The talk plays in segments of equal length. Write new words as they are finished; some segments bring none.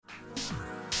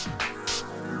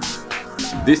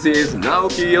This is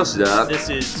Naoki Yoshida. This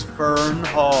is Fern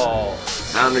Hall.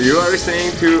 And you are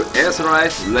listening to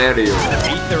Aetheryte Radio.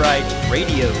 Aetheryte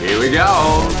Radio. Here we go.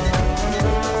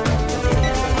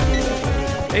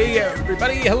 Hey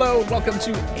everybody, hello, welcome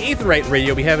to Aetheryte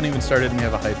Radio. We haven't even started and we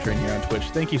have a hype train here on Twitch.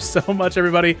 Thank you so much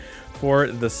everybody for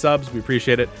the subs, we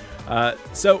appreciate it.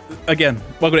 So again,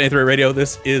 welcome to Aetheryte Radio.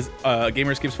 This is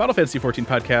Gamerscape's Final Fantasy XIV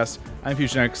podcast. I'm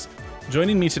FusionX.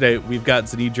 Joining me today, we've got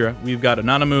Zenidra, we've got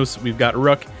Anonymous, we've got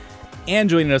Rook, and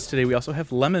joining us today, we also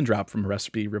have Lemon Drop from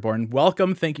Recipe Reborn.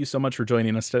 Welcome, thank you so much for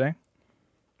joining us today.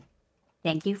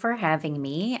 Thank you for having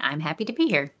me. I'm happy to be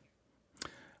here.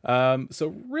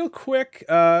 So real quick,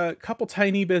 a couple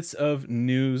tiny bits of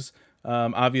news.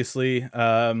 Obviously,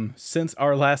 since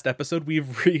our last episode, we've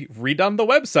redone the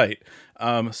website.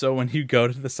 So when you go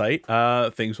to the site,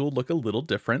 things will look a little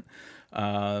different.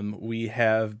 We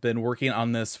have been working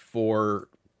on this for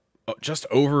just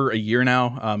over a year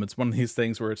now. It's one of these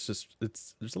things where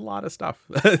there's a lot of stuff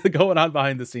going on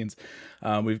behind the scenes.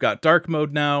 We've got dark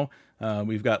mode now.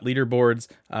 We've got leaderboards.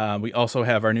 We also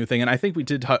have our new thing, and I think we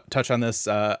did touch on this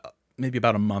maybe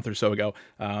about a month or so ago,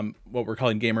 what we're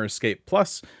calling Gamer Escape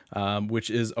Plus, which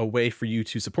is a way for you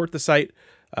to support the site,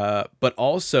 but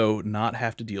also not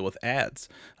have to deal with ads.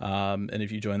 And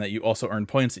if you join that, you also earn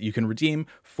points that you can redeem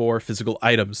for physical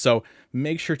items. So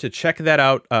make sure to check that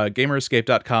out,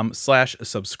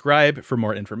 gamerescape.com/subscribe for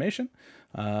more information.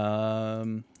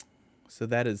 So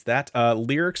that is that.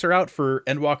 Lyrics are out for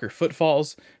Endwalker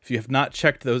Footfalls. If you have not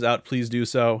checked those out, please do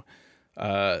so.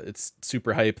 It's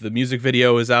super hype. The music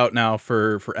video is out now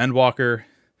for Endwalker.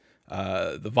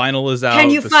 The vinyl is out. Can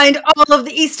you find all of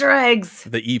the Easter eggs?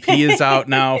 The EP is out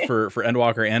now for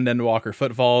Endwalker and Endwalker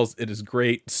Footfalls. It is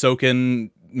great.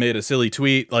 Soken made a silly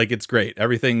tweet. Like, it's great.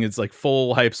 Everything is like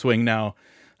full hype swing now.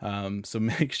 So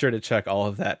make sure to check all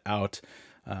of that out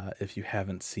if you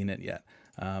haven't seen it yet.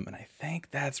 And I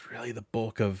think that's really the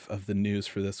bulk of the news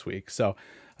for this week. So,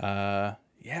 yeah,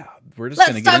 we're just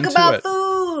going to get into it. Let's talk about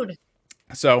food.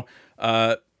 So,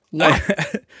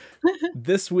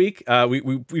 this week,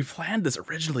 we planned this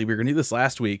originally. We were going to do this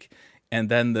last week, and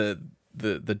then the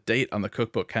date on the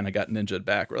cookbook kind of got ninja'd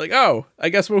back. We're like, oh, I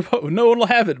guess no one will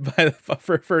have it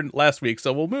for last week,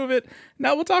 so we'll move it.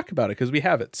 Now we'll talk about it because we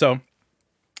have it. So,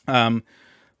 Final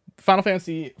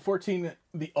Fantasy XIV,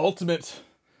 the ultimate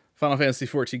Final Fantasy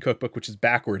XIV cookbook, which is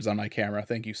backwards on my camera.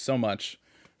 Thank you so much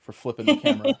for flipping the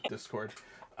camera, Discord.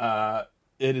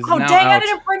 It is now dang, out. I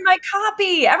didn't bring my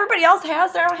copy. Everybody else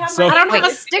has. I don't have So- I don't have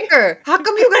a sticker. How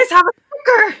come you guys have a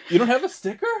sticker? You don't have a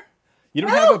sticker? You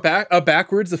don't have a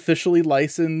backwards officially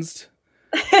licensed?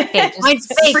 Okay,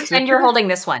 just pretend you're holding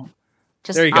this one.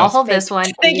 There you go. I'll hold this one.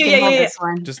 Thank you. can hold Yeah. this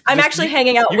one. I'm actually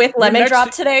hanging out with Lemon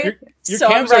Drop today. Your so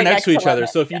cams I'm right are next to each other. Lemon.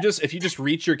 So if you just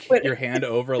reach your hand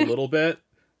over a little bit,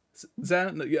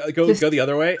 Zan, go the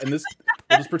other way, and we'll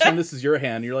just pretend this is your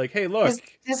hand. You're like, hey, look.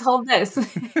 Just hold this.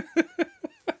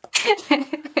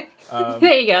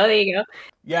 There you go.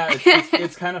 Yeah,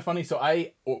 it's kind of funny. So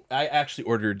I actually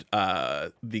ordered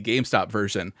the GameStop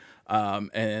version,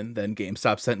 and then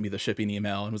GameStop sent me the shipping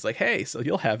email and was like, hey, so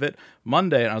you'll have it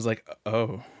Monday. And I was like,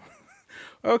 oh,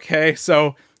 okay.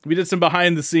 So we did some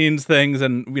behind the scenes things,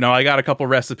 and I got a couple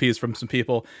recipes from some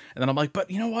people, and then I'm like,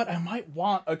 but you know what? I might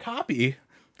want a copy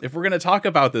if we're going to talk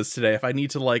about this today, if I need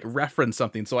to like reference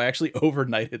something. So I actually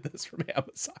overnighted this from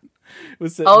Amazon. It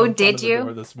was sitting in front did of the you?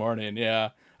 door this morning. Yeah.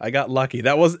 I got lucky.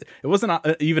 It wasn't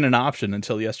even an option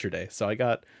until yesterday. So I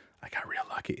got real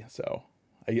lucky. So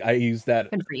I used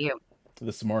that Good for you.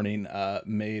 this morning,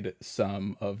 made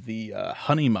some of the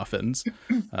honey muffins.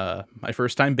 My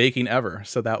first time baking ever.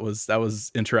 So that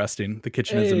was interesting. The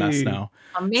kitchen is a mess now.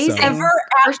 Amazing. So- Ever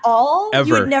at all?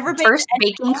 Ever. You'd never been First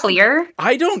baking clear.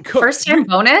 I don't cook. First time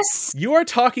bonus. You are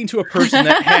talking to a person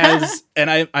that has,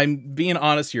 and I'm being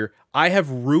honest here, I have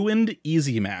ruined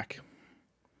Easy Mac.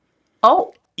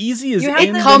 Oh, Easy is You have in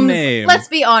to the come- name. Let's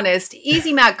be honest.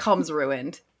 Easy Mac comes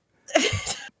ruined.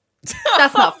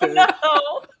 That's not food. No.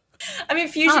 I mean,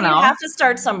 Fusion, you know. have to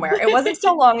start somewhere. It wasn't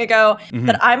so long ago Mhm.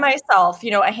 that I myself,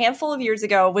 a handful of years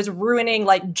ago, was ruining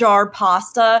like jar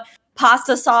pasta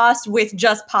sauce with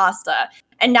just pasta.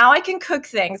 And now I can cook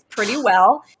things pretty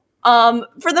well.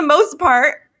 For the most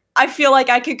part, I feel like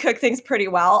I could cook things pretty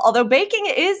well. Although baking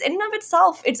is in and of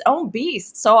itself its own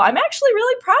beast. So I'm actually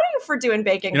really proud of you for doing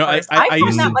baking first. I find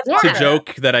used that much to harder.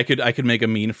 joke that I could make a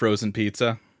mean frozen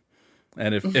pizza,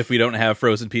 and if we don't have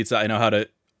frozen pizza, I know how to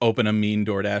open a mean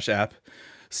DoorDash app.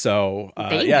 So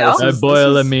There you yeah, go. I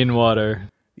boil in mean water.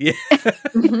 Yeah,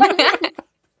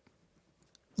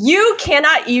 You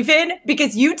cannot even,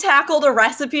 because you tackled a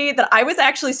recipe that I was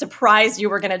actually surprised you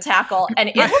were going to tackle, and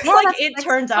it looks like it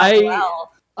turned out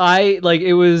well.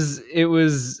 it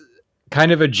was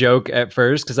kind of a joke at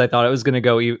first because I thought it was going to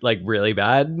go like really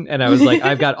bad, and I was like,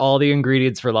 I've got all the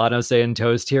ingredients for La Noce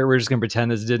toast here. We're just going to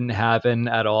pretend this didn't happen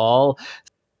at all.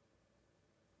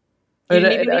 But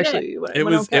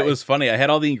it was funny. I had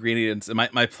all the ingredients, and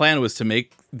my plan was to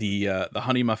make the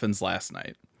honey muffins last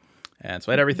night, and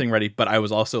so I had everything ready. But I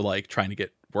was also like trying to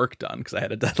get work done because I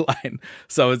had a deadline.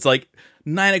 So it's like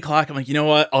 9:00. I'm like, you know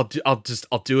what? I'll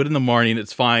do it in the morning.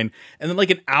 It's fine. And then like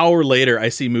an hour later, I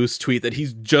see Moose tweet that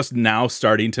he's just now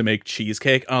starting to make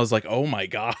cheesecake. I was like, oh my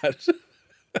god.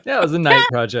 Yeah, it was a night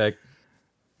project.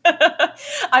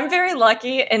 I'm very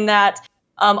lucky in that.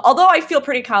 Although I feel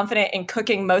pretty confident in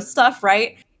cooking most stuff,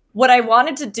 right? What I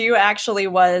wanted to do actually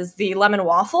was the lemon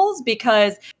waffles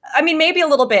because, I mean, maybe a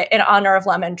little bit in honor of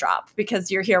Lemon Drop because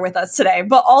you're here with us today,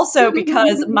 but also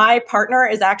because my partner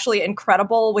is actually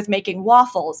incredible with making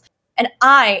waffles. And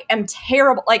I am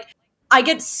terrible. Like, I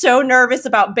get so nervous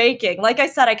about baking. Like I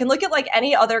said, I can look at like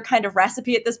any other kind of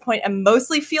recipe at this point and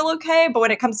mostly feel okay. But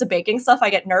when it comes to baking stuff, I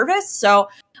get nervous. So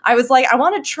I was like, I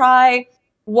want to try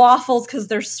waffles because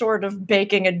they're sort of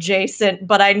baking adjacent,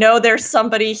 but I know there's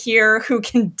somebody here who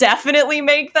can definitely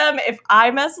make them if I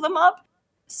mess them up.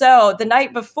 So the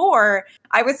night before,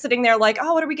 I was sitting there like,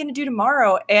 oh, what are we going to do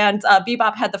tomorrow? And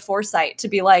Bebop had the foresight to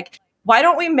be like, why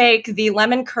don't we make the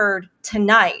lemon curd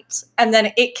tonight? And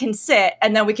then it can sit,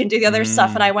 and then we can do the other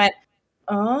stuff. And I went,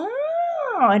 oh,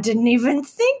 I didn't even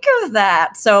think of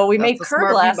that. So we made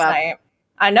curd last night.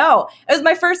 I know. It was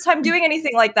my first time doing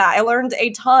anything like that. I learned a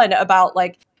ton about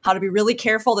like how to be really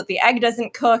careful that the egg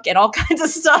doesn't cook and all kinds of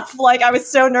stuff. Like I was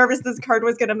so nervous this curd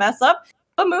was going to mess up.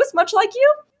 But Moose, much like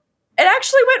you, it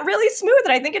actually went really smooth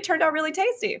and I think it turned out really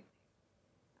tasty.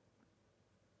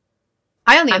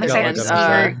 I only I'm excited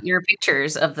understand. to see your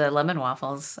pictures of the lemon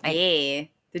waffles. Yeah.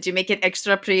 Did you make it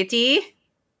extra pretty?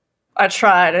 I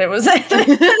tried. It was. I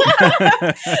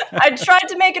tried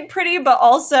to make it pretty, but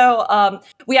also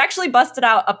we actually busted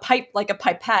out a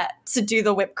pipette to do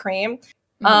the whipped cream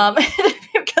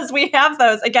because we have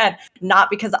those again, not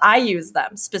because I use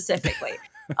them specifically,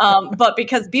 but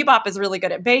because Bebop is really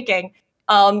good at baking.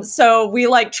 So we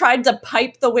like tried to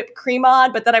pipe the whipped cream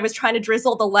on, but then I was trying to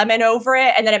drizzle the lemon over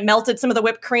it, and then it melted some of the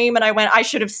whipped cream. And I went, I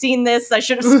should have seen this. I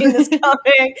should have seen this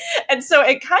coming. And so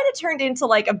it kind of turned into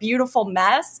like a beautiful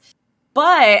mess.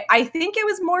 But I think it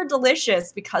was more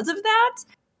delicious because of that.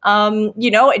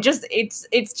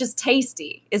 It's just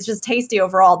tasty. It's just tasty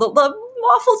overall. The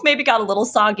waffles maybe got a little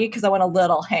soggy because I went a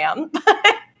little ham.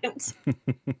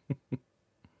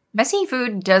 Messy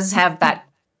food does have that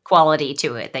quality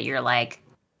to it that you're like,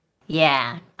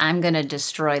 yeah, I'm gonna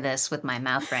destroy this with my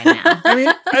mouth right now. I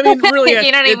mean, really,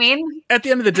 you know what I mean? At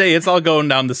the end of the day, it's all going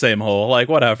down the same hole. Like,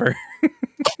 whatever.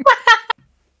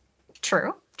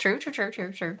 True.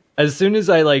 As soon as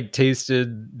I like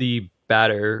tasted the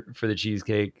batter for the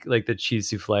cheesecake, like the cheese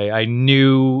souffle, I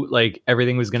knew like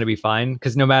everything was going to be fine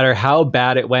because no matter how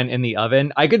bad it went in the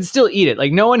oven, I could still eat it.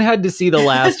 Like no one had to see the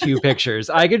last few pictures.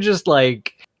 I could just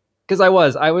like, because I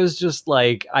was just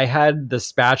like, I had the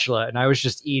spatula and I was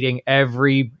just eating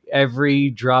every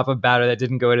drop of batter that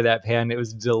didn't go into that pan. It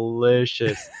was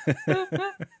delicious.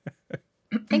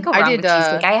 Think go wrong with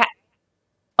cheesecake.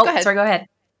 Go ahead.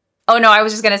 Oh no, I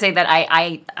was just gonna say that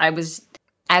I was,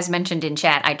 as mentioned in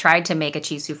chat, I tried to make a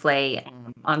cheese souffle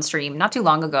on stream not too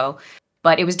long ago,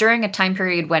 but it was during a time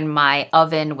period when my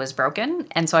oven was broken,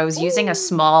 and so I was using a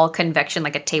small convection,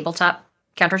 like a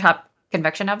countertop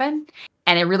convection oven,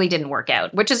 and it really didn't work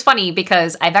out, which is funny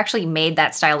because I've actually made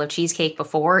that style of cheesecake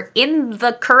before in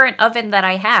the current oven that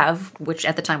I have, which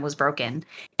at the time was broken,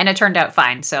 and it turned out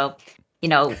fine. So,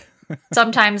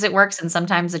 sometimes it works and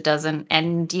sometimes it doesn't,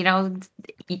 and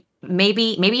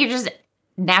maybe you're just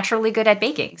naturally good at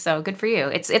baking, so good for you.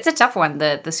 It's a tough one,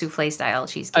 the souffle style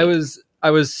cheesecake. I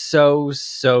was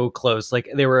so close. Like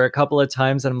there were a couple of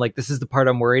times that I'm like, this is the part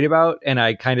I'm worried about, and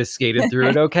I kind of skated through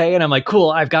it okay, and I'm like,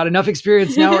 cool, I've got enough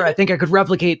experience now where I think I could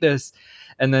replicate this.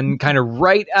 And then kind of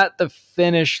right at the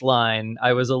finish line,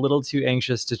 I was a little too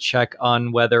anxious to check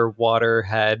on whether water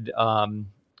had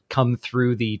come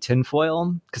through the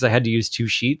tinfoil because I had to use 2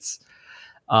 sheets.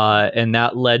 And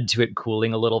that led to it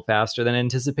cooling a little faster than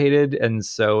anticipated. And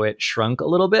so it shrunk a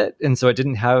little bit. And so it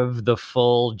didn't have the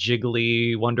full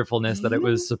jiggly wonderfulness that it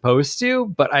was supposed to.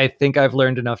 But I think I've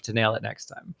learned enough to nail it next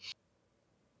time.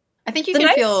 I think you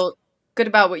can feel good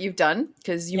about what you've done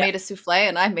because you made a souffle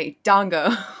and I made dango.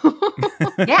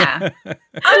 Yeah.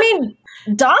 I mean,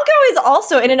 dango is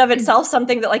also in and of itself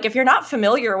something that, like, if you're not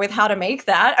familiar with how to make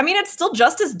that, I mean, it's still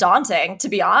just as daunting, to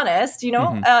be honest.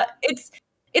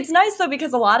 It's nice, though,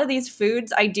 because a lot of these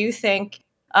foods, I do think,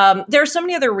 There are so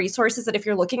many other resources that if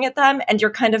you're looking at them and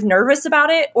you're kind of nervous about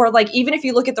it, or like even if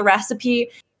you look at the recipe,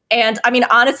 and I mean,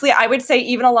 honestly, I would say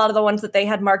even a lot of the ones that they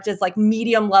had marked as like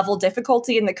medium level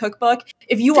difficulty in the cookbook,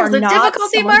 if you There's are a not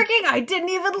difficulty marking, I didn't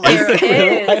even look.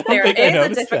 There is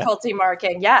a difficulty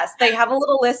marking. Yes, they have a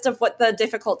little list of what the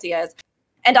difficulty is.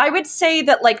 And I would say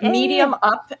that like medium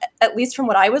up, at least from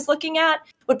what I was looking at,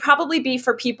 would probably be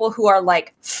for people who are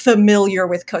like familiar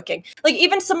with cooking. Like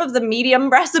even some of the medium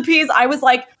recipes, I was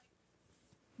like,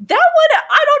 I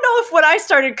don't know if when I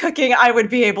started cooking, I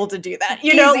would be able to do that.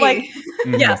 You know, like,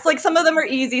 yes, like some of them are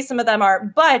easy, some of them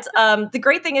aren't. But the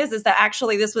great thing is that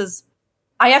actually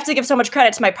I have to give so much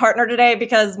credit to my partner today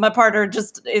because my partner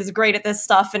just is great at this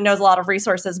stuff and knows a lot of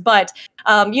resources. But,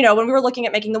 when we were looking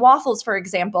at making the waffles, for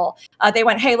example, they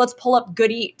went, hey, let's pull up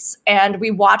Good Eats. And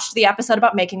we watched the episode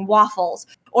about making waffles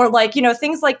or like,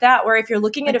 things like that, where if you're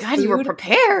looking at a food, you were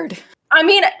prepared. I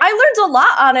mean, I learned a lot,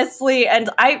 honestly. And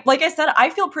like I said, I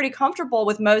feel pretty comfortable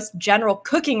with most general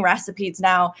cooking recipes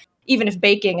now, even if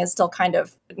baking is still kind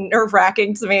of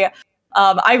nerve-wracking to me.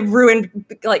 I ruin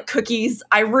like cookies.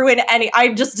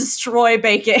 I just destroy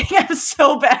baking. I'm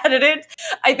so bad at it.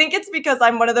 I think it's because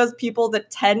I'm one of those people that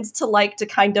tends to like to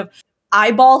kind of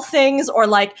eyeball things, or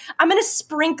like, I'm going to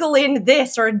sprinkle in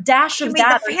this or a dash of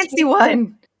that. The fancy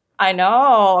one. I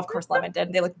know. Of course, Lemon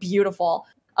did. They look beautiful.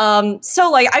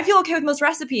 So like, I feel okay with most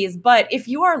recipes, but if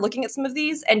you are looking at some of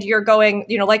these and you're going,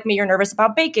 like me, you're nervous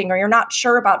about baking or you're not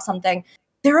sure about something,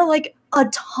 there are like a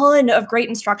ton of great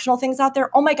instructional things out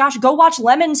there. Oh my gosh, go watch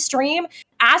Lemon stream,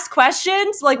 ask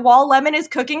questions like while Lemon is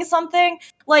cooking something.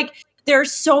 Like there are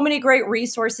so many great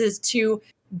resources to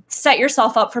set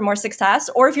yourself up for more success.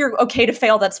 Or if you're okay to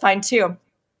fail, that's fine too.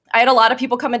 I had a lot of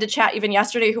people come into chat even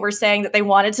yesterday who were saying that they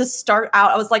wanted to start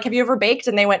out. I was like, have you ever baked?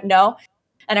 And they went, no.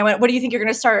 And I went, what do you think you're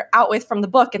going to start out with from the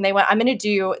book? And they went, I'm going to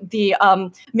do the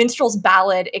Minstrel's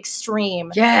Ballad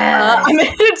Extreme. Yeah. I'm going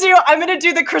to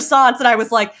do the croissants. And I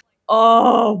was like,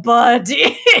 oh,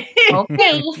 buddy.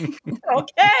 Okay.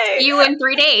 Okay. You in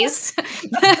 3 days.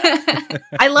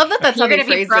 I love that that's You're how going they to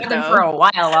be phrase it, frothing though. for a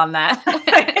while on that.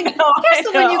 Here's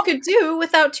the one you could do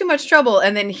without too much trouble,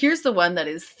 and then here's the one that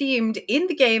is themed in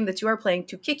the game that you are playing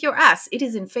to kick your ass. It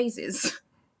is in phases.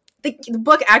 The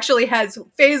book actually has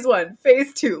phase 1,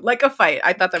 phase 2, like a fight.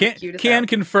 I thought that was cute as hell. Can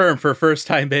confirm for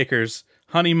first-time bakers,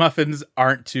 honey muffins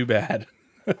aren't too bad.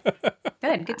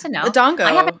 Good to know. The dongo.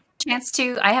 I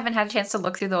haven't had a chance to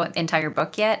look through the entire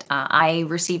book yet. I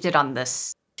received it on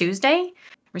this Tuesday.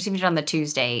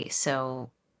 So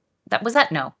that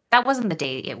wasn't the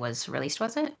day it was released,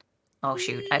 was it? Oh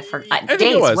shoot, I forgot. think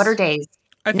Days. it was. What are days?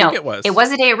 I think it was. It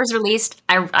was the day it was released.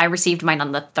 I received mine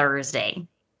on the Thursday.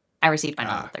 I was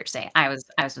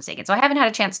mistaken. So I haven't had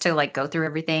a chance to like go through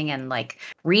everything and like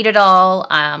read it all.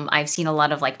 I've seen a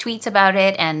lot of like tweets about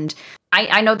it, and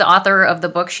I know the author of the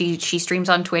book. She streams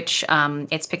on Twitch.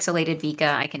 It's Pixelated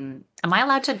Vika. Am I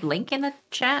allowed to link in the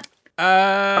chat?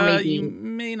 You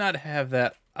may not have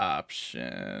that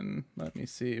option. Let me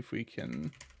see if we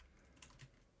can.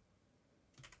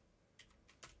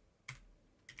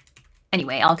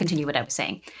 Anyway, I'll continue what I was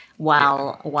saying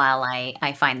while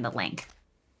I find the link.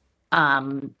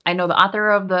 I know the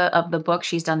author of the book.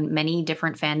 She's done many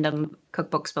different fandom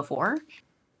cookbooks before.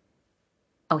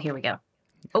 Oh, here we go.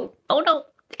 Oh no!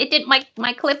 It did.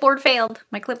 My clipboard failed.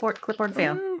 My clipboard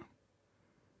failed.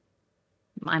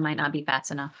 I might not be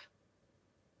fast enough.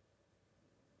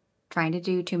 Trying to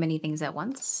do too many things at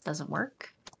once doesn't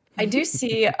work. I do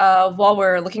see, while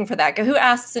we're looking for that, who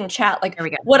asks in chat, like,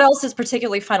 what else is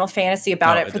particularly Final Fantasy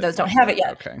about it for those who don't have it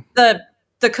yet? Okay.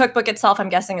 The cookbook itself, I'm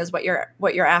guessing, is what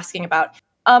you're asking about.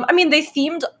 I mean, they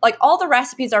themed, like, all the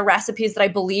recipes are recipes that I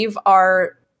believe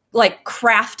are, like,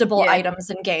 craftable items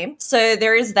in game. So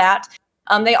there is that.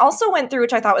 They also went through,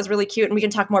 which I thought was really cute, and we can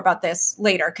talk more about this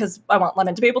later because I want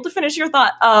Lemon to be able to finish your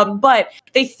thought. But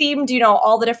they themed,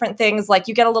 all the different things. Like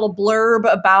you get a little blurb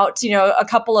about, a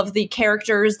couple of the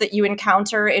characters that you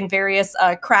encounter in various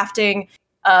crafting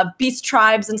beast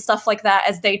tribes and stuff like that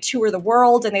as they tour the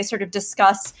world, and they sort of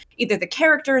discuss either the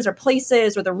characters or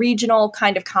places or the regional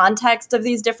kind of context of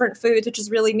these different foods, which is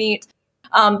really neat.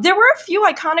 There were a few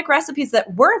iconic recipes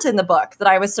that weren't in the book that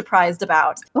I was surprised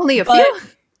about. Only a few?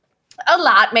 A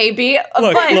lot, maybe.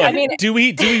 Look, I mean, do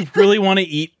we really want to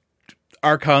eat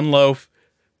Archon loaf?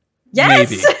 yes.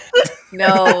 Maybe.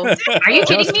 No. Are you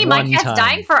kidding Just me? My one cat's time.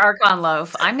 dying for Archon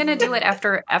loaf. I'm gonna do it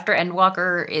after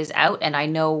Endwalker is out, and I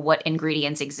know what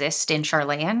ingredients exist in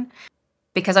Charlayan.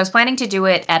 Because I was planning to do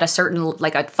it at a certain,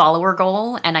 like a follower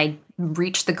goal, and I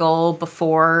reached the goal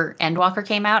before Endwalker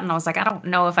came out, and I was like, I don't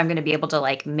know if I'm going to be able to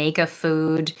like make a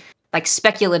food, like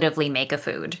speculatively make a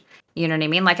food. You know what I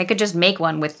mean? Like I could just make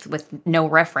one with no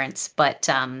reference, but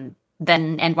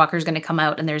then Endwalker's going to come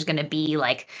out and there's going to be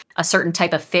like a certain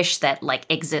type of fish that like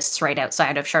exists right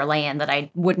outside of Charlayan that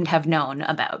I wouldn't have known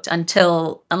about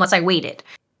unless I waited,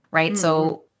 right?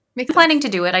 So I'm planning to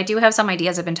do it. I do have some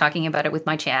ideas. I've been talking about it with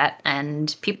my chat,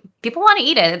 and people want to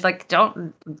eat it. It's like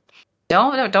don't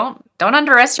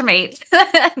underestimate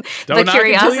the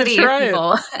curiosity of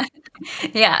people.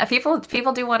 Yeah,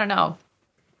 people do want to know.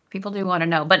 People do want to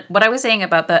know. But what I was saying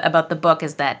about the book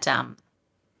is that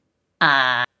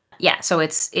so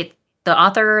the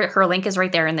author, her link is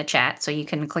right there in the chat, so you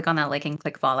can click on that link and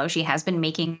click follow. She has been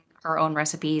making her own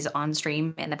recipes on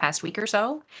stream in the past week or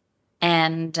so.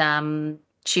 And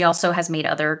she also has made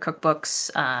other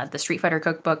cookbooks, the Street Fighter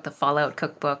cookbook, the Fallout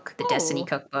cookbook, the Destiny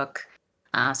cookbook.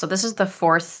 So this is the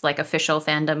fourth like official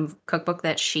fandom cookbook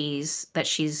that she's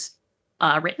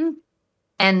written.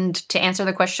 And to answer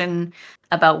the question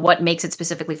about what makes it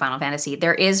specifically Final Fantasy,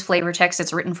 there is flavor text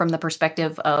that's written from the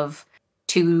perspective of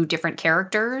 2 different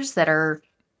characters that are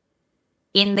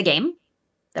in the game.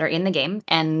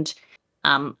 And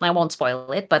I won't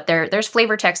spoil it, but there's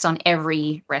flavor text on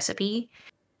every recipe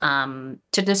to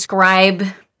describe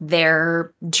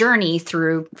their journey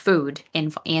through food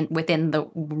within the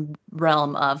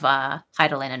realm of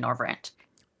Hydaelyn and Norvrent.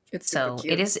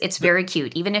 It's very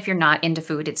cute. Even if you're not into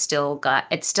food, it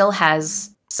still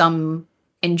has some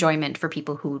enjoyment for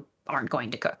people who aren't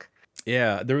going to cook.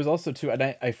 Yeah, there was also too, and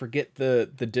I forget the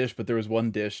dish, but there was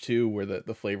one dish too where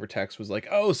the flavor text was like,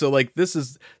 oh, so like this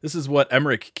is what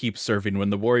Emmerich keeps serving when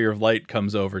the Warrior of Light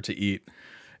comes over to eat.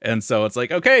 And so it's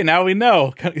like, okay, now we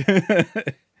know.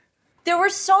 There were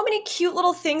so many cute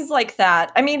little things like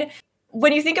that. I mean,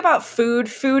 when you think about food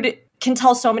can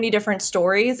tell so many different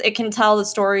stories. It can tell the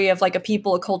story of like a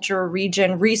people, a culture, a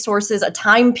region, resources, a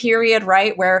time period,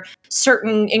 right? Where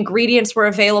certain ingredients were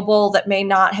available that may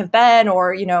not have been,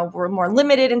 or, were more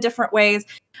limited in different ways.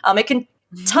 It can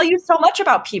tell you so much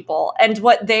about people and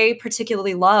what they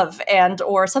particularly love, and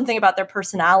or something about their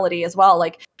personality as well.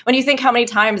 Like when you think how many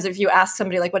times if you ask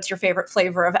somebody like, what's your favorite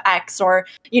flavor of X, or,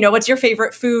 what's your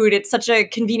favorite food? It's such a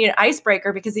convenient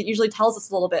icebreaker because it usually tells us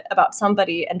a little bit about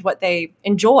somebody and what they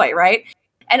enjoy, right?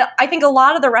 And I think a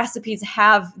lot of the recipes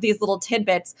have these little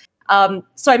tidbits.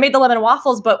 So I made the lemon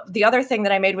waffles, but the other thing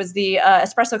that I made was the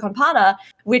espresso con panna,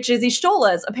 which is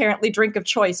Y'shtola's apparently drink of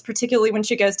choice, particularly when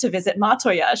she goes to visit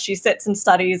Matoya. She sits and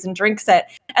studies and drinks it.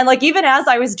 And like, even as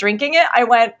I was drinking it, I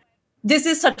went, this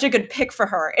is such a good pick for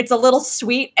her. It's a little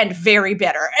sweet and very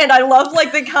bitter. And I love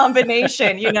like the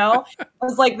combination, I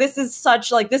was like, this is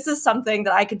something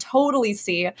that I could totally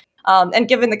see. And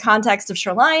given the context of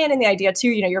Charlayan and the idea too,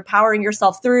 you're powering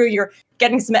yourself through, you're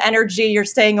getting some energy, you're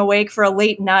staying awake for a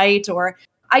late night, or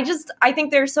I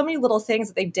think there's so many little things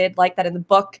that they did like that in the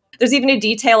book. There's even a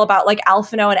detail about like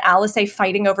Alphino and Alisaie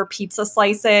fighting over pizza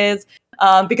slices,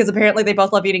 because apparently they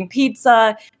both love eating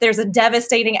pizza. There's a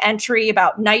devastating entry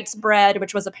about Knight's bread,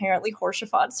 which was apparently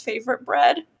Haurchefant's favorite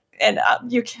bread. And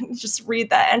you can just read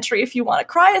that entry if you want to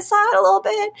cry aside a little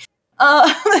bit.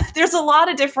 There's a lot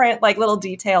of different like little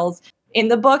details in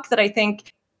the book that I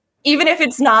think, even if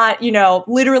it's not,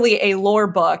 literally a lore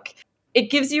book, it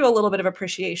gives you a little bit of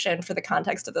appreciation for the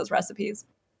context of those recipes.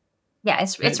 Yeah,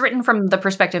 it's written from the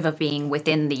perspective of being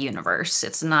within the universe.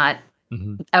 It's not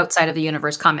outside of the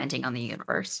universe commenting on the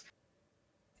universe.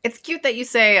 It's cute that you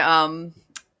say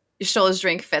Y'shtola's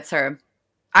drink fits her.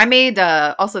 I made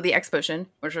also the X potion,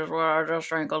 which is what I just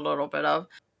drank a little bit of.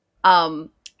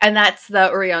 And that's the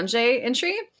Urianger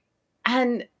entry.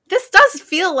 And this does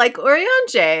feel like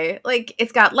Urianger. Like,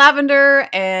 it's got lavender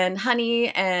and honey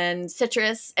and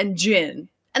citrus and gin.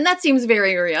 And that seems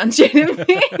very Urianger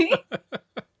to me.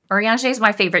 Urianger is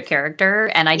my favorite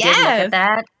character, and I did look at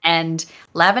that. And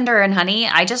lavender and honey,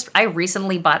 I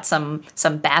recently bought some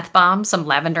bath bombs, some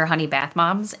lavender honey bath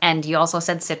bombs, and you also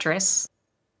said citrus.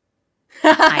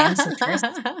 I am citrus.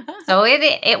 So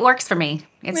it works for me.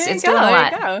 It's doing a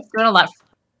lot.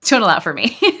 It's doing a lot for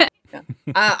me.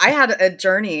 I had a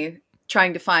journey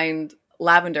trying to find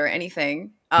lavender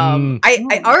anything.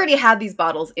 I already had these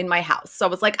bottles in my house. So I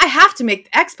was like, I have to make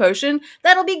the X potion.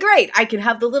 That'll be great. I can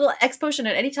have the little X potion,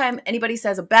 and anytime anybody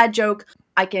says a bad joke,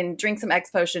 I can drink some X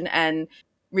potion and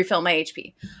refill my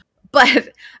HP. But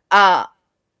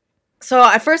so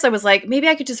at first I was like, maybe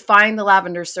I could just find the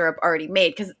lavender syrup already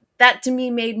made, because that to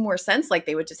me made more sense. Like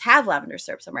they would just have lavender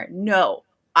syrup somewhere. No.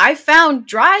 I found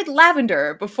dried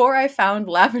lavender before I found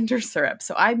lavender syrup.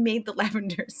 So I made the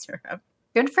lavender syrup.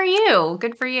 Good for you.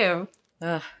 Good for you.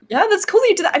 Yeah, that's cool that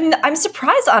you did that. I mean, I'm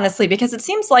surprised, honestly, because it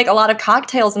seems like a lot of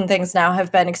cocktails and things now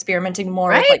have been experimenting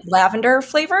more with like lavender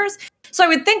flavors. So I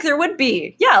would think there would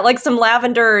be, like some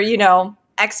lavender,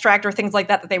 extract or things like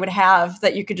that they would have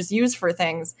that you could just use for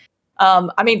things.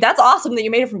 I mean, that's awesome that you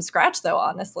made it from scratch, though,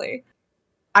 honestly.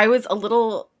 I was a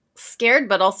little scared,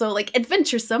 but also like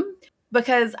adventuresome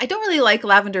because I don't really like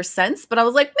lavender scents, but I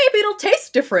was like, maybe it'll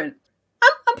taste different.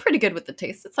 I'm pretty good with the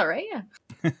taste. It's all right,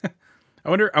 yeah. I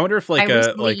wonder if like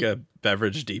recently- a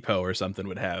beverage depot or something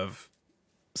would have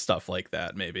stuff like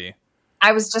that. Maybe.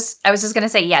 I was just gonna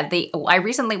say, yeah. I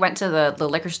recently went to the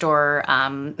liquor store.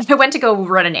 I went to go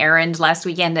run an errand last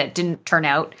weekend that didn't turn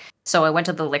out, so I went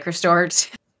to the liquor store to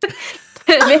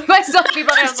make myself feel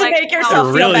better. I was To like, make yourself It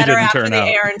feel really better didn't after turn the out.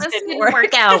 errands this didn't didn't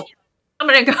work out. I'm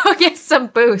gonna go get some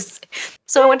booze.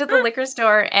 So I went to the liquor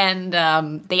store and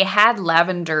they had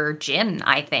lavender gin,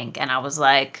 I think, and I was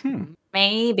like,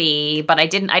 maybe, but I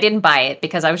didn't buy it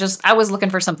because I was looking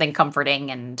for something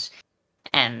comforting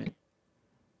and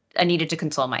I needed to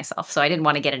console myself, so I didn't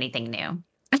want to get anything new.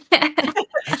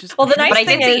 Well, the But I nice did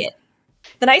thing see is, it.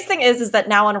 the nice thing is that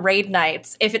now on raid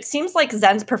nights, if it seems like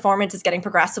Zen's performance is getting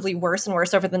progressively worse and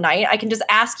worse over the night, I can just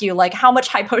ask you, like, how much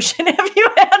high potion have you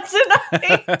had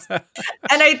tonight?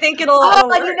 And I think it'll. Oh,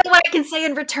 it'll and you work. know what I can say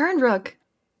in return, Rook?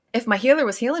 If my healer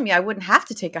was healing me, I wouldn't have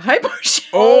to take a high potion.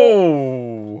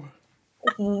 Oh.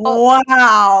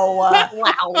 Wow.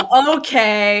 Wow.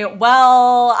 Okay.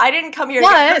 Well, I didn't come here to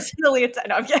get personally attacked.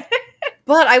 No, I'm kidding.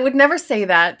 But I would never say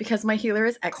that because my healer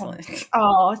is excellent.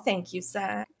 Oh, thank you,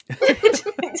 Zach.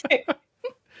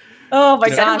 Oh my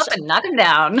Yeah. Set him gosh. up and knock him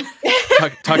down.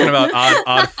 Talking about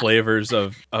odd flavors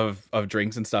of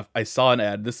drinks and stuff. I saw an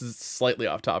ad. This is slightly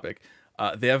off topic.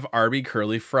 They have Arby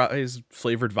curly fries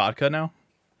flavored vodka now.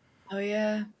 Oh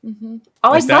yeah. Mm-hmm. Oh,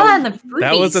 I Like, saw that- that in the Food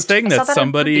That was a Beast. thing I saw that on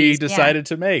somebody Food Beast, yeah. decided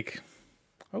to make.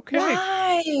 Okay.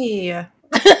 Why?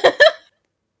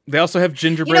 They also have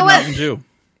gingerbread You know what? Mountain Dew.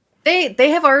 They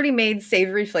have already made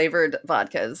savory flavored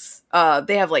vodkas.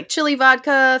 They have like chili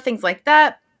vodka, things like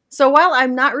that. So while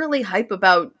I'm not really hype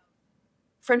about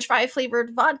French fry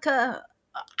flavored vodka,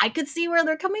 I could see where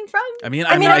they're coming from. I mean,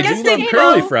 I I guess do they love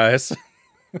curly know. fries.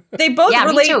 They both Yeah, me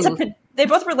relate too. to they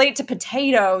both relate to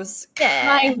potatoes.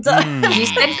 Yeah. Kind Mm. of. You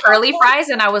said curly fries,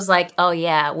 and I was like, "Oh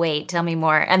yeah, wait, tell me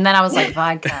more." And then I was like,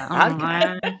 "Vodka."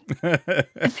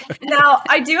 Now,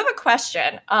 I do have a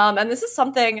question, and this is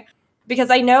something because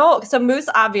I know. So, Moose,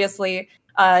 obviously,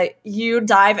 you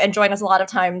dive and join us a lot of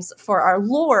times for our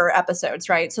lore episodes,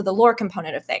 right? So, the lore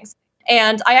component of things.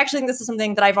 And I actually think this is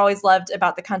something that I've always loved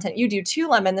about the content you do too,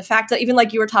 Lemon. The fact that even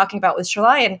like you were talking about with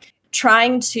Sherlion,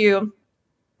 trying to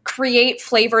create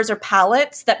flavors or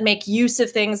palettes that make use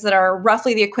of things that are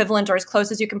roughly the equivalent or as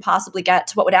close as you can possibly get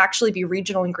to what would actually be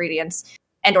regional ingredients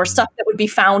and or stuff that would be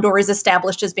found or is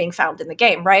established as being found in the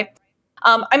game, right?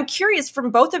 I'm curious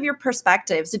from both of your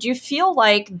perspectives, did you feel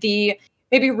like the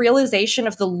maybe realization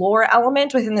of the lore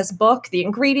element within this book, the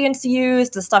ingredients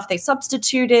used, the stuff they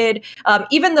substituted,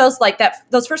 even those like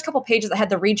those first couple pages that had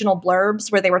the regional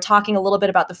blurbs where they were talking a little bit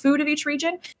about the food of each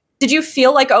region, did you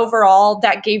feel like overall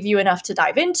that gave you enough to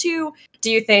dive into?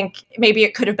 Do you think maybe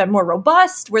it could have been more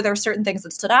robust? Were there certain things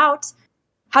that stood out?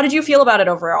 How did you feel about it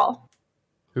overall?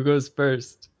 Who goes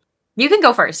first? You can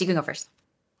go first.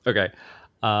 Okay.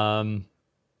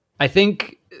 I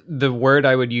think the word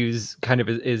I would use kind of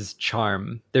is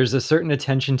charm. There's a certain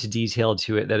attention to detail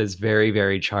to it that is very,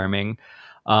 very charming,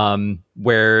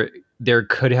 where there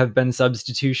could have been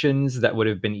substitutions that would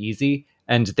have been easy,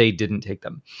 and they didn't take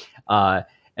them.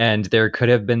 And there could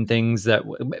have been things that,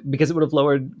 because it would have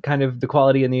lowered kind of the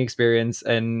quality and the experience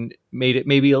and made it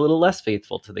maybe a little less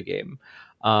faithful to the game.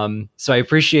 So I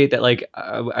appreciate that, like,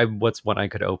 what's one I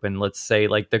could open? Let's say,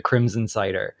 like, the Crimson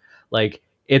Cider. Like,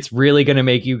 it's really going to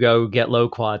make you go get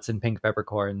loquats and pink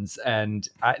peppercorns. And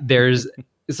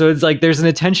so it's like, there's an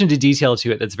attention to detail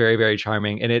to it that's very, very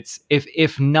charming. And it's,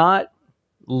 if not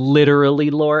literally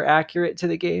lore accurate to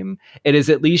the game, it is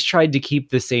at least tried to keep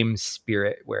the same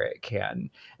spirit where it can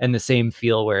and the same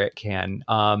feel where it can.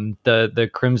 The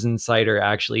Crimson Cider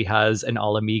actually has an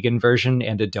Alamegan version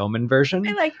and a Doman version,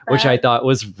 I like that. which I thought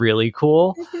was really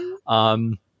cool.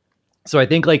 So I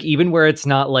think, like, even where it's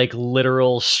not like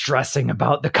literal stressing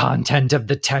about the content of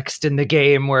the text in the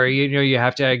game, where you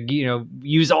have to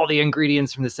use all the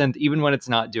ingredients from the synth, even when it's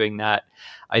not doing that,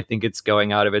 I think it's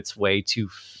going out of its way to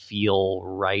feel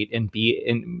right and be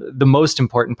in the most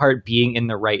important part, being in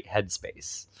the right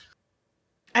headspace.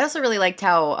 I also really liked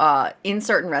how in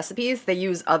certain recipes they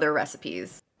use other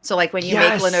recipes. So like when you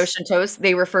Yes. make Lenotian toast,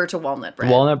 they refer to walnut bread.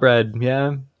 Walnut bread,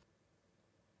 yeah.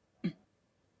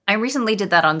 I recently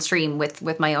did that on stream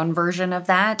with my own version of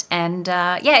that, and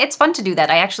yeah, it's fun to do that.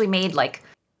 I actually made like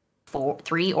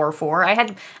 3 or 4. I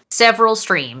had several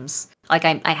streams. Like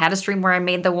I had a stream where I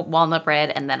made the walnut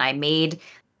bread, and then I made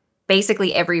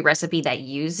basically every recipe that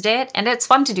used it. And it's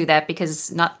fun to do that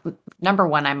because number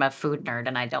one, I'm a food nerd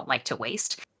and I don't like to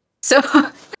waste. So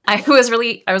I was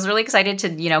really excited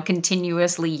to,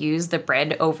 continuously use the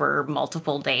bread over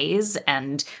multiple days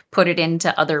and put it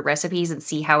into other recipes and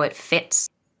see how it fits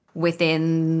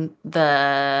within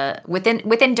different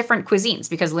cuisines,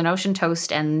 because Lenotian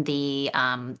toast and the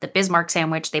Bismarck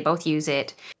sandwich, they both use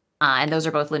it, and those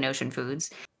are both Lenotian foods.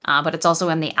 But it's also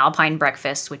in the Alpine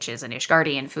breakfast, which is an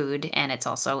Ishgardian food, and it's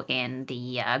also in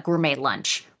the gourmet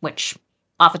lunch, which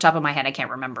off the top of my head I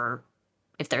can't remember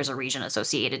if there's a region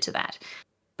associated to that.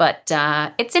 But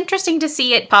it's interesting to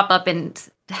see it pop up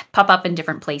in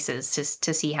different places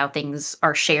to see how things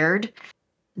are shared.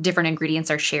 Different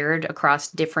ingredients are shared across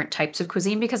different types of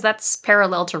cuisine, because that's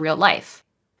parallel to real life.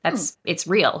 It's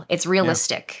real. It's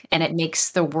realistic, and it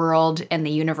makes the world and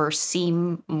the universe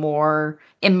seem more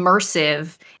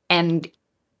immersive and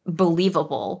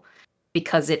believable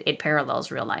because it parallels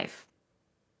real life.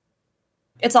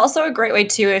 It's also a great way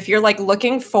too, if you're like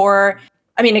looking for,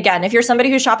 I mean, again, if you're somebody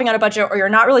who's shopping on a budget, or you're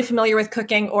not really familiar with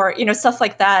cooking, or, stuff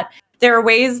like that, there are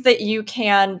ways that you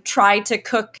can try to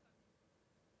cook,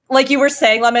 like you were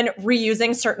saying, Lemon,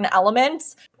 reusing certain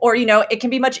elements, or, it can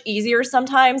be much easier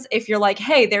sometimes if you're like,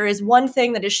 hey, there is one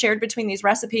thing that is shared between these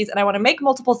recipes and I want to make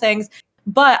multiple things,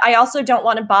 but I also don't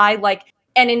want to buy like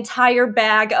an entire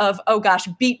bag of, oh gosh,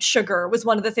 beet sugar was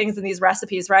one of the things in these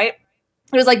recipes, right?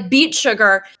 It was like beet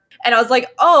sugar. And I was like,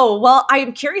 oh, well,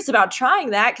 I'm curious about trying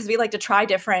that, because we like to try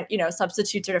different,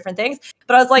 substitutes or different things.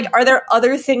 But I was like, are there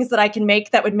other things that I can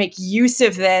make that would make use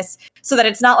of this, so that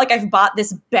it's not like I've bought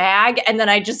this bag and then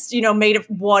I just, made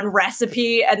one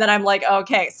recipe and then I'm like,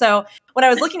 okay. So when I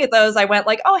was looking at those, I went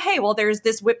like, oh, hey, well, there's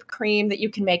this whipped cream that you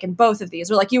can make in both of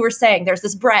these. Or like you were saying, there's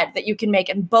this bread that you can make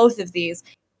in both of these.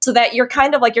 So that you're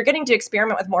kind of like, you're getting to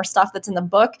experiment with more stuff that's in the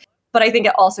book. But I think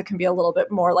it also can be a little bit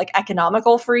more like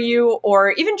economical for you,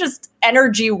 or even just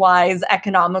energy-wise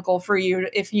economical for you,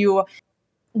 if you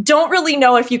don't really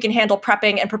know if you can handle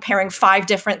prepping and preparing 5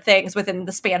 different things within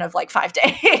the span of like 5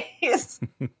 days.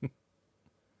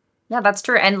 Yeah, that's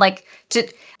true. And like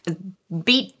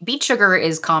beet sugar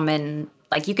is common.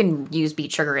 Like you can use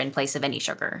beet sugar in place of any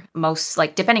sugar. Most,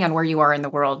 like, depending on where you are in the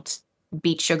world,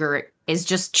 beet sugar is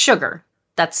just sugar.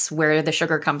 That's where the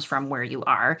sugar comes from, where you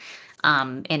are.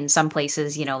 In some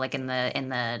places, like in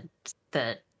the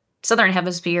southern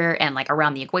hemisphere and like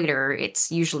around the equator,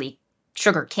 it's usually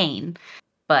sugar cane,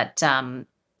 but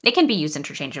it can be used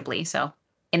interchangeably. So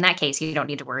in that case, you don't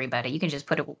need to worry about it. You can just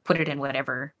put it in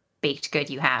whatever baked good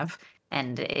you have,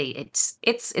 and it's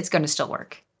going to still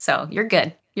work. So you're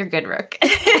good. You're good, Rook.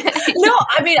 No,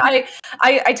 I mean,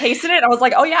 I tasted it. I was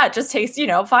like, oh yeah, it just tastes,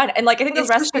 fine. And like, I think those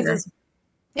recipes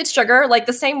it's sugar. Like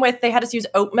the same with, they had us use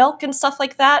oat milk and stuff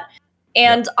like that.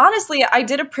 And honestly, I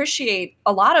did appreciate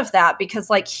a lot of that, because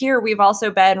like here we've also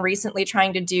been recently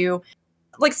trying to do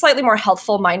like slightly more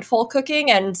healthful, mindful cooking,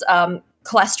 and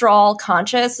cholesterol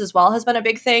conscious as well has been a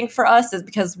big thing for us, is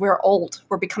because we're old.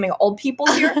 We're becoming old people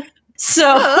here. So,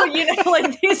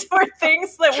 like these were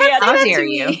things that we had. How dare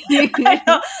you? I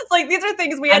know. Like these are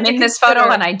things we had I'm to in this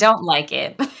photo and I don't like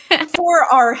it. for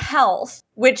our health,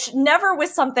 which never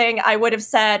was something I would have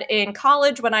said in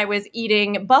college when I was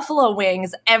eating buffalo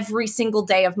wings every single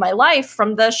day of my life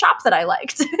from the shop that I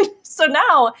liked. So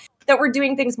now that we're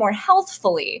doing things more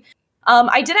healthfully,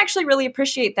 I did actually really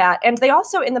appreciate that. And they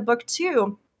also, in the book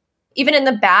too, even in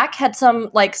the back, had some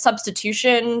like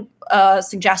substitution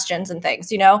suggestions and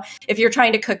things. If you're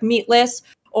trying to cook meatless,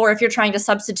 or if you're trying to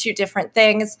substitute different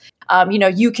things,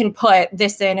 you can put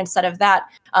this in instead of that.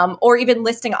 Or even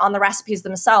listing on the recipes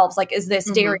themselves, like, is this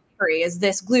dairy free? Is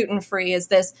this gluten free? Is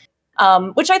this,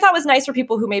 which I thought was nice for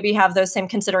people who maybe have those same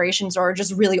considerations, or are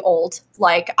just really old,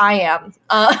 like I am.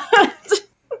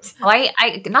 Well,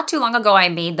 I not too long ago I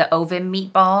made the Ovim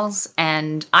meatballs,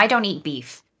 and I don't eat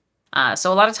beef.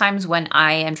 So a lot of times when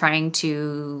I am trying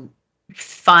to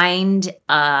find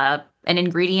an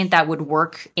ingredient that would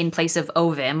work in place of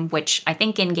ovim, which I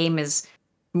think in game is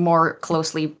more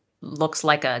closely looks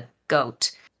like a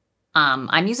goat,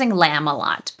 I'm using lamb a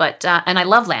lot. But and I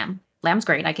love lamb. Lamb's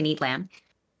great. I can eat lamb,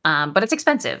 but it's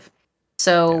expensive.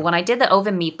 So when I did the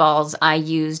ovim meatballs, I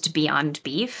used Beyond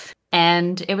Beef,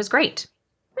 and it was great.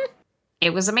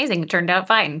 It was amazing. It turned out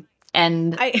fine.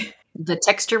 And the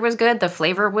texture was good. The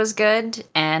flavor was good.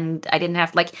 And I didn't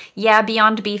have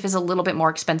Beyond Beef is a little bit more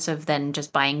expensive than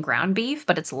just buying ground beef,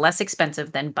 but it's less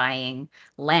expensive than buying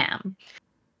lamb.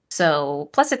 So,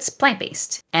 plus it's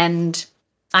plant-based. And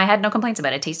I had no complaints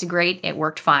about it. It tasted great. It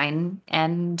worked fine.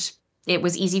 And it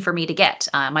was easy for me to get.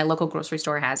 My local grocery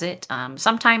store has it.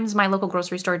 Sometimes my local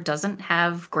grocery store doesn't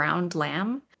have ground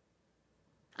lamb.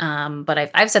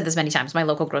 But I've said this many times. My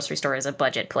local grocery store is a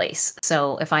budget place,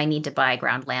 so if I need to buy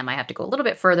ground lamb, I have to go a little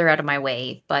bit further out of my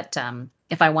way. But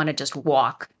if I want to just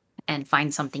walk and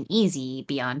find something easy,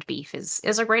 Beyond Beef is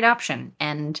a great option.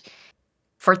 And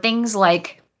for things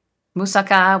like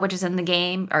moussaka, which is in the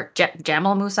game, or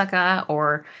jamel moussaka,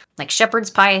 or like shepherd's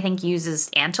pie, I think uses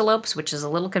antelopes, which is a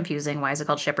little confusing. Why is it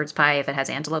called shepherd's pie if it has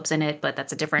antelopes in it? But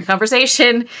that's a different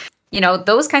conversation.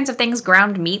 Those kinds of things,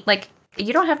 ground meat, like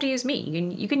you don't have to use meat.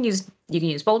 You can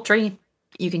use poultry,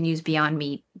 you can use Beyond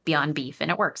Meat, Beyond Beef,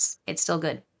 and it works. It's still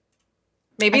good.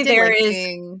 Maybe there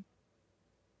is.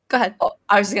 Go ahead. Oh,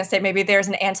 I was just gonna say maybe there's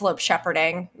an antelope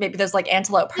shepherding. Maybe there's like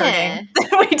antelope herding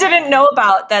that we didn't know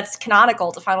about. That's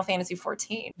canonical to Final Fantasy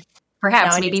XIV.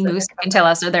 Perhaps maybe Moose can tell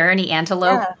us. Are there any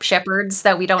antelope shepherds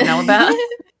that we don't know about?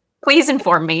 Please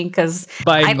inform me, because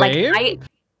By I name?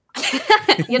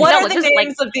 What are the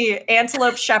names of the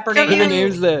antelope shepherding? What are the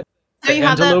names that? Do you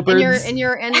have that in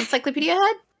your encyclopedia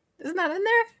head? Isn't that in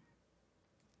there?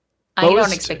 I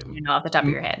don't expect you to know off the top of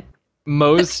your head.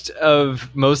 Most of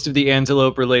the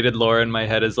antelope related lore in my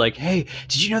head is like, hey,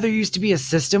 did you know there used to be a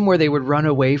system where they would run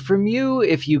away from you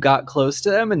if you got close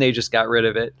to them, and they just got rid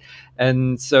of it.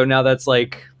 And so now that's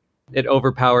like, it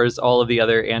overpowers all of the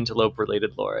other antelope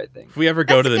related lore, I think. If we ever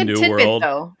go to the New World,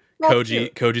 though.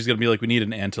 Koji's gonna be like, we need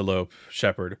an antelope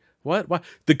shepherd. What?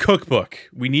 The cookbook.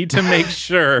 We need to make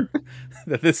sure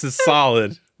that this is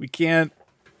solid. We can't.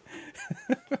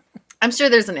 I'm sure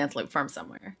there's an antelope farm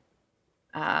somewhere.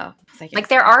 Like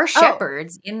there are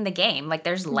shepherds in the game. Like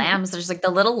there's lambs. There's like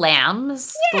the little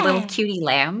lambs, the little cutie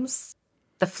lambs,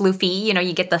 the floofy.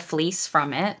 You get the fleece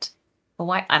from it. But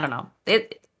why? I don't know.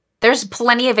 There's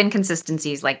plenty of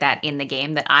inconsistencies like that in the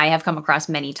game that I have come across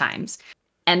many times.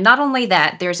 And not only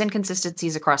that, there's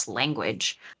inconsistencies across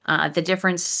language. The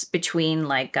difference between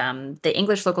like the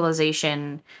English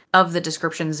localization of the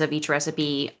descriptions of each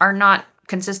recipe are not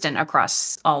consistent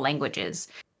across all languages.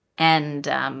 And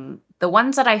the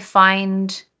ones that I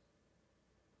find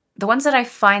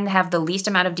have the least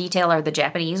amount of detail are the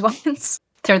Japanese ones.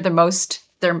 They're the most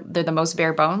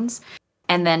bare bones.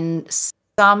 And then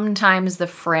sometimes the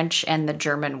French and the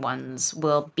German ones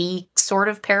will be sort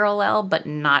of parallel, but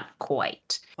not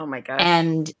quite. Oh my gosh.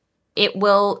 And it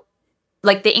will,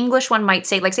 like the English one might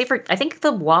say, like I think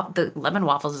the lemon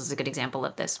waffles is a good example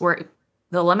of this, where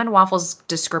the lemon waffles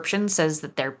description says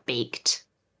that they're baked.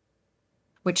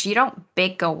 Which you don't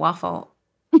bake a waffle.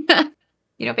 You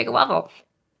don't bake a waffle.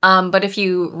 But if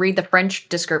you read the French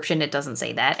description, it doesn't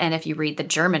say that. And if you read the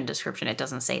German description, it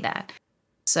doesn't say that.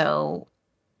 So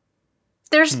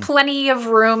there's plenty of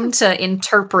room to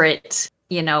interpret,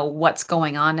 what's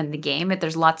going on in the game.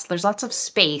 There's lots of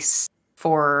space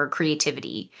for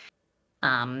creativity.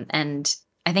 And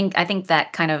I think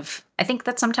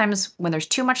that sometimes when there's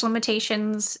too much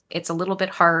limitations, it's a little bit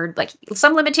hard. Like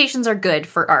some limitations are good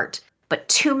for art, but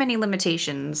too many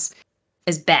limitations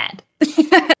is bad.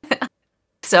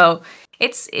 So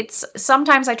it's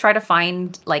sometimes I try to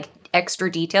find like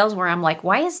extra details where I'm like,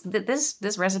 why is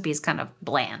this recipe is kind of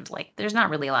bland? Like there's not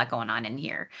really a lot going on in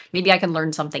here. Maybe I can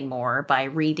learn something more by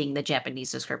reading the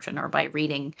Japanese description, or by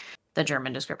reading the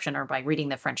German description, or by reading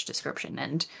the French description.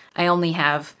 And I only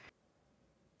have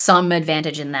some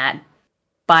advantage in that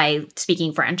by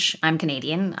speaking French. I'm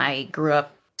Canadian. I grew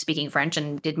up speaking French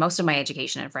and did most of my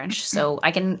education in French, so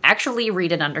I can actually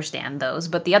read and understand those.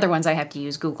 But the other ones I have to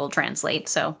use Google Translate.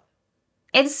 So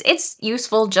it's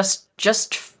useful just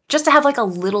to have like a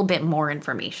little bit more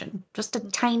information, just a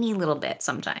tiny little bit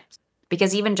sometimes,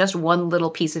 because even just one little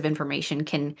piece of information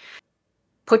can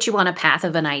put you on a path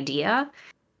of an idea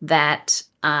that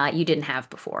you didn't have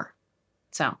before.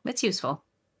 So it's useful.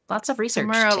 Lots of research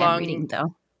and reading,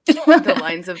 though. The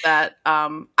lines of that.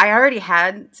 I already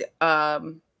had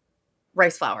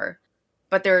rice flour,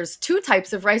 but there's two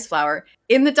types of rice flour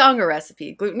in the Donga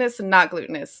recipe: glutinous and not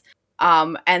glutinous.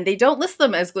 And they don't list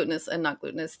them as glutinous and not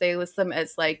glutinous. They list them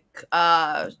as like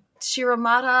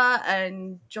Shiramata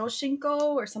and Joshinko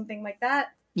or something like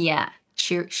that. Yeah,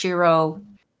 Shiro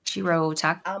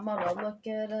Tak. I'm gonna look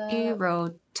it up.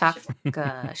 Shiro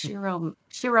Taka. Shiro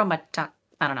Matak.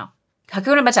 I don't know.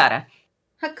 Hakuna Matata.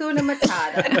 Hakuna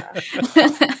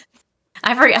Matata.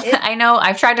 I forget. I know.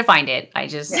 I've tried to find it. I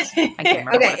can't remember. Okay,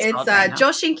 what it's called right now.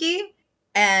 Joshinki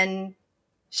and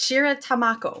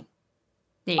Shiratamako.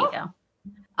 There you go.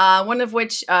 One of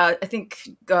which I think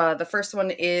the first one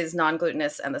is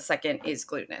non-glutinous and the second is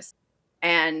glutinous.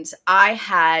 And I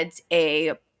had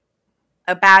a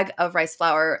bag of rice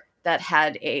flour that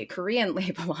had a Korean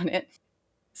label on it.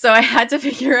 So I had to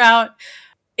figure out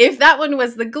if that one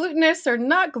was the glutinous or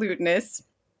not glutinous.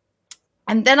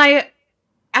 And then I,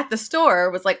 at the store,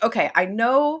 was like, okay, I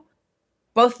know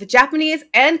both the Japanese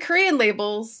and Korean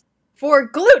labels for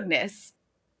glutinous.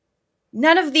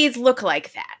 None of these look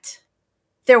like that.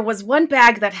 There was one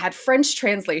bag that had French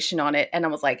translation on it, and I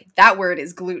was like, that word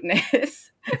is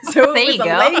glutinous. So it was a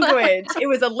language. It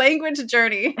was a language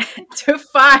journey to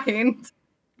find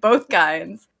both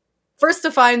kinds. First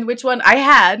to find which one I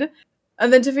had,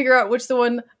 and then to figure out which the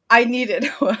one I needed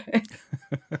was.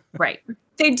 Right.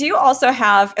 They do also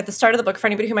have, at the start of the book, for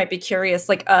anybody who might be curious,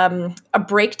 like a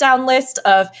breakdown list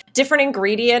of different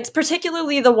ingredients,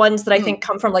 particularly the ones that I think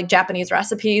come from like Japanese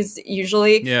recipes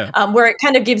usually, where it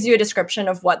kind of gives you a description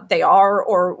of what they are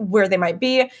or where they might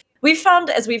be. We've found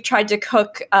as we've tried to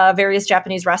cook various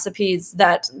Japanese recipes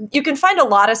that you can find a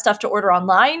lot of stuff to order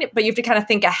online, but you have to kind of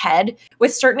think ahead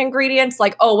with certain ingredients,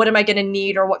 like, oh, what am I going to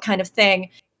need or what kind of thing?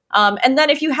 And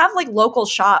then if you have like local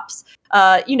shops,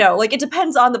 like it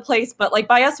depends on the place, but like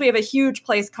by us, we have a huge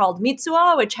place called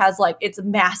Mitsuwa, which has like, it's a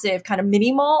massive kind of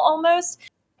mini mall almost.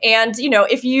 And,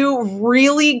 if you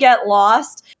really get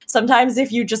lost, sometimes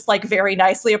if you just like very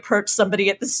nicely approach somebody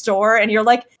at the store and you're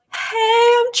like,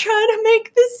 hey, I'm trying to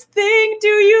make this thing. Do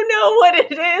you know what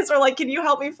it is? Or like, can you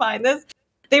help me find this?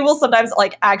 They will sometimes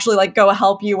like actually like go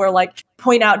help you or like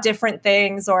point out different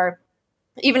things or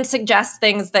even suggest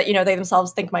things that, they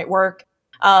themselves think might work.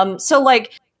 So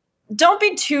like, don't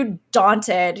be too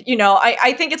daunted.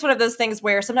 I think it's one of those things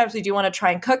where sometimes we do want to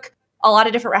try and cook a lot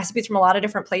of different recipes from a lot of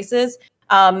different places.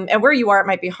 And where you are, it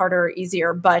might be harder or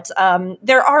easier, but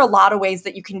there are a lot of ways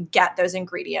that you can get those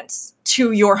ingredients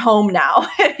to your home now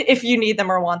if you need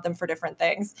them or want them for different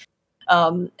things.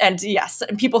 And yes,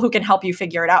 and people who can help you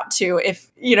figure it out too.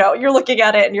 If you're looking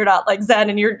at it and you're not like Zen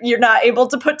and you're not able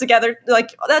to put together like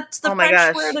that's the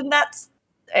French word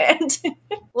and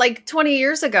like 20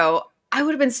 years ago, I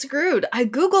would have been screwed. I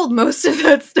Googled most of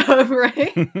that stuff,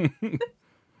 right?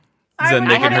 Zen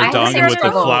making her dongin with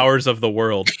the flowers of the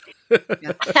world.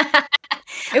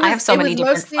 I have so many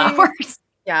different flowers.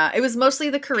 Yeah, it was mostly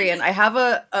the Korean. I have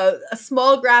a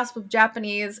small grasp of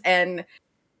Japanese, and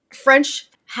French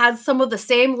has some of the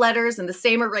same letters and the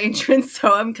same arrangements,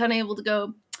 so I'm kind of able to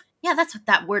go, yeah, that's what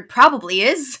that word probably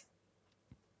is.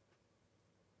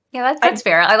 Yeah, that's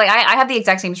fair. I have the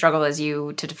exact same struggle as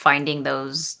you to finding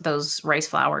those rice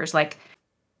flours. Like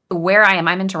where I am,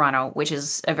 I'm in Toronto, which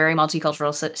is a very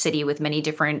multicultural city with many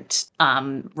different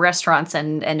restaurants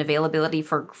and availability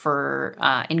for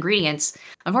ingredients.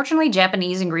 Unfortunately,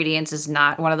 Japanese ingredients is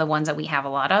not one of the ones that we have a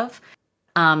lot of.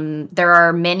 There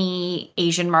are many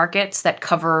Asian markets that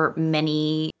cover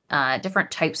many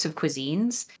different types of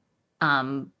cuisines,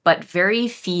 but very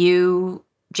few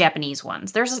Japanese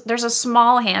ones. There's a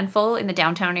small handful in the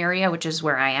downtown area, which is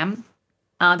where I am.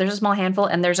 There's a small handful,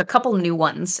 and there's a couple new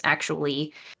ones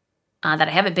actually that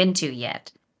I haven't been to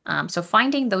yet. So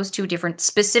finding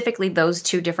specifically those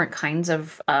two different kinds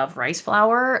of rice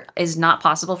flour is not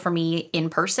possible for me in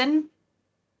person.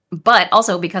 But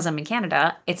also because I'm in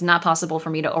Canada, it's not possible for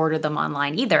me to order them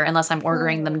online either, unless I'm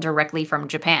ordering them directly from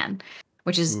Japan,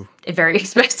 which is very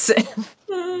expensive.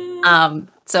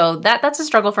 So that's a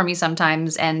struggle for me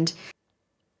sometimes. And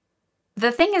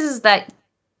the thing is that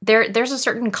there's a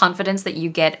certain confidence that you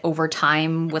get over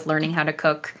time with learning how to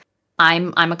cook.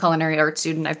 I'm a culinary arts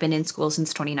student. I've been in school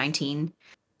since 2019.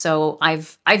 So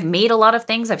I've made a lot of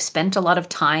things. I've spent a lot of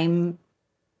time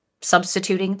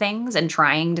substituting things and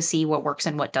trying to see what works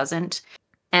and what doesn't.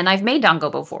 And I've made dango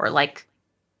before. Like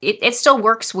it still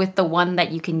works with the one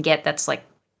that you can get that's like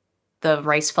the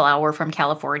rice flour from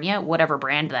California, whatever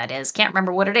brand that is. Can't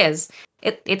remember what it is.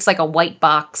 It's like a white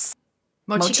box.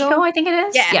 Mochiko, I think it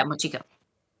is. Yeah, Mochiko.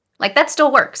 Like that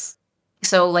still works.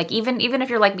 So like even if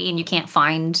you're like me and you can't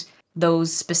find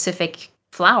those specific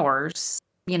flours,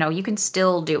 you can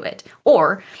still do it.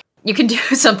 Or you can do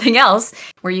something else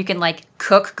where you can like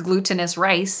cook glutinous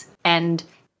rice and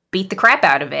beat the crap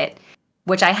out of it,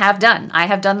 which I have done. I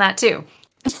have done that too.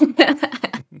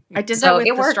 I did that with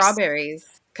the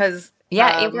strawberries because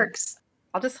it works.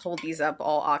 I'll just hold these up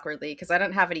all awkwardly because I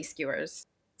don't have any skewers.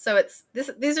 So it's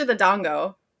these are the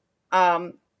dango.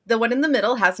 The one in the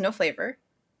middle has no flavor.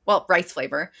 Well, rice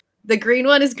flavor. The green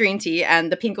one is green tea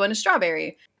and the pink one is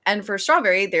strawberry. And for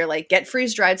strawberry, they're like, get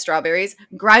freeze-dried strawberries,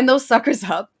 grind those suckers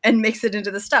up, and mix it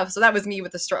into the stuff. So that was me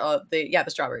with the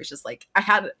strawberries. Just like,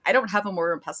 I don't have a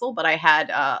mortar and pestle, but I had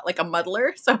like a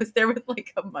muddler. So I was there with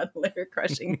like a muddler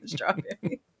crushing the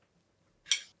strawberry.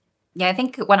 Yeah, I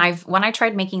think when I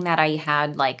tried making that, I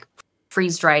had like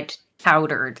freeze-dried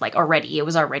powdered, like already. It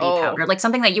was already powdered, like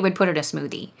something that you would put in a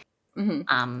smoothie.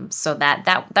 Mm-hmm. So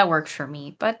that worked for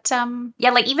me. But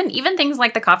like even things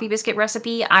like the coffee biscuit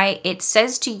recipe, it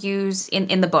says to use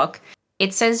in the book,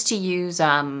 it says to use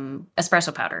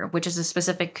espresso powder, which is a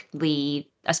specific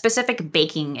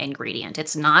baking ingredient.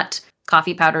 It's not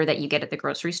coffee powder that you get at the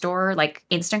grocery store, like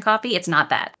instant coffee. It's not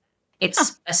that.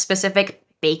 It's a specific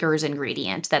baker's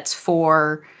ingredient that's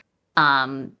for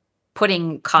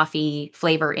putting coffee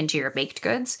flavor into your baked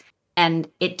goods, and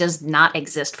it does not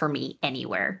exist for me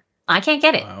anywhere. I can't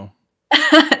get it. Wow.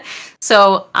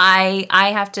 So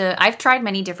I've tried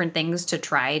many different things to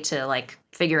try to like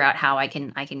figure out how I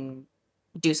can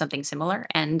do something similar,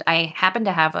 and I happen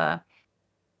to have a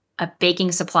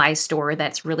baking supply store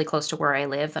that's really close to where I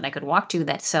live that I could walk to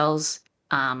that sells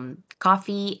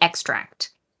coffee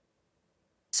extract.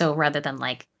 So rather than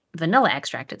like vanilla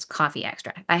extract, it's coffee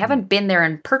extract. I haven't been there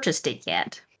and purchased it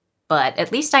yet, but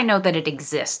at least I know that it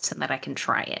exists and that I can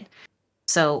try it.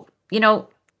 So,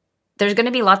 there's going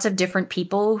to be lots of different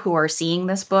people who are seeing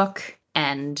this book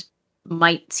and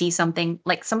might see something,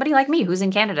 like somebody like me who's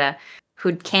in Canada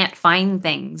who can't find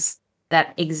things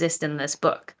that exist in this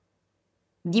book.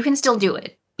 You can still do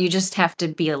it. You just have to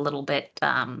be a little bit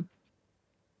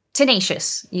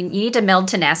tenacious. You need to meld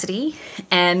tenacity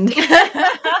and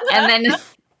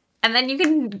and then you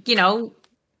can,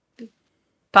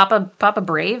 pop a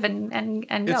brave and go. It's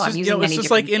I'm just, using many it's just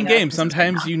different, like in game. systems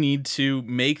Sometimes now. you need to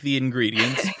make the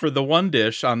ingredients for the one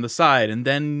dish on the side and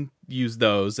then use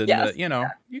those. And, Yes.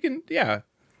 you can, yeah.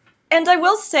 And I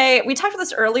will say, we talked about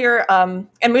this earlier, and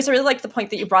Moose, I really liked the point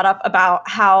that you brought up about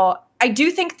how I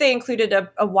do think they included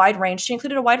a wide range. She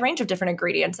included a wide range of different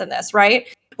ingredients in this, right?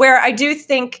 Where I do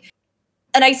think,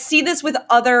 and I see this with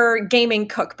other gaming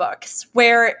cookbooks,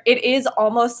 where it is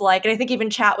almost like, and I think even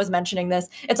chat was mentioning this,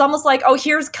 it's almost like, oh,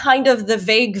 here's kind of the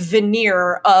vague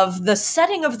veneer of the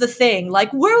setting of the thing,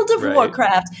 like World of Right.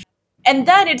 Warcraft. And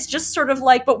then it's just sort of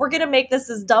like, but we're going to make this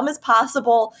as dumb as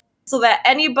possible so that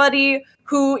anybody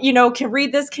who, can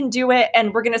read this can do it.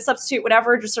 And we're going to substitute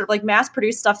whatever, just sort of like mass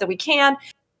produce stuff that we can.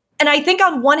 And I think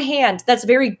on one hand, that's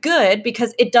very good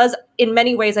because it does, in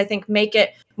many ways, I think, make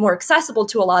it more accessible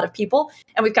to a lot of people.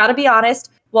 And we've got to be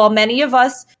honest, while many of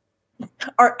us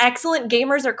are excellent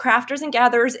gamers or crafters and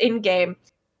gatherers in game,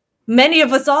 many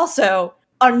of us also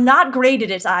are not great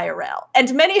at it IRL.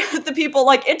 And many of the people,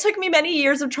 like, it took me many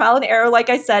years of trial and error, like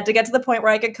I said, to get to the point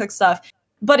where I could cook stuff.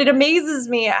 But it amazes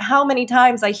me how many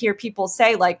times I hear people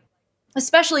say, like,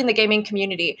 especially in the gaming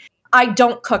community, I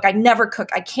don't cook, I never cook,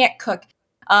 I can't cook.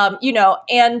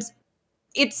 And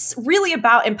it's really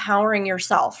about empowering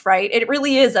yourself, right? It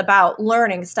really is about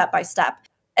learning step by step.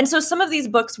 And so some of these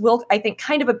books will, I think,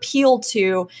 kind of appeal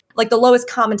to like the lowest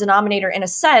common denominator in a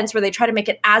sense, where they try to make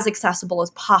it as accessible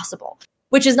as possible,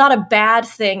 which is not a bad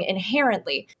thing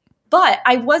inherently. But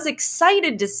I was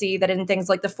excited to see that in things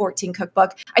like the 14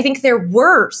 cookbook, I think there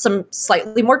were some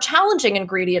slightly more challenging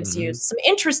ingredients used, some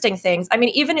interesting things. I mean,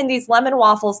 even in these lemon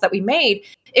waffles that we made,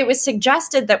 it was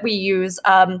suggested that we use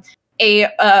a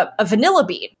vanilla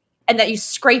bean and that you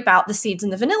scrape out the seeds in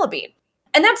the vanilla bean.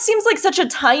 And that seems like such a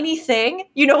tiny thing.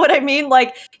 You know what I mean?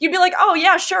 Like, you'd be like, oh,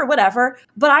 yeah, sure, whatever.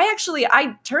 But I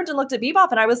turned and looked at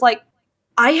Bebop and I was like,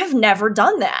 I have never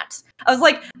done that. I was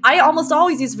like, I almost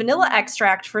always use vanilla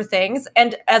extract for things.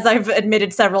 And as I've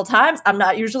admitted several times, I'm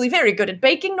not usually very good at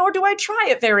baking, nor do I try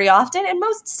it very often. And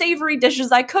most savory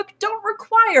dishes I cook don't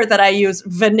require that I use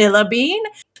vanilla bean.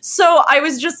 So I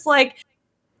was just like,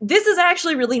 this is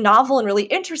actually really novel and really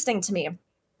interesting to me.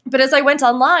 But as I went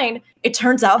online, it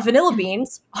turns out vanilla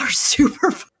beans are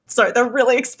they're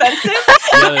really expensive.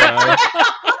 Yeah, they are.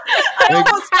 I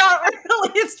almost got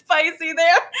really spicy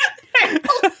there.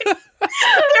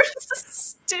 They're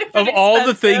just stupid Of all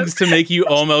the expensive. things to make you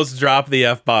almost drop the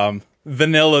F-bomb,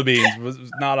 vanilla beans was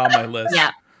not on my list.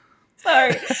 Yeah.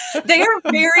 Sorry. They are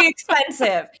very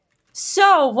expensive.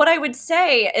 So what I would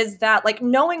say is that, like,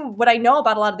 knowing what I know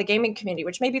about a lot of the gaming community,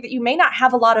 which may be that you may not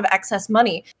have a lot of excess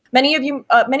money. Many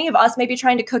of us may be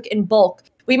trying to cook in bulk.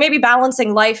 We may be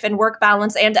balancing life and work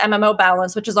balance and MMO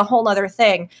balance, which is a whole other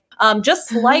thing.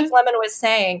 Just like Lemon was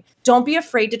saying, don't be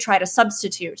afraid to try to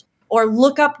substitute or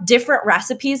look up different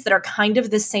recipes that are kind of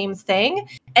the same thing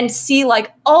and see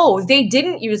like, oh, they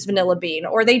didn't use vanilla bean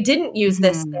or they didn't use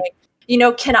this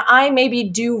thing. Can I maybe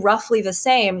do roughly the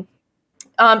same?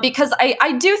 Because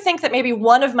I do think that maybe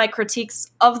one of my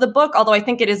critiques of the book, although I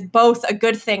think it is both a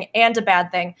good thing and a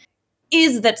bad thing,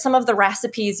 is that some of the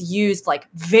recipes used like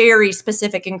very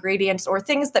specific ingredients or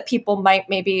things that people might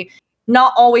maybe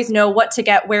not always know what to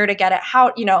get, where to get it,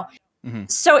 how.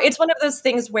 So it's one of those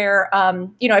things where,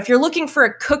 if you're looking for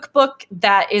a cookbook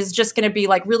that is just going to be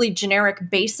like really generic,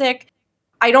 basic,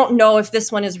 I don't know if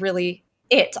this one is really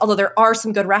it, although there are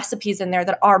some good recipes in there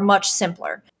that are much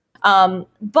simpler.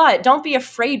 But don't be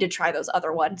afraid to try those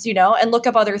other ones, and look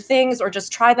up other things or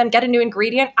just try them, get a new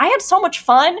ingredient. I had so much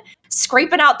fun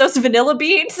scraping out those vanilla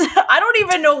beans. I don't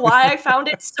even know why I found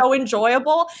it so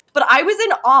enjoyable, but I was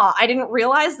in awe. I didn't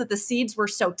realize that the seeds were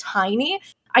so tiny.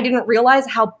 I didn't realize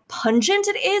how pungent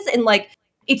it is. And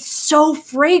it's so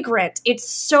fragrant. It's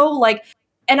so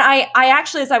and I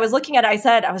actually, as I was looking at it,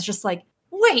 I was just like,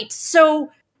 wait, so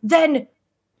then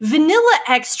vanilla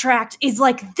extract is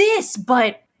like this,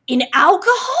 but in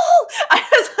alcohol? I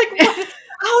was like, what?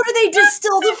 How do they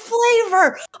distill the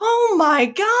flavor? Oh my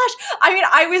gosh. I mean,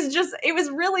 it was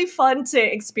really fun to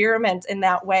experiment in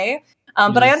that way.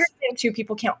 But I understand too,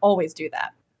 people can't always do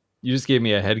that. You just gave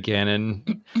me a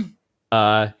headcanon.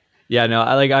 Yeah, no,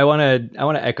 I want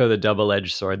to echo the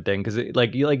double-edged sword thing, because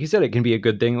like you said, it can be a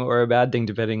good thing or a bad thing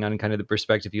depending on kind of the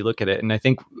perspective you look at it. And I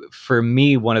think for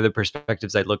me, one of the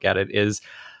perspectives I look at it is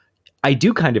I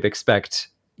do kind of expect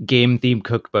game-themed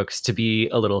cookbooks to be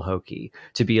a little hokey,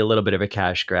 to be a little bit of a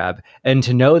cash grab, and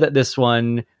to know that this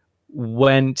one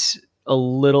went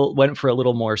for a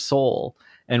little more soul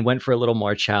and went for a little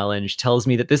more challenge tells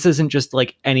me that this isn't just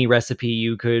like any recipe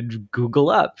you could Google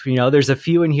up. There's a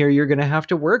few in here you're going to have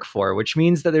to work for, which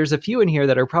means that there's a few in here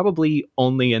that are probably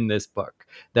only in this book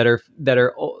that are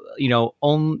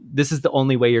this is the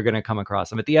only way you're going to come across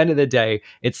them. At the end of the day,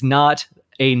 it's not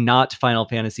Final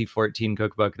Fantasy 14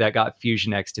 cookbook that got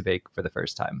Fusion X to bake for the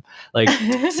first time.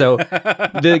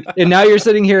 And now you're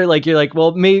sitting here you're like,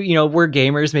 well, maybe, we're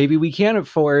gamers, maybe we can't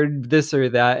afford this or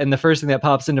that. And the first thing that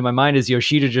pops into my mind is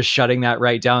Yoshida just shutting that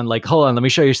right down. Like, hold on, let me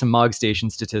show you some Mog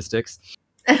Station statistics.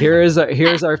 Here's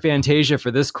our Fantasia for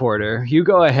this quarter. You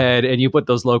go ahead and you put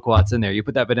those loquats in there. You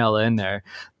put that vanilla in there.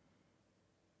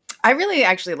 I really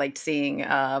actually liked seeing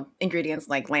ingredients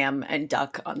like lamb and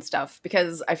duck on stuff,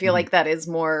 because I feel like that is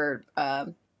more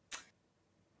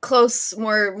close,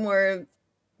 more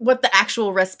what the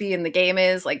actual recipe in the game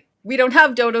is. Like, we don't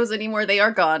have dodos anymore. They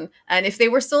are gone. And if they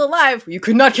were still alive, you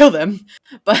could not kill them.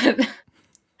 But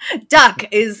duck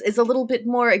is a little bit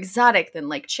more exotic than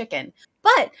like chicken.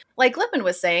 But like Lemon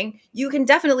was saying, you can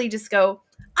definitely just go,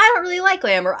 I don't really like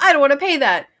lamb, or I don't want to pay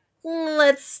that.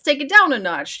 Let's take it down a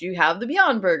notch. You have the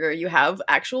Beyond Burger. You have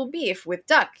actual beef with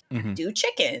duck. Do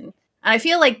chicken. And I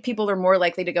feel like people are more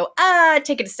likely to go,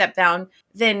 take it a step down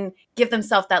than give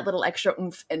themselves that little extra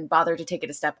oomph and bother to take it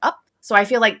a step up. So I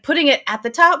feel like putting it at the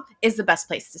top is the best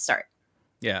place to start.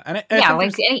 Yeah.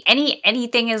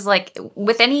 Anything is like,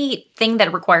 with anything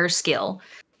that requires skill,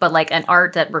 but like an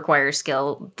art that requires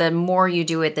skill, the more you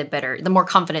do it, the better, the more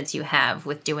confidence you have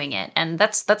with doing it. And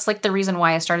that's like the reason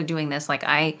why I started doing this. Like,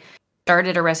 I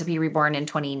started A Recipe Reborn in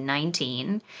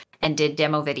 2019 and did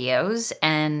demo videos,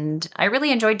 and I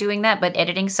really enjoyed doing that, but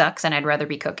editing sucks and I'd rather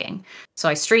be cooking. So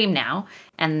I stream now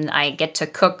and I get to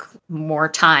cook more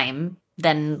time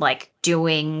than like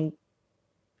doing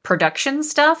production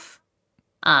stuff.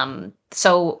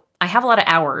 So I have a lot of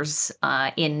hours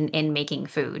in making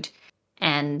food.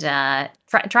 And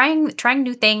trying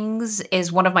new things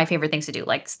is one of my favorite things to do.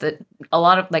 Like,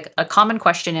 a common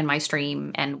question in my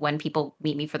stream, and when people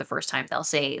meet me for the first time, they'll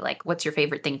say like, "What's your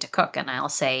favorite thing to cook?" And I'll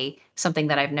say something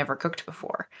that I've never cooked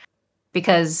before,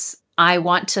 because I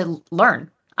want to learn.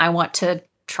 I want to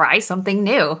try something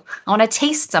new. I want to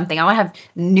taste something. I want to have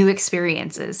new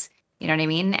experiences. You know what I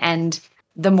mean? And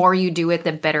the more you do it,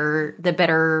 the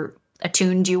better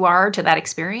attuned you are to that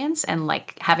experience, and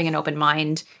like having an open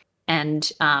mind.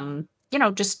 And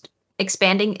just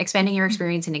expanding your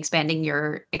experience and expanding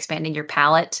your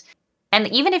palette. And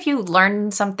even if you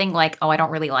learn something like, oh, I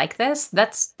don't really like this,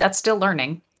 that's still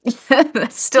learning.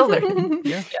 That's still learning.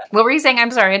 Yeah. What were you saying?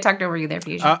 I'm sorry, I talked over you there,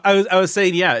 Fusion. I was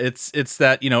saying, yeah, it's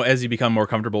that, as you become more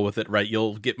comfortable with it, right,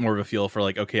 you'll get more of a feel for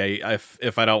like, okay,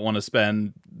 if I don't want to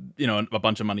spend, a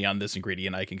bunch of money on this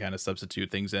ingredient, I can kind of substitute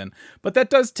things in. But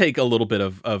that does take a little bit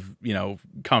of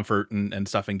comfort and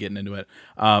stuff and getting into it.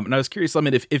 And I was curious,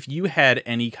 Lemon, if you had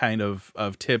any kind of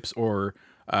tips or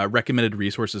recommended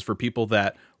resources for people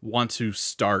that want to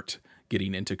start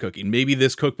getting into cooking. Maybe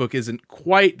this cookbook isn't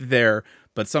quite there,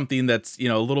 but something that's,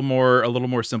 a little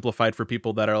more simplified for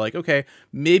people that are like, okay,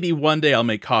 maybe one day I'll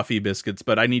make coffee biscuits,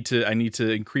 but I need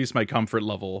to increase my comfort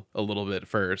level a little bit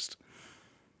first.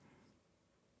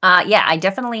 Yeah, I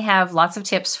definitely have lots of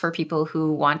tips for people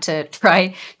who want to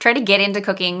try to get into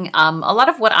cooking. A lot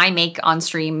of what I make on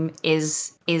stream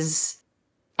is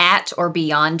at or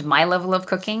beyond my level of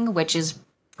cooking, which is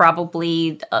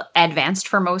probably advanced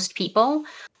for most people.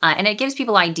 And it gives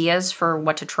people ideas for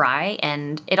what to try.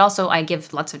 And it also, I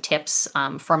give lots of tips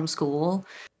from school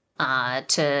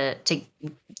to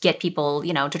get people,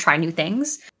 to try new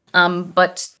things.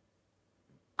 But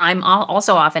I'm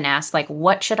also often asked, like,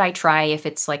 what should I try if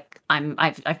it's like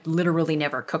I've literally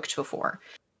never cooked before?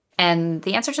 And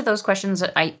the answer to those questions,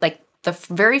 I like the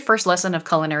very first lesson of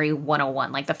Culinary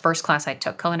 101, like the first class I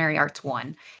took, Culinary Arts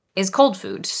 1, is cold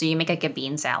food. So you make like a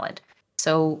bean salad.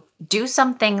 So do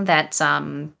something that's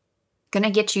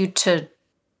gonna get you to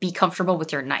be comfortable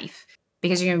with your knife,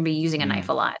 because you're gonna be using a knife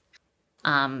a lot.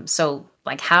 So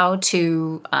like how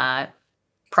to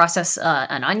process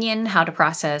an onion, how to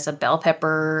process a bell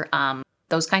pepper,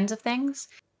 those kinds of things.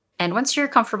 And once you're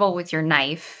comfortable with your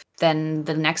knife, then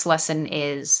the next lesson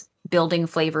is building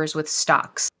flavors with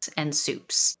stocks and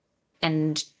soups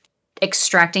and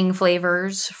extracting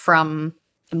flavors from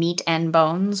meat and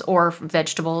bones or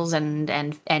vegetables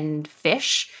and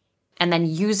fish, and then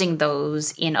using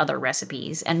those in other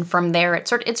recipes. And from there it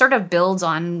sort of builds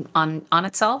on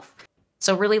itself.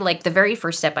 So really, like, the very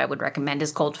first step I would recommend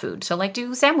is cold food. So like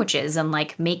do sandwiches and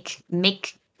like make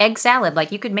egg salad.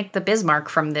 Like you could make the Bismarck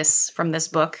from this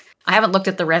book. I haven't looked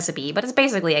at the recipe, but it's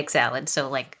basically egg salad. So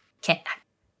like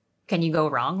can you go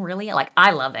wrong, really? Like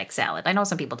I love egg salad. I know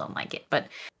some people don't like it, but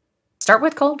start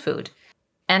with cold food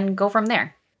and go from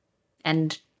there.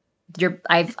 And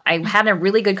I had a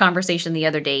really good conversation the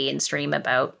other day in stream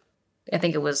about, I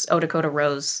think it was Odakota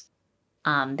Rose.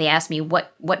 They asked me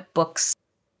what books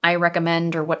I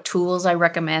recommend or what tools I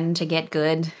recommend to get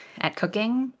good at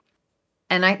cooking.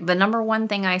 And the number one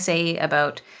thing I say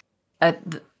about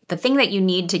the thing that you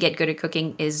need to get good at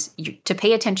cooking is to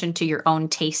pay attention to your own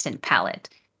taste and palate.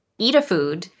 Eat a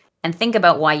food and think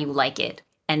about why you like it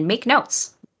and make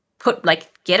notes.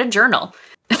 Get a journal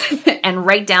and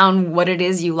write down what it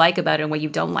is you like about it and what you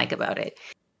don't like about it.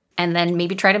 And then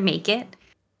maybe try to make it.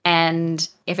 And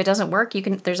if it doesn't work,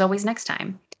 there's always next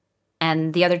time.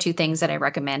 And the other two things that I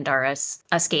recommend are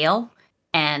a scale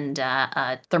and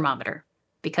a thermometer,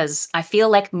 because I feel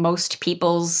like most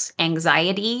people's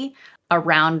anxiety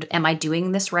around, am I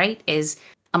doing this right, is,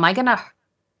 am I going to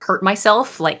hurt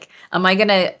myself? Like, am I going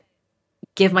to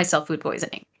give myself food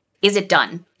poisoning? Is it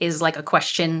done? Is like a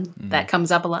question that comes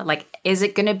up a lot. Like, is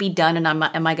it going to be done? And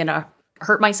am I going to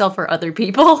hurt myself or other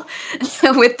people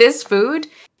with this food?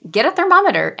 Get a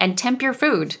thermometer and temp your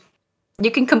food.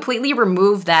 You can completely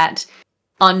remove that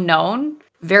unknown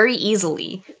very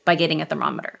easily by getting a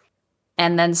thermometer.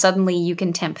 And then suddenly you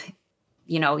can temp,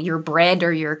 your bread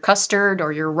or your custard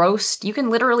or your roast. You can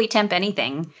literally temp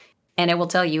anything and it will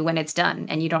tell you when it's done,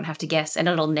 and you don't have to guess, and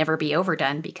it'll never be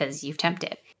overdone because you've temped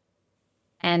it.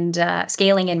 And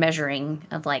scaling and measuring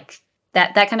of like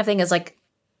that kind of thing is like,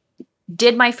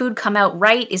 did my food come out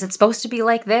right? Is it supposed to be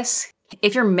like this?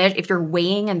 If you're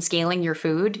weighing and scaling your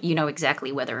food, you know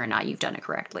exactly whether or not you've done it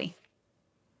correctly.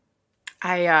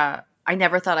 I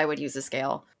never thought I would use a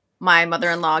scale. My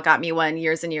mother-in-law got me one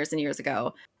years and years and years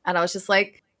ago, and I was just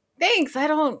like, thanks, I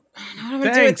don't know what I'm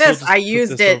gonna do with this. I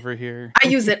used it over here. I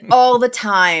use it all the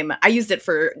time. I used it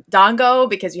for dango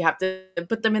because you have to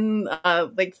put them in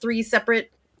like 3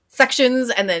 separate sections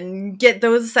and then get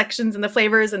those sections and the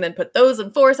flavors and then put those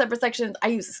in 4 separate sections. I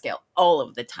use a scale all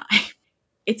of the time.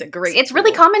 It's a great It's tool.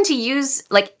 really common to use,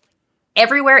 like,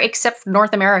 everywhere except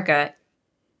North America.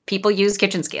 People use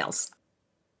kitchen scales.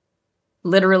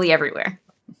 Literally everywhere.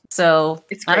 So,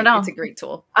 it's great. I don't know. It's a great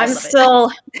tool. I'm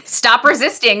still... Stop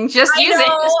resisting. Just use it.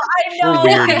 I know.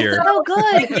 We're weird here. So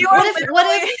good.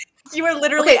 What if you were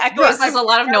literally echoing? There's a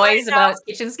lot of noise about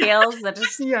kitchen scales that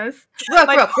just... Yes.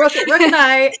 Brooke and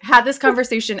I had this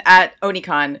conversation at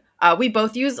Onicon. We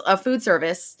both use a food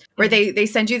service where they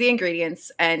send you the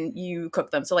ingredients and you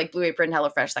cook them. So like Blue Apron,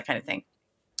 HelloFresh, that kind of thing.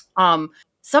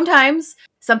 Sometimes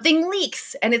something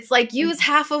leaks and it's like, use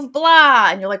half of blah.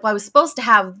 And you're like, well, I was supposed to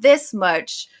have this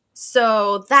much.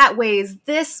 So that weighs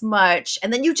this much.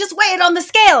 And then you just weigh it on the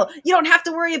scale. You don't have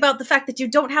to worry about the fact that you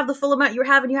don't have the full amount you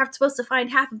have and you're supposed to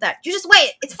find half of that. You just weigh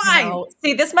it. It's fine. No.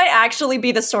 See, this might actually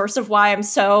be the source of why I'm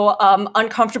so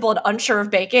uncomfortable and unsure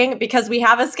of baking, because we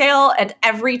have a scale and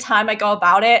every time I go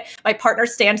about it, my partner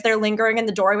stands there lingering in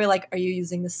the doorway like, are you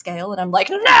using the scale? And I'm like,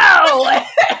 no!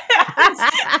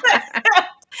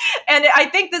 And I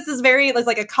think this is very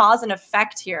like a cause and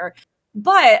effect here.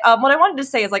 But what I wanted to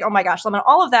say is like, oh my gosh, Lemon,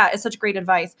 all of that is such great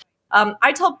advice.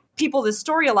 I tell people this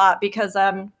story a lot because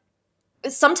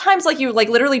sometimes like you like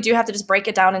literally do have to just break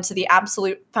it down into the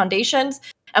absolute foundations.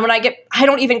 And when I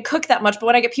don't even cook that much, but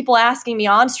when I get people asking me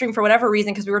on stream for whatever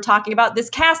reason, because we were talking about this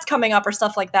cast coming up or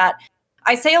stuff like that,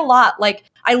 I say a lot, like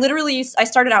I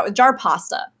started out with jar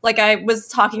pasta, like I was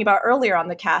talking about earlier on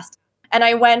the cast. And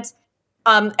I went,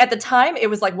 At the time, it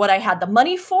was like what I had the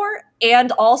money for,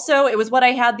 and also it was what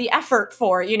I had the effort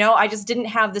for. I just didn't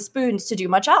have the spoons to do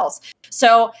much else.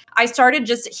 So I started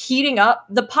just heating up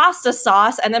the pasta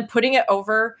sauce and then putting it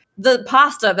over the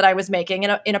pasta that I was making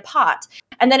in a pot.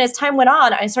 And then as time went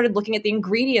on, I started looking at the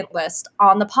ingredient list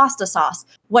on the pasta sauce.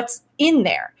 What's in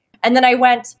there? And then I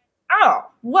went, oh,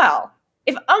 well,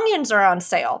 if onions are on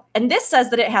sale, and this says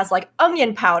that it has like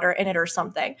onion powder in it or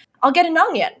something, I'll get an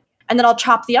onion, and then I'll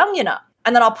chop the onion up.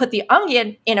 And then I'll put the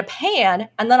onion in a pan,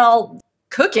 and then I'll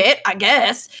cook it, I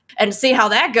guess, and see how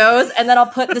that goes. And then I'll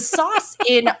put the sauce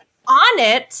in on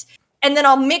it, and then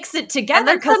I'll mix it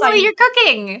together. And then suddenly you're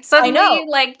cooking. Suddenly, I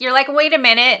know. you're like, wait a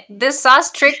minute, this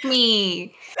sauce tricked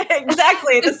me.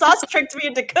 Exactly, the sauce tricked me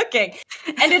into cooking,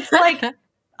 and it's like.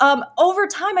 Over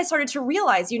time, I started to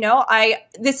realize,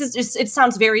 it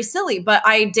sounds very silly, but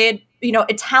I did,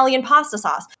 Italian pasta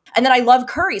sauce. And then I love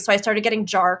curry. So I started getting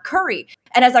jar curry.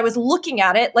 And as I was looking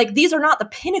at it, like, these are not the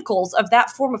pinnacles of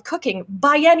that form of cooking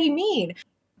by any means.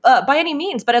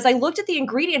 But as I looked at the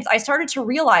ingredients, I started to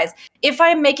realize if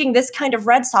I'm making this kind of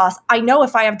red sauce, I know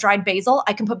if I have dried basil,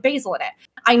 I can put basil in it.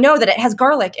 I know that it has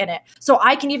garlic in it. So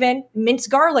I can even mince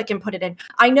garlic and put it in.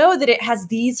 I know that it has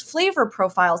these flavor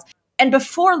profiles. And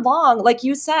before long, like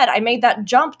you said, I made that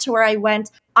jump to where I went,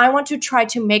 I want to try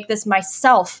to make this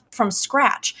myself from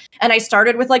scratch. And I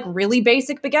started with like really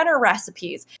basic beginner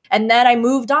recipes. And then I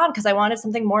moved on because I wanted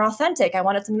something more authentic. I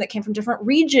wanted something that came from different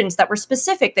regions that were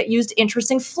specific, that used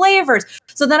interesting flavors.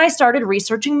 So then I started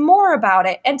researching more about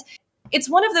it. And it's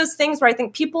one of those things where I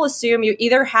think people assume you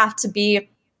either have to be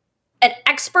an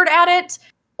expert at it,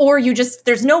 or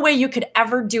there's no way you could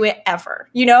ever do it ever.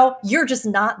 You're just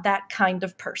not that kind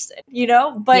of person,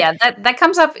 But yeah, that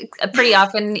comes up pretty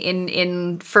often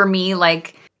in for me,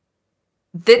 like,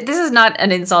 this is not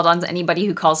an insult on anybody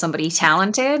who calls somebody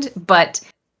talented, but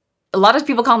a lot of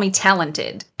people call me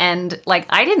talented. And like,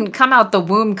 I didn't come out the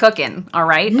womb cooking, all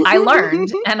right? I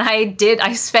learned and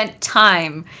I spent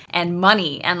time and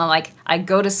money, and like, I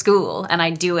go to school and I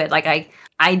do it. Like,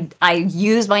 I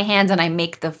use my hands and I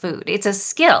make the food. It's a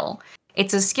skill.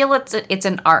 It's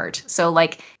an art. So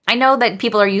like, I know that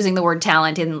people are using the word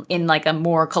talent in like a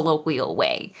more colloquial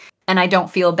way, and I don't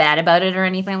feel bad about it or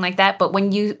anything like that. But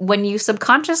when you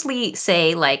subconsciously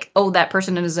say like, oh, that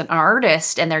person is an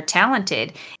artist and they're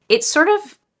talented, it's sort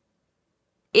of,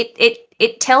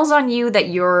 it tells on you that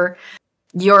your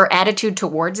attitude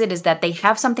towards it is that they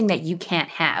have something that you can't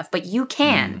have, but you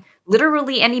can.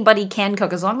 Literally anybody can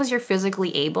cook. As long as you're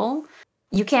physically able,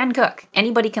 you can cook.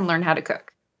 Anybody can learn how to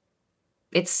cook.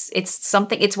 It's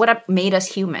what made us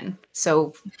human.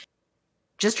 So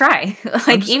just try.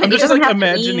 I'm just like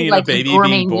imagining a baby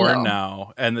being born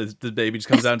now, and the baby just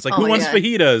comes out and it's like, who wants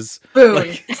fajitas? Boom.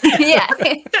 Like, Yeah.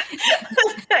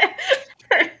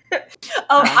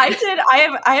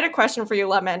 I had a question for you,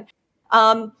 Lemon.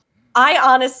 I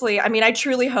honestly, I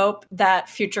truly hope that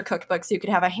future cookbooks you could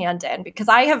have a hand in, because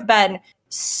I have been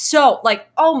so like,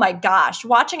 oh my gosh,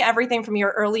 watching everything from your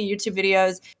early YouTube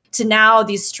videos to now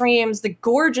these streams, the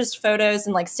gorgeous photos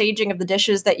and like staging of the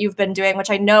dishes that you've been doing, which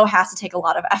I know has to take a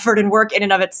lot of effort and work in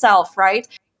and of itself, right?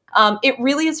 It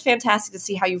really is fantastic to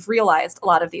see how you've realized a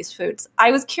lot of these foods.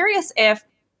 I was curious if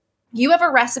you have a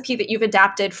recipe that you've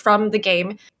adapted from the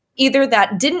game, either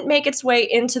that didn't make its way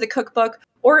into the cookbook,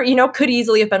 or, could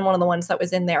easily have been one of the ones that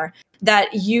was in there that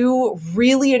you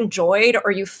really enjoyed, or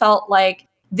you felt like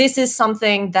this is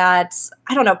something that,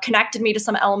 I don't know, connected me to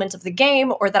some element of the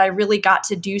game, or that I really got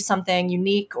to do something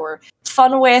unique or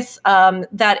fun with,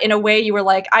 that in a way you were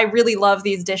like, I really love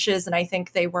these dishes, and I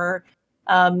think they were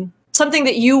something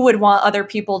that you would want other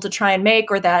people to try and make,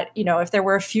 or that, if there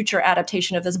were a future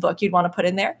adaptation of this book, you'd want to put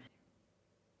in there?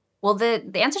 Well, the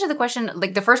answer to the question,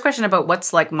 like the first question about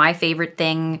what's like my favorite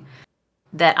thing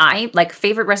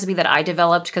favorite recipe that I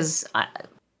developed, because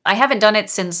I haven't done it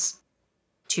since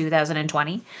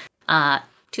 2020.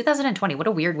 2020, what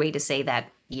a weird way to say that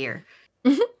year.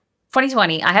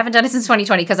 2020. I haven't done it since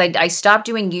 2020 because I stopped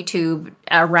doing YouTube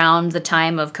around the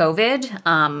time of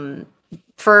COVID,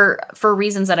 for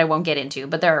reasons that I won't get into,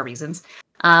 but there are reasons.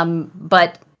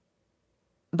 But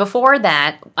before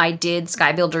that, I did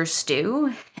Skybuilder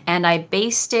Stew, and I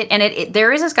based it, and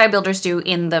there is a Skybuilder Stew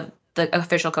in the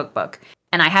official cookbook.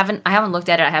 And I haven't looked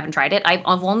at it. I haven't tried it. I've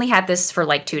only had this for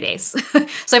like 2 days.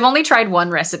 So I've only tried one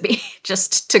recipe,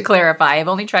 just to clarify. I've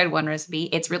only tried one recipe.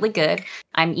 It's really good.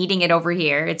 I'm eating it over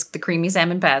here. It's the creamy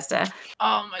salmon pasta.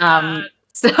 Oh my God.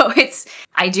 So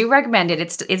I do recommend it.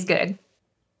 It's good.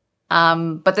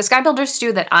 But the Skybuilder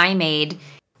Stew that I made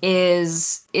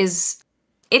is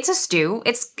it's a stew.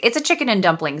 It's a chicken and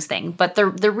dumplings thing. But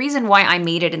the reason why I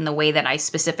made it in the way that I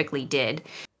specifically did,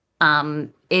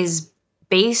 is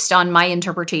based on my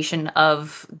interpretation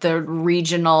of the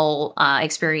regional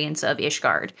experience of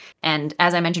Ishgard. And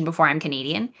as I mentioned before, I'm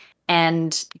Canadian,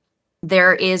 and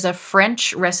there is a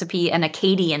French recipe, an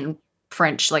Acadian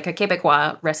French, like a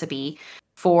Quebecois recipe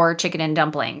for chicken and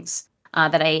dumplings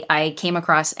that I came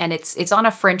across, and it's on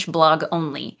a French blog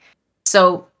only.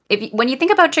 So when you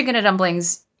think about chicken and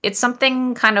dumplings, it's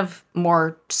something kind of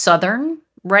more southern,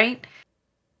 right?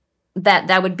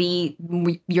 That would be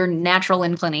your natural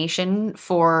inclination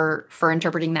for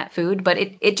interpreting that food. But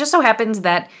it just so happens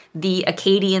that the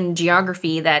Acadian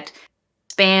geography that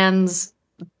spans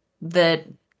the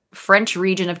French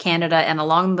region of Canada and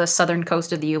along the southern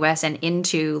coast of the US and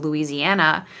into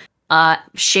Louisiana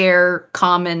share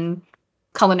common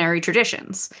culinary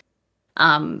traditions.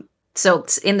 So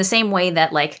it's in the same way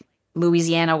that like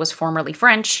Louisiana was formerly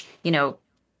French,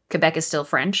 Quebec is still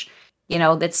French.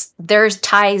 There's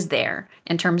ties there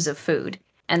in terms of food.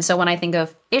 And so when I think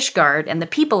of Ishgard and the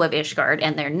people of Ishgard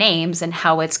and their names and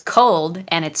how it's cold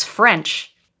and it's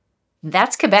French,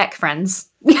 that's Quebec, friends.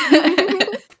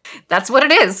 That's what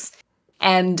it is.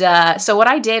 And so what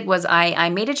I did was I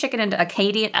made a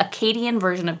Acadian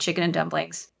version of chicken and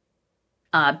dumplings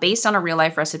based on a real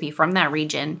life recipe from that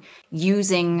region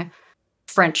using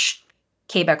French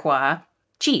Quebecois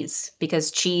cheese,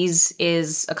 because cheese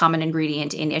is a common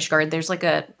ingredient in Ishgard.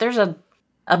 There's a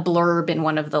blurb in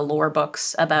one of the lore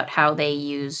books about how they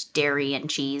use dairy and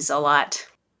cheese a lot.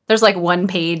 There's like a one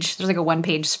page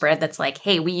spread that's like,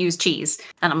 hey, we use cheese.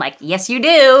 And I'm like, yes, you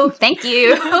do. Thank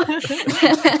you.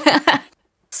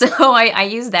 So I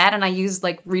use that, and I use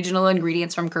like regional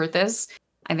ingredients from Curthis.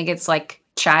 I think it's like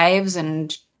chives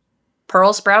and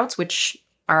pearl sprouts, which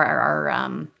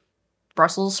are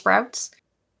Brussels sprouts,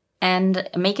 and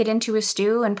make it into a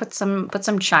stew and put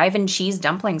some chive and cheese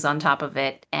dumplings on top of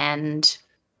it. And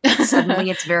suddenly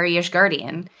it's very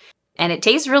Ishgardian. And it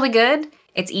tastes really good.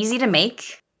 It's easy to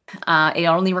make. It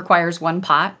only requires one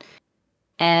pot.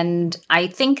 And I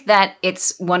think that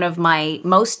it's one of my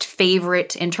most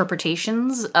favorite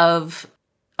interpretations of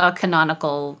a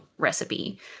canonical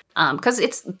recipe. Because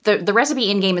it's the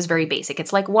recipe in game is very basic.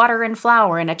 It's like water and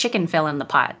flour and a chicken fell in the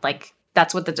pot. Like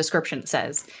that's what the description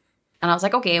says. And I was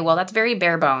like, okay, well that's very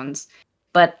bare bones,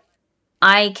 but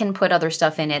I can put other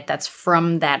stuff in it that's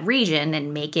from that region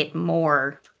and make it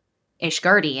more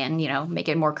Ishgardian, make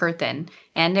it more Curthin.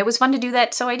 And it was fun to do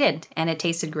that, so I did, and it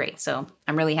tasted great. So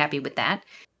I'm really happy with that.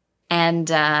 And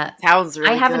sounds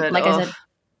really I haven't, good. like I said,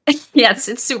 yes,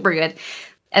 it's super good.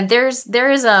 And there is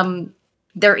a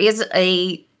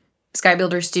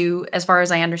Skybuilder stew, as far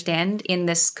as I understand, in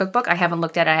this cookbook. I haven't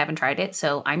looked at it, I haven't tried it,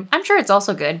 so I'm sure it's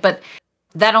also good. But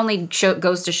that only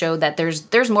goes to show that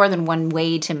there's more than one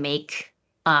way to make.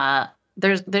 I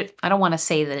don't want to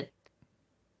say that.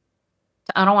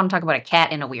 I don't want to talk about a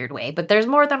cat in a weird way, but there's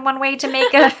more than one way to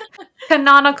make a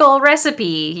canonical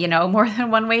recipe. More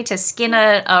than one way to skin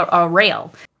a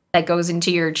rail that goes into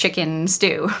your chicken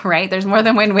stew. Right? There's more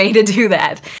than one way to do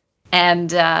that.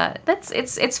 And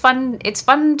it's fun. It's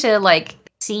fun to like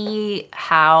see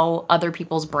how other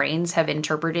people's brains have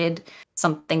interpreted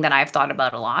something that I've thought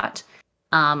about a lot.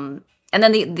 And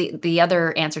then the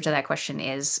other answer to that question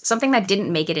is something that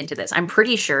didn't make it into this. I'm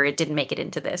pretty sure it didn't make it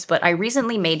into this, but I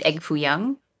recently made egg foo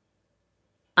young,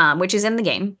 which is in the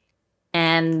game,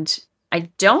 and I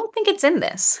don't think it's in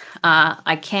this.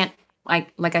 Like I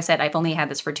said, I've only had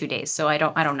this for 2 days, so I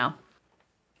don't know.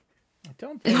 I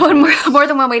don't think more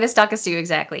than one way to stock a stew,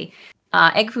 exactly.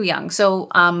 Egg foo young. So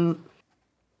I'm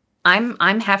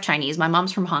half Chinese. My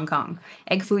mom's from Hong Kong.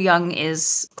 Egg foo young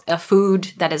is a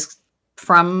food that is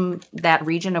from that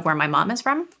region of where my mom is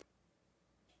from.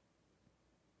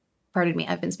 Pardon me,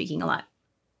 I've been speaking a lot.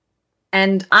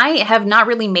 And I have not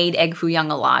really made egg foo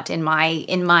young a lot in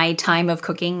my time of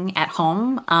cooking at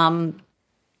home. And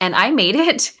I made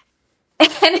it.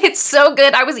 And it's so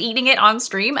good. I was eating it on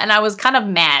stream and I was kind of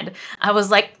mad. I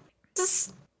was like,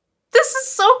 this is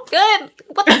so good.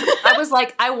 I was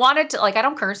like, I wanted to, like, I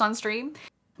don't curse on stream,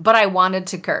 but I wanted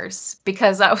to curse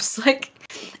because I was like,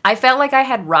 I felt like I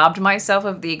had robbed myself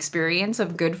of the experience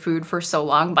of good food for so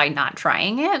long by not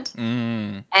trying it.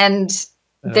 And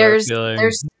there's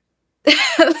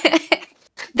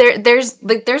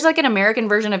like an American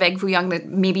version of egg foo young that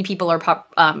maybe people are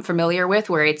familiar with,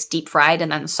 where it's deep fried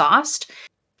and then sauced.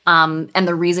 And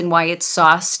the reason why it's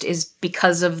sauced is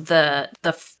because of the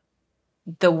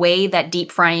way that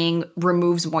deep frying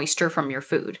removes moisture from your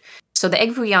food. So the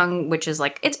egg foo young, which is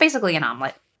like, it's basically an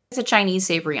omelet. It's a Chinese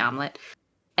savory omelet.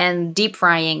 And deep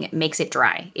frying makes it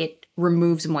dry. It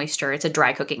removes moisture. It's a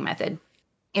dry cooking method.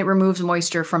 It removes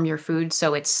moisture from your food,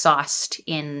 so it's sauced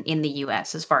in the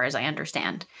US, as far as I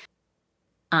understand.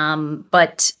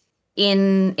 But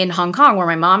in Hong Kong, where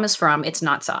my mom is from, it's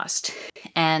not sauced.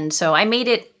 And so I made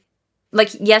it like,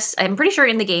 yes, I'm pretty sure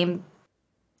in the game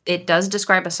it does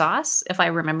describe a sauce, if I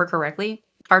remember correctly.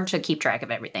 Hard to keep track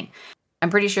of everything. I'm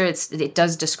pretty sure it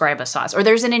does describe a sauce, or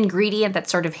there's an ingredient that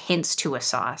sort of hints to a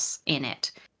sauce in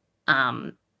it.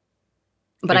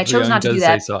 But I chose not to do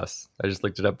that. Say sauce. I just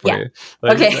looked it up for you.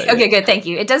 Okay, good. Thank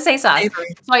you. It does say sauce.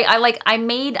 So I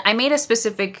made a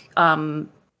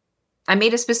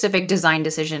specific design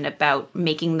decision about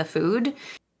making the food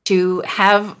to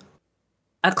have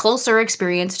a closer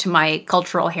experience to my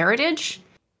cultural heritage.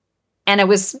 And it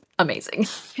was amazing.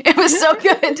 It was so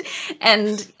good.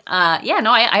 And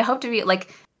I hope to be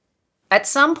like, at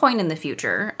some point in the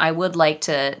future, I would like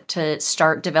to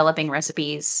start developing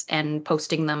recipes and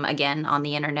posting them again on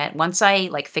the internet once I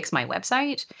like fix my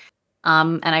website.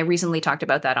 And I recently talked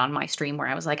about that on my stream where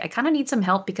I was like, I kind of need some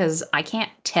help because I can't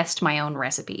test my own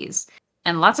recipes.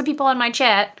 And lots of people in my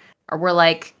chat were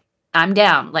like, I'm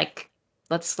down. Like,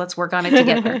 let's work on it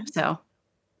together. So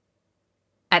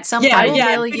at some point, I will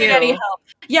mail you any help.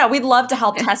 Yeah, we'd love to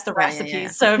help test the recipes. Yeah.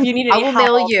 So if you need any help, I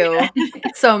will mail you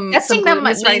some testing them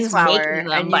rice means flour. Making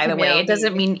them, by the way, it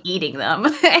doesn't mean eating them.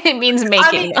 It means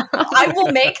making them. I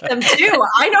will make them too.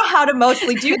 I know how to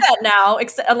mostly do that now,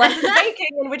 unless it's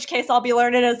baking, in which case I'll be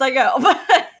learning as I go. But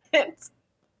it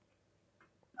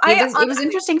was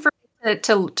interesting for me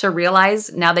to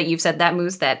realize, now that you've said that,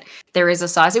 Moose, that there is a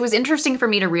sauce. It was interesting for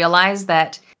me to realize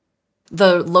that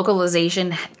the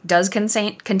localization does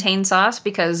contain sauce,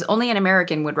 because only an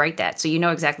American would write that. So you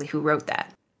know exactly who wrote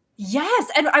that.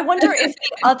 Yes. And I wonder if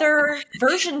the other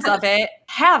versions of it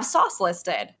have sauce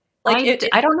listed. Like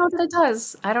I don't know that it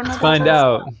does. I don't know. Let's find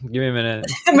out. Give me a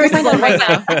minute. Right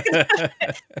now.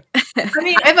 I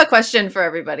mean, I have a question for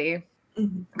everybody,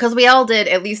 because we all did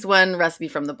at least one recipe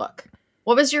from the book.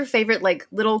 What was your favorite, like,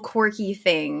 little quirky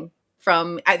thing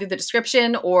from either the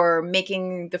description or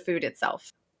making the food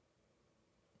itself?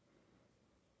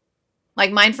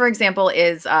 Like mine, for example,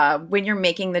 is when you're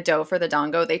making the dough for the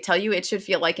dango, they tell you it should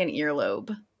feel like an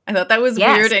earlobe. I thought that was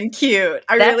weird and cute.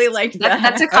 I really liked that.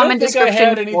 That's a common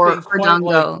description for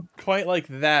dango. Quite like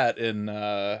that in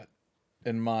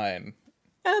mine.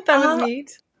 That was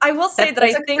neat. I will say that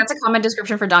I think that's a common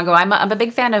description for dango. I'm a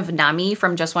big fan of Nami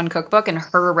from Just One Cookbook, and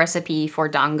her recipe for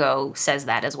dango says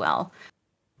that as well.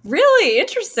 Really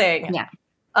interesting. Yeah.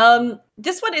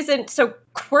 This one isn't so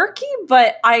quirky,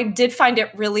 but I did find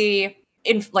it really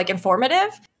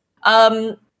informative.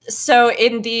 So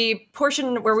in the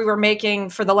portion where we were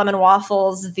making for the lemon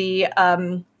waffles, the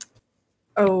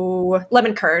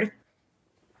lemon curd,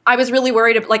 I was really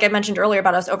worried, like I mentioned earlier,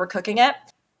 about us overcooking it.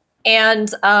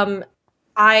 And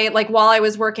I, like, while I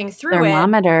was working through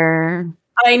thermometer.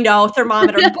 I know,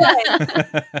 thermometer,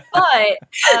 but I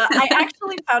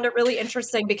actually found it really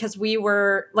interesting because we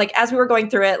were, like, as we were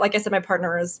going through it, like I said, my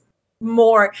partner is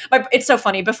it's so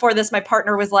funny. Before this, my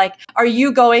partner was like, are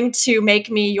you going to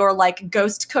make me your, like,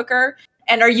 ghost cooker?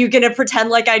 And are you going to pretend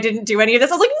like I didn't do any of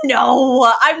this? I was like,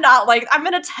 no, I'm not. Like, I'm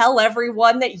going to tell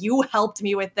everyone that you helped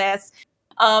me with this.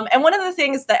 And one of the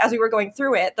things that, as we were going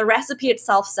through it, the recipe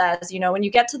itself says, you know, when you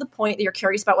get to the point that you're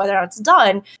curious about whether or not it's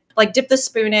done, like, dip the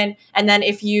spoon in, and then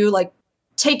if you, like,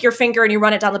 take your finger and you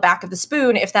run it down the back of the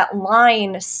spoon, if that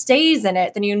line stays in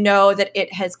it, then you know that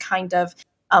it has kind of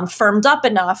firmed up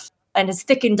enough and has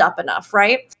thickened up enough,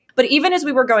 right? But even as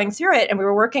we were going through it and we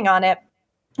were working on it,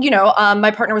 you know,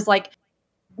 my partner was like,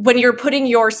 when you're putting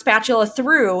your spatula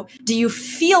through, do you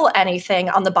feel anything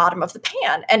on the bottom of the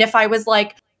pan? And if I was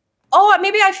like, oh,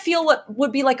 maybe I feel what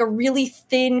would be like a really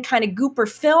thin kind of goop or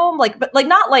film, like, but like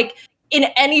not like in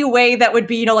any way that would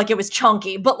be, you know, like it was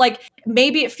chunky, but like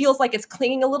maybe it feels like it's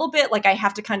clinging a little bit, like I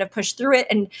have to kind of push through it.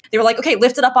 And they were like, okay,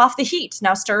 lift it up off the heat.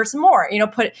 Now stir some more, you know,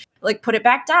 put it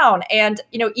back down. And,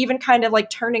 you know, even kind of like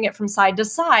turning it from side to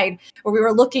side, where we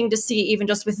were looking to see, even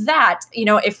just with that, you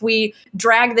know, if we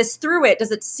drag this through it,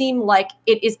 does it seem like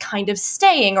it is kind of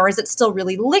staying, or is it still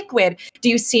really liquid? Do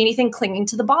you see anything clinging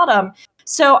to the bottom?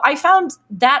 So I found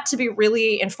that to be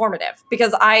really informative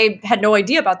because I had no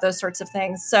idea about those sorts of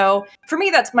things. So for me,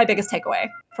 that's my biggest takeaway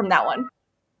from that one.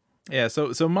 Yeah.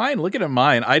 So mine, looking at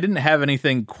mine, I didn't have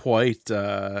anything quite,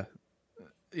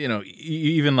 you know,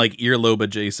 even like earlobe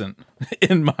adjacent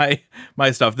in my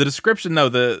stuff. The description, though,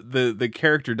 the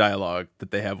character dialogue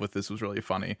that they have with this was really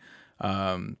funny.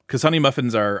 Because honey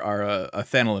muffins are a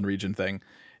Thanalan region thing.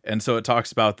 And so it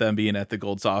talks about them being at the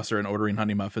Gold Saucer and ordering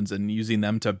honey muffins and using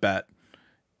them to bet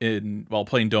while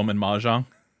playing Dome and Mahjong,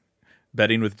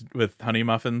 betting with honey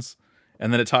muffins.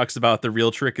 And then it talks about the real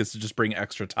trick is to just bring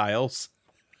extra tiles.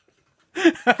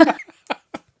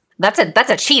 That's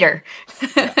a cheater.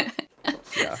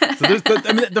 Yeah. So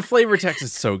the flavor text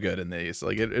is so good in these.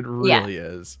 Like it really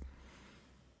is.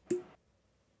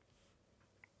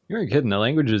 You're kidding. The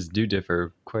languages do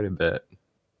differ quite a bit.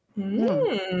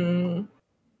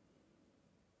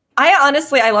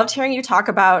 I loved hearing you talk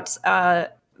about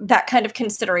that kind of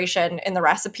consideration in the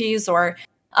recipes. Or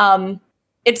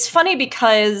it's funny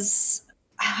because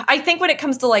I think when it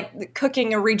comes to like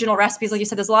cooking or regional recipes, like you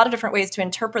said, there's a lot of different ways to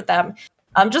interpret them.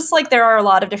 Just like there are a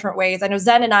lot of different ways. I know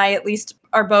Zen and I at least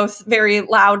are both very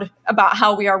loud about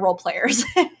how we are role players.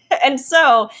 And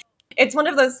so it's one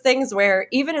of those things where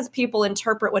even as people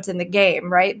interpret what's in the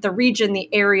game, right? The region,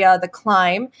 the area, the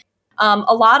climb,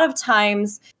 a lot of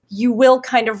times you will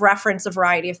kind of reference a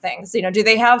variety of things. You know, do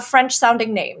they have French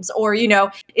sounding names? Or, you know,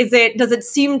 does it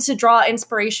seem to draw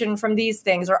inspiration from these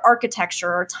things or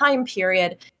architecture or time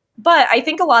period? But I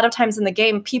think a lot of times in the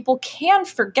game, people can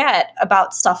forget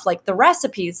about stuff like the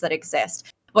recipes that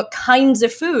exist, what kinds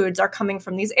of foods are coming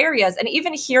from these areas, and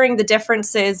even hearing the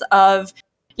differences of,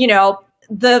 you know,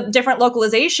 the different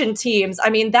localization teams. I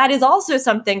mean, that is also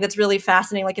something that's really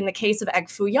fascinating, like in the case of Egg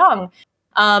Foo Young.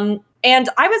 And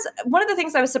one of the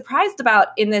things I was surprised about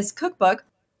in this cookbook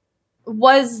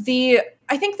was the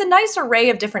nice array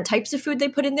of different types of food they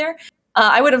put in there.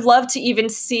 I would have loved to even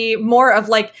see more of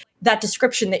like that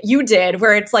description that you did,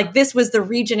 where it's like, this was the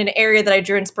region and area that I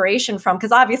drew inspiration from.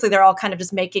 Because obviously they're all kind of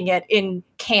just making it in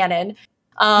canon.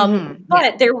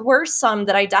 But there were some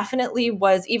that I definitely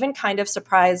was even kind of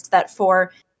surprised that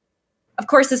of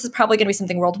course, this is probably going to be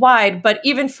something worldwide, but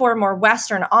even for a more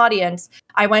Western audience,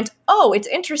 I went, oh, it's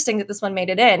interesting that this one made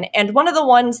it in. And one of the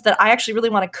ones that I actually really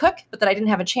want to cook, but that I didn't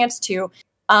have a chance to,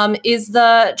 is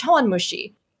the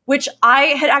chawanmushi, which I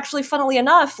had actually, funnily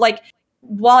enough, like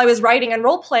while I was writing and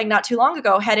role-playing not too long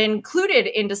ago, had included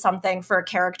into something for a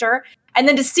character. And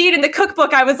then to see it in the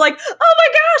cookbook, I was like, oh my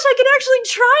gosh, I can actually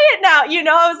try it now. You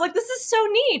know, I was like, this is so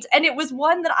neat. And it was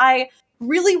one that I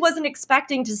really wasn't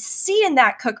expecting to see in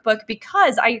that cookbook,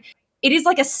 because it is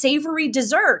like a savory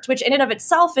dessert, which in and of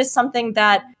itself is something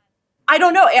that I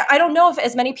don't know if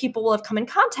as many people will have come in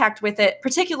contact with it,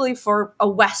 particularly for a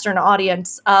Western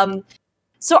audience.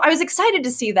 So I was excited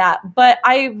to see that, but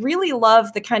I really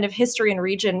love the kind of history and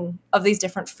region of these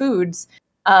different foods.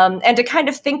 And to kind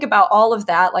of think about all of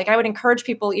that, like I would encourage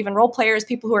people, even role players,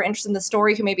 people who are interested in the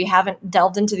story, who maybe haven't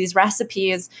delved into these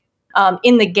recipes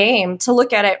in the game, to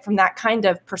look at it from that kind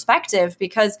of perspective,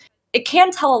 because it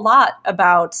can tell a lot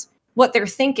about what they're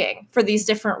thinking for these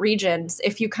different regions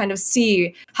if you kind of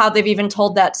see how they've even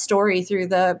told that story through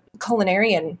the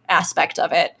culinarian aspect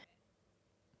of it.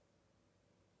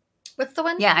 What's the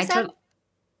one? Yeah, you said?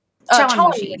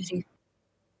 Chawanmushi.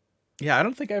 Yeah, I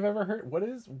don't think I've ever heard. What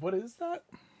is that?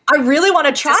 I really want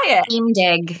to try it. Steamed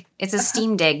egg. It's a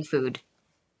steamed egg food.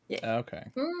 Okay.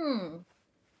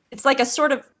 It's like a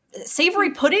sort of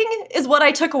savory pudding is what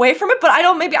I took away from it, but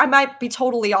I might be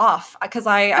totally off, because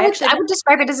I would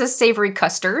describe it as a savory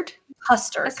custard. A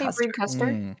savory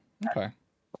custard. Okay.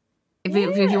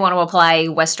 If you want to apply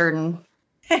Western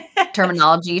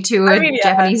terminology to a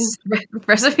Japanese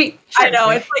recipe. Sure. I know,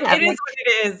 it's like it is what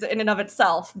it is in and of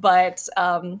itself, but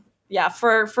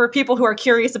for people who are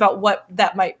curious about what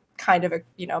that might kind of,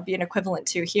 you know, be an equivalent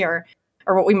to here,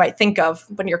 or what we might think of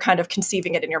when you're kind of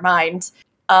conceiving it in your mind.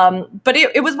 But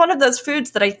it was one of those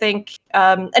foods that I think,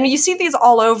 and you see these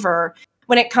all over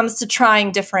when it comes to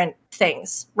trying different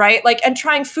things, right? Like, and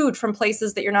trying food from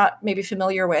places that you're not maybe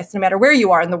familiar with, no matter where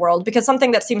you are in the world, because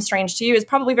something that seems strange to you is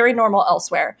probably very normal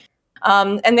elsewhere.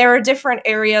 And there are different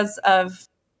areas of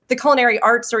the culinary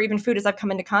arts, or even food as I've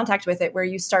come into contact with it, where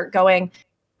you start going,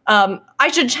 I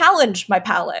should challenge my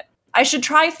palate. I should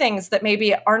try things that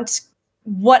maybe aren't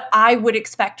what I would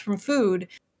expect from food,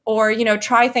 or, you know,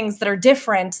 try things that are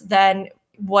different than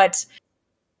what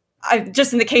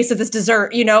just in the case of this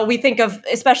dessert, you know, we think of,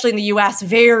 especially in the US,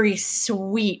 very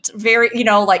sweet, very, you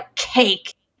know, like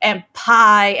cake and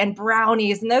pie and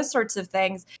brownies and those sorts of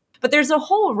things. But there's a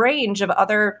whole range of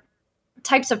other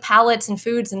types of palettes and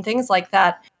foods and things like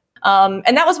that.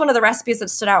 And that was one of the recipes that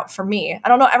stood out for me. I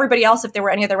don't know everybody else if there were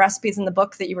any other recipes in the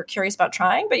book that you were curious about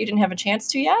trying, but you didn't have a chance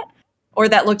to yet, or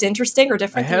that looked interesting or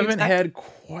different. I haven't had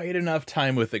quite enough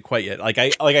time with it quite yet. Like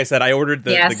I said, I ordered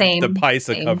the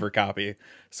Paisa cover copy,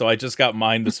 so I just got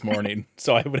mine this morning,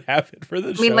 so I would have it for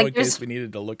the show in case we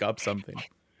needed to look up something.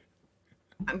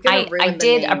 I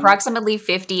did approximately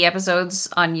 50 episodes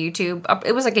on YouTube.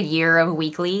 It was like a year of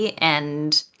weekly,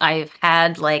 and I've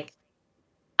had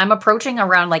I'm approaching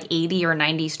around 80 or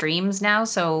 90 streams now.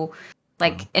 So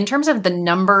in terms of the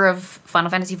number of Final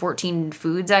Fantasy XIV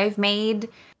foods I've made,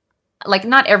 like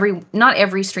not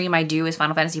every stream I do is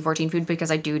Final Fantasy 14 food,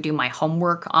 because I do my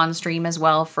homework on stream as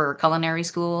well for culinary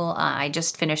school. I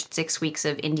just finished 6 weeks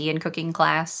of Indian cooking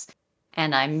class,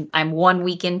 and I'm 1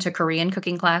 week into Korean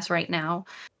cooking class right now.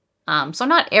 So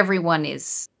not every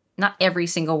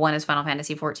single one is Final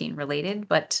Fantasy 14 related,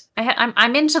 but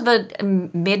I'm into the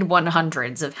mid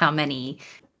 100s of how many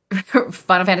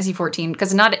Final Fantasy 14,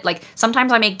 because not like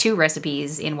sometimes I make 2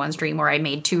 recipes in one stream, or I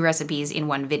made 2 recipes in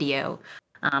one video.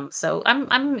 So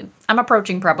I'm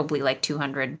approaching probably like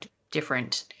 200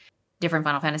 different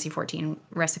Final Fantasy 14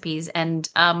 recipes, and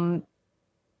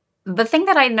the thing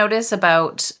that I notice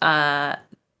about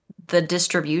the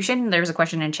distribution, there's a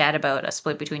question in chat about a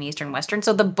split between Eastern and Western.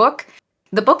 So the book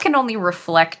can only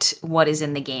reflect what is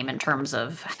in the game in terms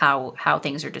of how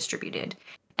things are distributed.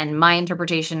 And my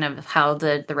interpretation of how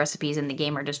the recipes in the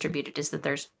game are distributed is that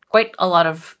there's quite a lot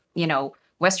of,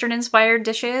 Western inspired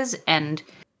dishes and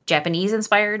Japanese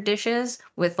inspired dishes,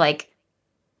 with like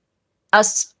a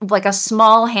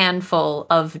small handful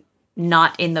of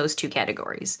not in those 2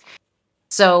 categories.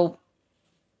 So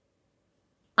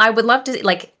I would love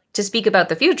to speak about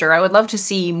the future. I would love to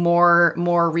see more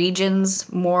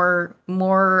regions, more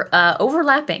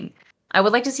overlapping. I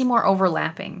would like to see more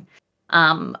overlapping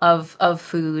of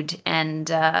food,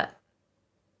 and I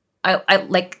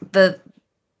like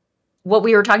what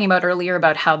we were talking about earlier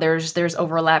about how there's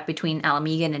overlap between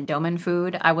Alamegan and Doman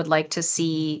food. I would like to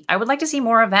see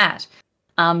more of that,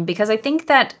 because I think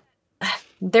that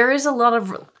there is a lot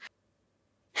of.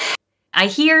 I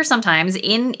hear sometimes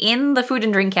in the food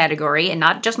and drink category, and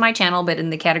not just my channel, but in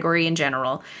the category in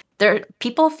general,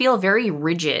 people feel very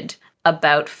rigid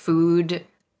about food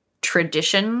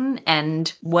tradition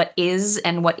and what is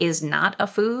not a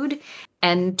food.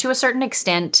 And to a certain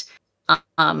extent,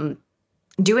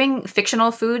 doing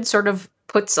fictional food sort of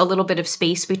puts a little bit of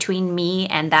space between me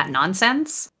and that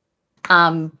nonsense.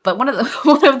 But one of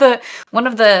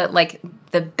the like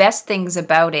the best things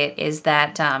about it is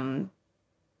that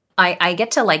I get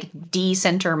to like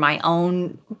decenter my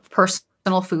own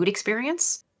personal food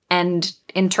experience and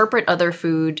interpret other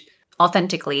food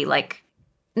authentically. Like,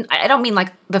 I don't mean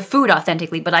like the food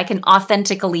authentically, but I can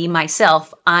authentically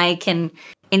myself. I can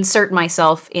insert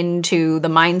myself into the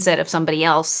mindset of somebody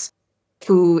else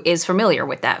who is familiar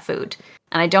with that food.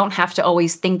 And I don't have to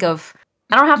always think of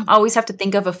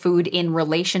a food in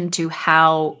relation to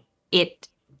how it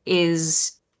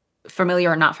is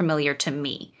familiar or not familiar to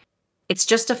me. It's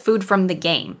just a food from the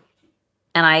game.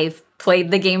 And I've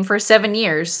played the game for 7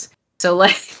 years. So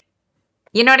like,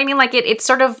 you know what I mean? Like it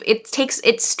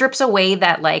strips away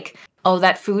that like, oh,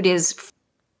 that food is,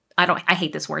 I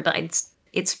hate this word.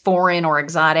 It's foreign or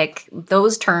exotic.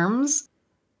 Those terms,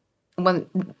 when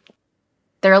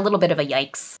they're a little bit of a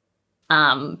yikes.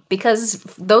 Because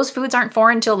those foods aren't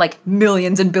foreign to like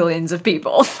millions and billions of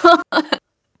people.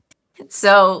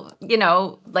 So,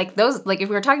 like those, like if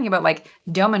we were talking about like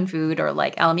Doman food or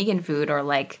like Alamegan food or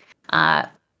like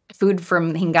food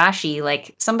from Hingashi,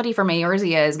 like somebody from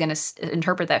Eorzea is going to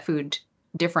interpret that food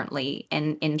differently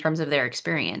in terms of their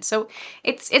experience. So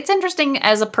it's interesting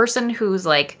as a person who's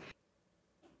like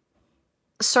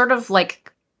sort of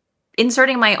like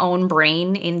inserting my own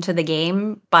brain into the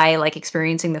game by like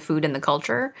experiencing the food and the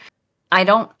culture. I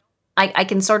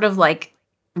can sort of like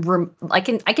I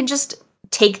can just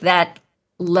take that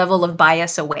level of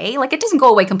bias away. Like it doesn't go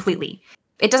away completely,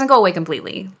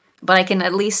 but I can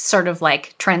at least sort of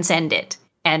like transcend it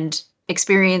and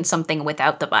experience something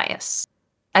without the bias,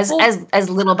 as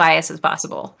little bias as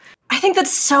possible. I think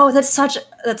that's such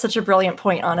a brilliant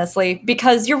point, honestly,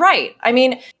 because you're right. I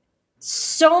mean,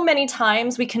 so many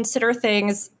times we consider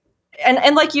things,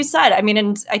 and like you said, I mean,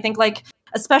 and I think like,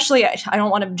 especially, I don't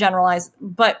want to generalize,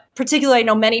 but particularly I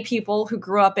know many people who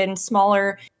grew up in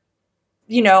smaller,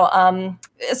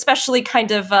 especially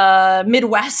kind of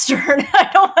Midwestern. I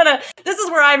don't want to, this is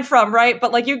where I'm from, right?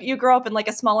 But like you grow up in like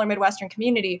a smaller Midwestern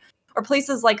community or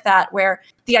places like that, where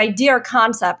the idea or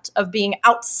concept of being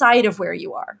outside of where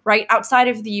you are, right? Outside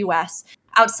of the US,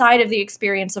 outside of the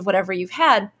experience of whatever you've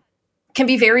had, can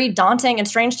be very daunting and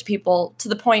strange to people, to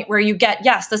the point where you get,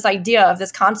 yes, this idea of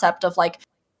this concept of like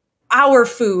our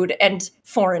food and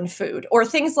foreign food, or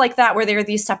things like that, where there are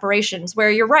these separations, where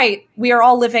you're right, we are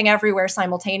all living everywhere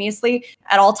simultaneously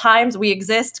at all times. We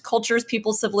exist, cultures,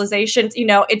 people, civilizations,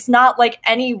 it's not like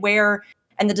anywhere,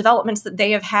 and the developments that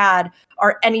they have had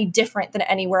are any different than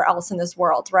anywhere else in this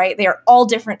world, right? They are all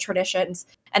different traditions,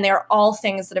 and they are all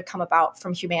things that have come about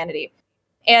from humanity.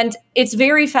 And it's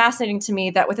very fascinating to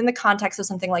me that within the context of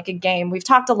something like a game, we've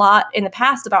talked a lot in the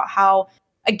past about how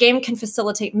a game can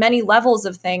facilitate many levels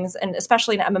of things, and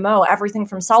especially in MMO, everything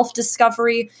from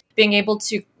self-discovery, being able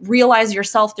to realize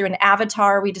yourself through an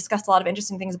avatar. We discussed a lot of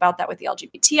interesting things about that with the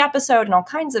LGBT episode and all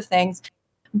kinds of things.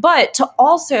 But to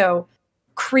also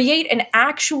create an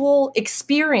actual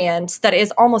experience that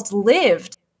is almost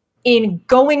lived in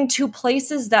going to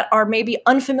places that are maybe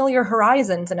unfamiliar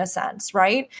horizons in a sense,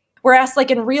 right? Whereas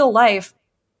like in real life,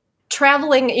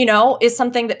 traveling, is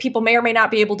something that people may or may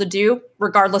not be able to do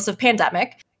regardless of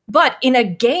pandemic. But in a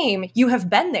game, you have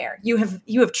been there. You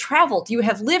have traveled. You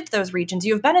have lived those regions.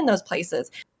 You have been in those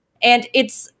places. And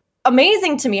it's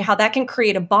amazing to me how that can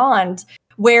create a bond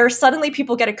where suddenly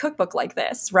people get a cookbook like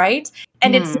this, right?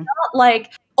 And it's not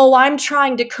like, oh, I'm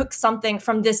trying to cook something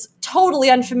from this totally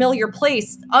unfamiliar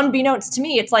place, unbeknownst to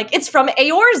me. It's like, it's from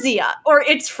Eorzea, or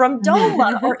it's from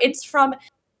Doma, or it's from...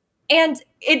 And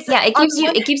it's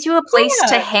it gives you a place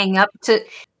to hang up,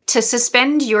 to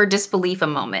suspend your disbelief a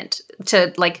moment.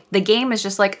 To like, the game is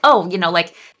just like, oh,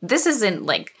 like, this isn't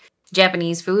like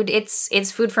Japanese food.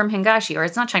 It's food from Hingashi, or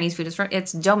it's not Chinese food.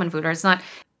 It's Doman food, or it's not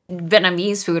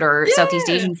Vietnamese food or Southeast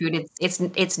Asian food. It's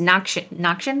Naksha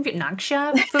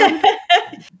food.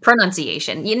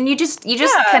 Pronunciation. You just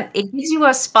it gives you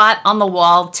a spot on the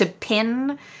wall to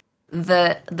pin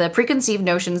the preconceived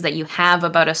notions that you have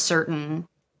about a certain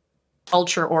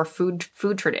culture or food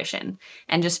tradition,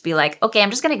 and just be like, okay, I'm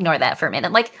just gonna ignore that for a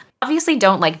minute. Like, obviously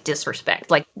don't like disrespect.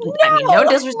 Like, no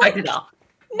disrespect at all.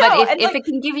 But if it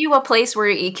can give you a place where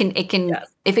it can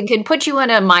if it can put you in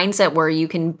a mindset where you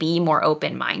can be more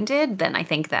open-minded, then I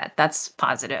think that's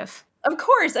positive. Of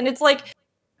course. And it's like,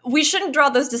 we shouldn't draw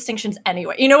those distinctions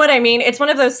anyway. You know what I mean? It's one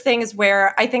of those things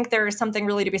where I think there is something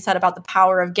really to be said about the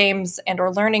power of games and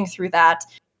or learning through that.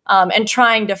 And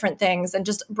trying different things and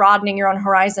just broadening your own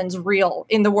horizons real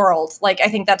in the world. Like, I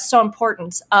think that's so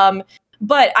important.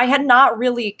 But I had not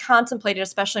really contemplated,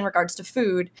 especially in regards to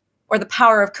food or the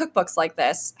power of cookbooks like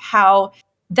this, how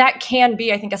that can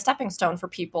be, I think, a stepping stone for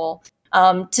people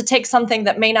to take something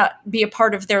that may not be a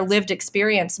part of their lived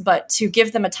experience, but to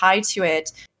give them a tie to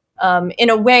it in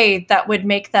a way that would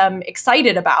make them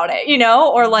excited about it,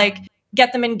 or like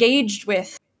get them engaged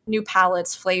with new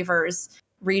palettes, flavors,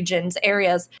 regions,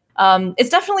 areas. It's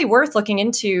definitely worth looking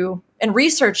into and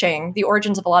researching the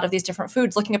origins of a lot of these different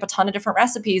foods, looking up a ton of different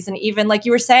recipes. And even like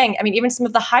you were saying, I mean, even some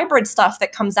of the hybrid stuff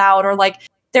that comes out, or like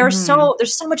there's so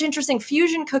much interesting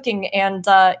fusion cooking and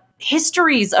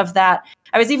histories of that.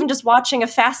 I was even just watching a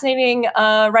fascinating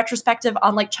retrospective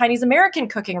on like Chinese American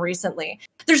cooking recently.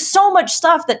 There's so much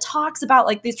stuff that talks about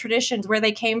like these traditions, where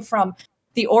they came from,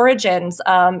 the origins.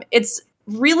 It's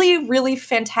really, really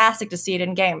fantastic to see it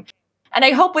in game. And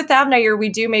I hope with Thavnair we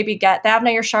do maybe get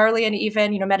Thavnair, Sharlayan, and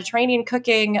even, Mediterranean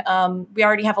cooking. We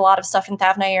already have a lot of stuff in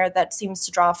Thavnair that seems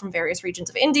to draw from various regions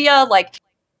of India. Like,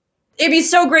 it'd be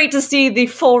so great to see the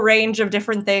full range of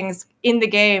different things in the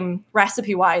game,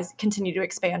 recipe-wise, continue to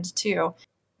expand too.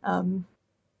 I'm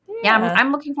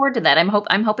looking forward to that.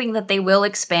 I'm hoping that they will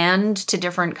expand to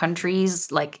different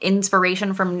countries, like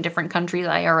inspiration from different countries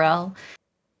IRL.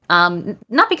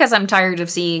 Not because I'm tired of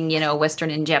seeing, Western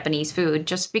and Japanese food,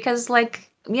 just because, like,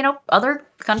 other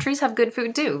countries have good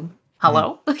food too.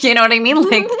 Hello? You know what I mean?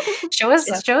 Like, show us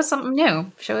something new.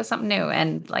 Show us something new.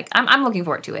 And like, I'm looking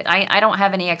forward to it. I don't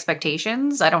have any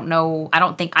expectations. I don't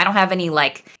have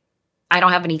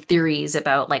any theories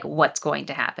about like what's going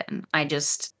to happen. I'm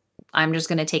just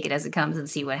going to take it as it comes and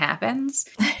see what happens.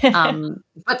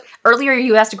 But earlier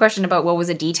you asked a question about what was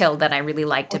a detail that I really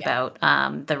liked about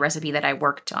the recipe that I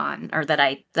worked on, or that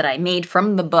I made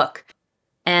from the book.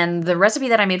 And the recipe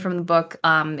that I made from the book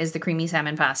is the creamy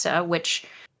salmon pasta, which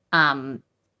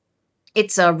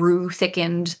it's a roux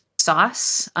thickened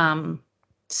sauce.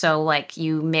 So like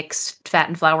you mix fat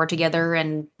and flour together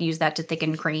and use that to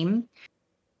thicken cream.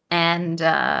 And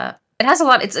it has a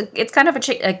lot. It's kind of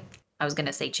I was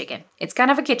gonna say chicken. It's kind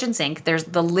of a kitchen sink. There's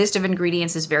the list of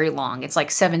ingredients is very long. It's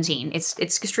like 17. It's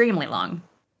extremely long.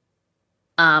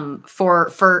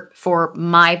 For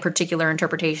my particular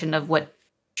interpretation of what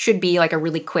should be like a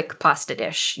really quick pasta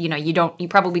dish. You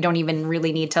probably don't even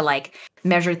really need to like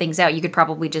measure things out. You could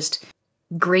probably just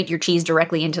grate your cheese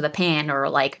directly into the pan, or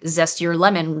like zest your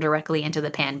lemon directly into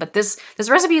the pan. But this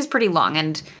recipe is pretty long,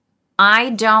 and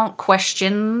I don't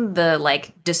question the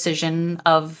like decision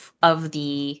of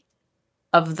the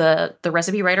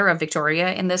recipe writer, of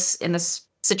Victoria, in this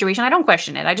situation. I don't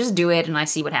question it. I just do it and I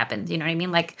see what happens. You know what I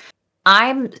mean? Like,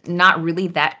 I'm not really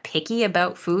that picky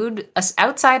about food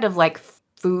outside of like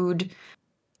food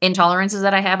intolerances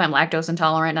that I have. I'm lactose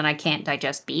intolerant and I can't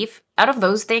digest beef. Out of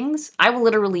those things, I will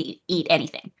literally eat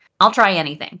anything. I'll try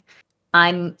anything.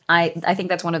 I think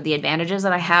that's one of the advantages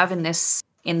that I have in this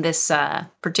in this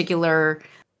particular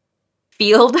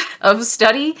field of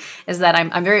study is that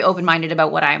I'm very open-minded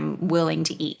about what I'm willing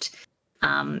to eat.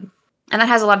 And that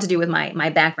has a lot to do with my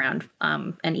background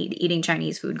and eating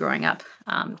Chinese food growing up.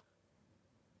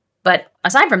 But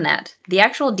aside from that, the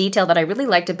actual detail that I really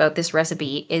liked about this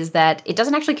recipe is that it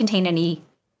doesn't actually contain any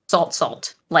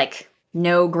salt, like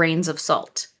no grains of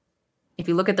salt. If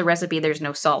you look at the recipe, there's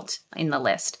no salt in the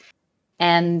list.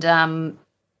 And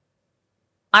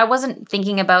I wasn't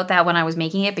thinking about that when I was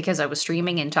making it because I was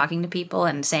streaming and talking to people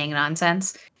and saying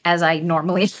nonsense, as I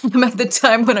normally am at the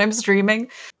time when I'm streaming.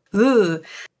 Ugh.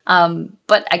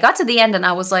 But I got to the end and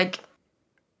I was like,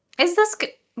 is this good?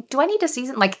 Do I need to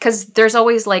season? Like, because there's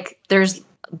always like, there's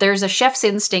a chef's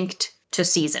instinct to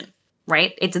season,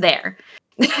 right? It's there.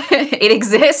 It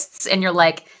exists. And you're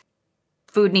like,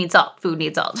 food needs salt,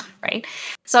 right?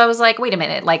 So I was like, wait a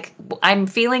minute, like I'm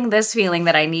feeling this feeling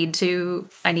that I need to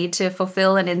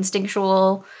fulfill an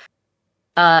instinctual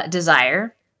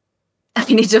desire. I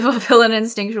need to fulfill an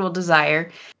instinctual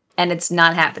desire, and it's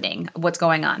not happening. What's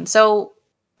going on? So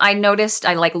I noticed,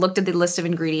 I like looked at the list of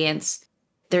ingredients.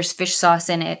 There's fish sauce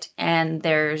in it, and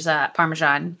there's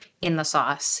Parmesan in the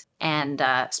sauce, and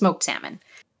smoked salmon.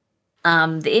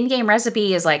 The in-game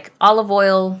recipe is like olive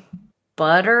oil,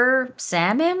 butter,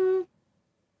 salmon,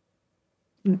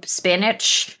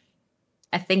 spinach.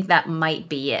 I think that might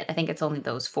be it. I think it's only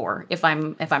those 4, if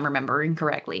I'm remembering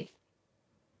correctly.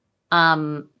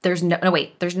 There's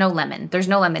no lemon. There's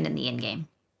no lemon in the in-game.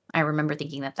 I remember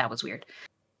thinking that was weird.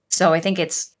 So I think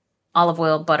it's olive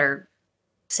oil, butter,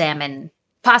 salmon,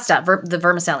 pasta, the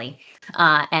vermicelli,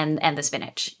 and the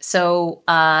spinach. So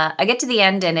I get to the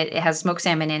end and it has smoked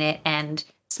salmon in it, and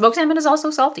smoked salmon is also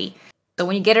salty. So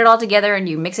when you get it all together and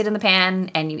you mix it in the pan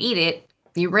and you eat it,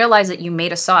 you realize that you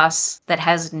made a sauce that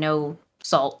has no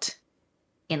salt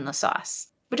in the sauce,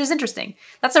 which is interesting.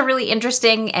 That's a really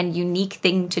interesting and unique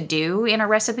thing to do in a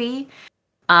recipe,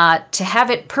 to have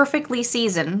it perfectly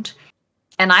seasoned.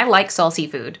 And I like salty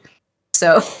food.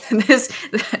 So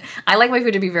I like my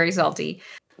food to be very salty.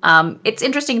 It's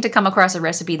interesting to come across a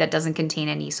recipe that doesn't contain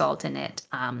any salt in it,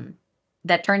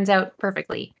 that turns out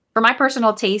perfectly. For my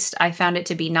personal taste, I found it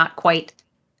to be not quite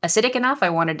acidic enough. I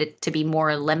wanted it to be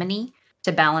more lemony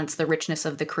to balance the richness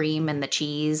of the cream and the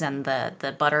cheese and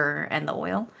the butter and the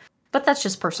oil. But that's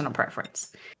just personal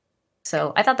preference.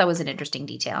 So I thought that was an interesting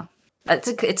detail.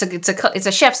 It's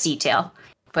a chef's detail,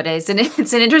 but it's an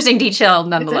interesting detail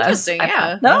nonetheless. It's interesting,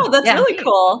 yeah. No, that's really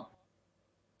cool.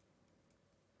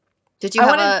 Did you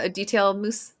have a detail,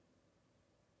 Moose?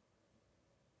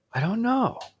 I don't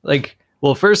know. Like,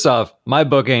 well, first off, my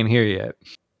book ain't here yet.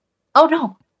 Oh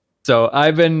no. So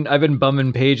I've been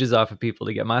bumming pages off of people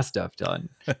to get my stuff done.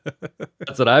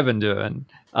 That's what I've been doing.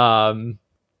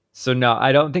 So no,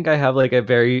 I don't think I have like a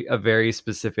very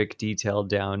specific detail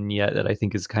down yet that I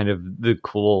think is kind of the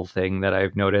cool thing that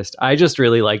I've noticed. I just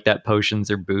really like that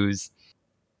potions are booze.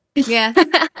 Yeah.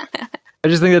 I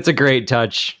just think that's a great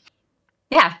touch.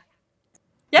 Yeah.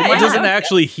 Yeah, It doesn't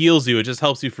actually heals you, it just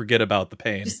helps you forget about the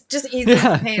pain. Just eases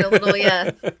the pain a little,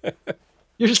 yeah.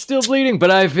 You're still bleeding,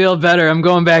 but I feel better. I'm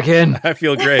going back in. I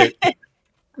feel great. I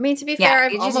mean, to be fair,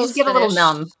 I've you almost just get a little finished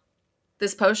numb.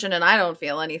 this potion and I don't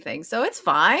feel anything, so it's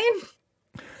fine.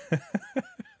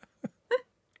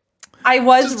 I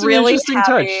was Just really an interesting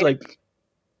happy. touch. Like,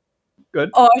 good.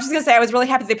 Oh, I was just gonna say I was really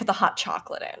happy they put the hot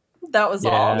chocolate in. That was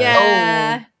all.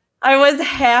 Yeah. I was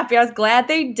happy. I was glad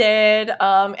they did.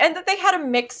 And that they had a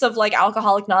mix of like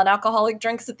alcoholic, non-alcoholic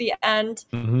drinks at the end.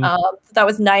 Mhm. That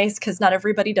was nice because not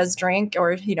everybody does drink,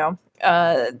 or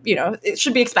it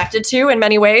should be expected to in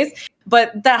many ways.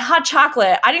 But that hot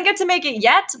chocolate, I didn't get to make it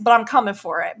yet, but I'm coming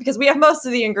for it because we have most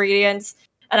of the ingredients,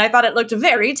 and I thought it looked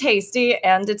very tasty.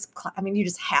 And you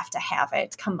just have to have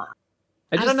it. Come on.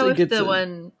 I don't know if it's the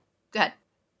one. Go ahead.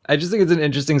 I just think it's an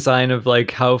interesting sign of like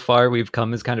how far we've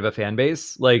come as kind of a fan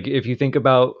base. Like if you think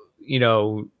about,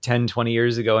 10, 20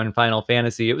 years ago in Final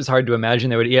Fantasy, it was hard to imagine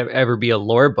there would ever be a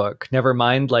lore book, never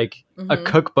mind like a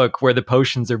cookbook where the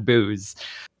potions are booze.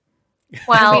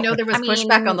 Well, we know there was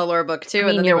pushback on the lore book too,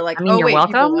 and then they were like, you're wait,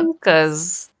 welcome,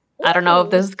 because I don't know if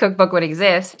this cookbook would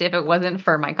exist if it wasn't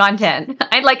for my content.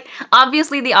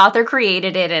 Obviously the author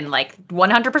created it, and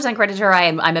 100% credit to her.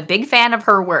 I'm a big fan of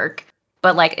her work.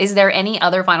 But is there any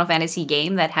other Final Fantasy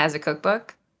game that has a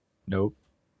cookbook? Nope.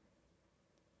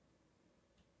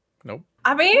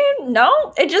 I mean,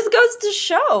 no, it just goes to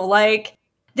show,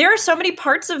 there are so many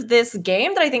parts of this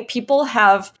game that I think people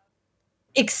have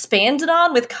expanded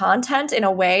on with content in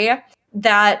a way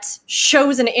that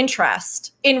shows an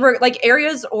interest in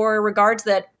areas or regards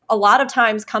that a lot of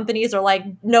times companies are like,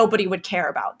 nobody would care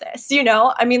about this,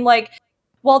 I mean,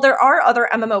 while there are other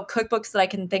MMO cookbooks that I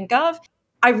can think of,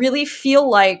 I really feel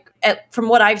like, from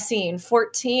what I've seen,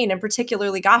 14 and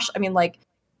particularly, gosh, I mean, like,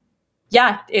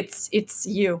 yeah, it's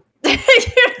you.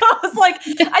 It's like,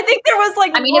 I think there was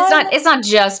like, I mean, it's not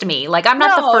just me. Like, I'm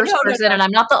not the first person, and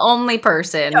I'm not the only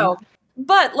person. No.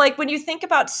 But like, when you think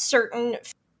about certain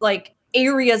like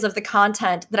areas of the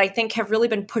content that I think have really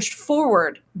been pushed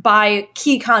forward by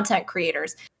key content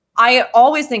creators, I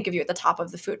always think of you at the top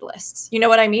of the food lists. You know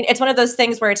what I mean? It's one of those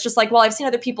things where it's just like, well, I've seen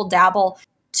other people dabble.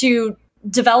 To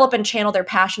develop and channel their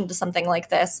passion to something like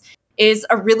this is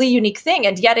a really unique thing.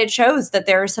 And yet it shows that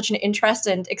there is such an interest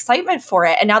and excitement for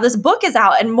it. And now this book is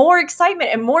out and more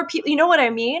excitement and more people, you know what I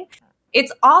mean?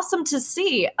 It's awesome to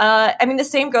see. I mean, the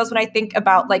same goes when I think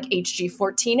about like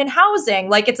HG14 and housing.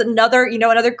 Like, it's another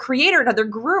creator, another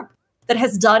group that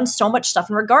has done so much stuff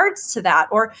in regards to that.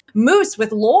 Or Moose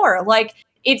with lore. Like,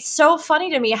 it's so funny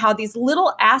to me how these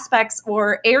little aspects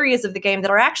or areas of the game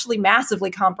that are actually massively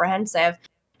comprehensive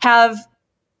have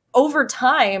over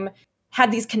time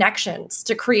had these connections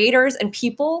to creators and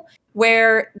people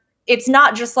where it's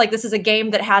not just like this is a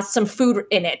game that has some food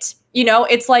in it. You know,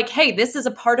 it's like, hey, this is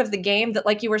a part of the game that,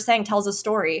 like you were saying, tells a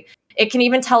story. It can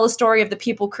even tell a story of the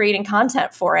people creating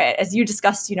content for it. As you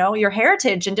discussed, you know, your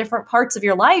heritage in different parts of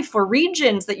your life or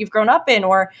regions that you've grown up in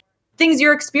or things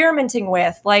you're experimenting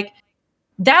with. Like,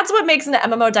 that's what makes an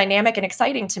MMO dynamic and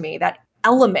exciting to me. That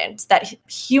element, that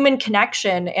human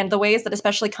connection, and the ways that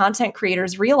especially content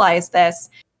creators realize this.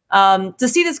 To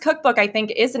see this cookbook, I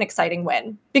think, is an exciting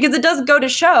win because it does go to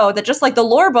show that just like the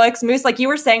lore books, Moose, like you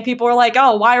were saying, people are like,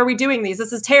 oh, why are we doing these?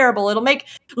 This is terrible. It'll make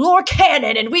lore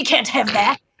canon and we can't have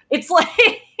that. It's like,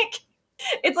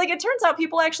 it turns out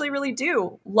people actually really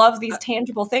do love these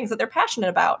tangible things that they're passionate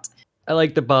about. I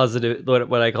like the positive,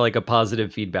 what I call like a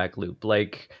positive feedback loop.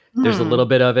 Like there's a little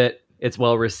bit of it. It's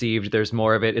well received. There's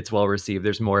more of it. It's well received.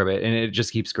 There's more of it. And it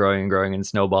just keeps growing and growing and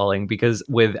snowballing because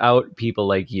without people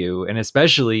like you, and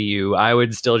especially you, I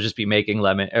would still just be making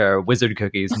lemon or wizard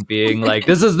cookies and being like,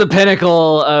 this is the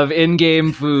pinnacle of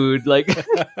in-game food. Like,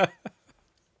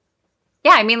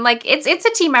 yeah, I mean, like it's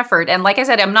a team effort. And like I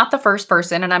said, I'm not the first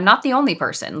person and I'm not the only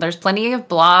person. There's plenty of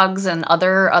blogs and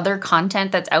other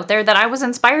content that's out there that I was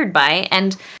inspired by.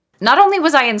 And not only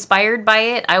was I inspired by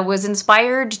it, I was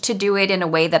inspired to do it in a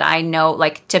way that I know,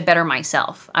 like, to better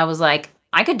myself. I was like,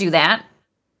 I could do that.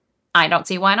 I don't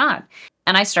see why not.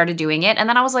 And I started doing it. And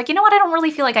then I was like, you know what? I don't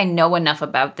really feel like I know enough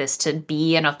about this to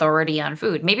be an authority on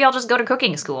food. Maybe I'll just go to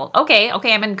cooking school. Okay,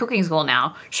 I'm in cooking school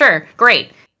now. Sure,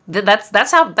 great. That's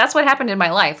what happened in my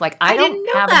life. Like, I don't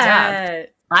have a job.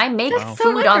 I make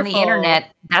food on the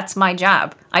internet. That's my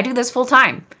job. I do this full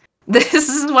time. This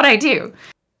is what I do.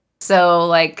 So,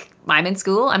 like, I'm in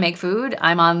school, I make food,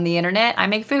 I'm on the internet, I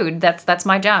make food. That's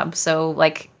my job. So,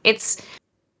 like, it's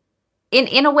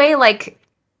in a way, like,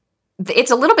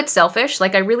 it's a little bit selfish.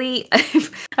 Like, I really I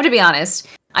have to be honest,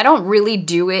 I don't really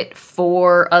do it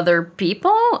for other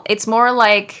people. It's more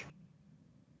like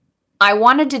I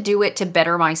wanted to do it to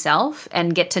better myself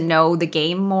and get to know the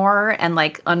game more and,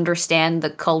 like, understand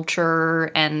the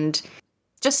culture and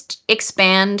just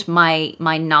expand my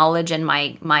knowledge and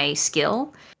my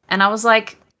skill. And I was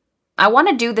like, I want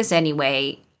to do this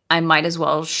anyway. I might as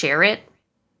well share it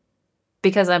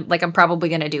because I'm probably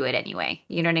going to do it anyway.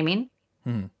 You know what I mean?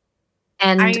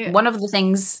 And one of the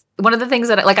things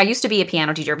that, like, I used to be a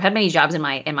piano teacher. I've had many jobs in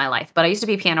my life, but I used to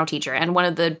be a piano teacher. And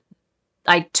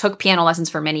I took piano lessons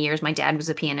for many years. My dad was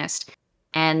a pianist.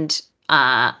 And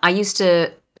I used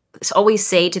to always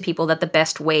say to people that the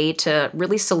best way to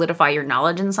really solidify your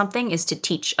knowledge in something is to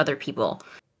teach other people.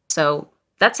 So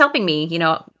that's helping me. You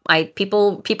know,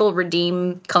 people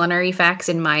redeem culinary facts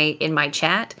in my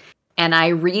chat, and I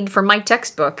read from my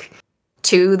textbook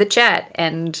to the chat,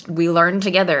 and we learn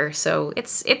together. So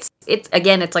it's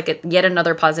again, it's like yet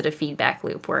another positive feedback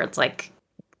loop where it's like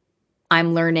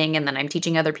I'm learning, and then I'm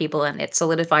teaching other people, and it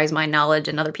solidifies my knowledge,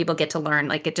 and other people get to learn.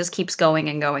 Like, it just keeps going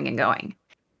and going and going.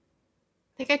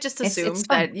 I think I just assumed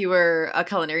that you were a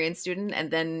culinarian student,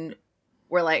 and then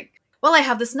we're like, well, I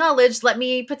have this knowledge, let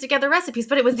me put together recipes.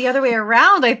 But it was the other way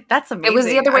around. That's amazing. It was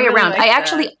the other way around. I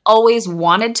actually always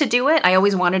wanted to do it. I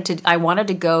wanted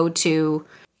to go to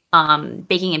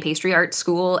baking and pastry art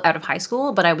school out of high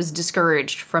school, but I was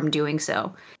discouraged from doing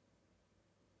so.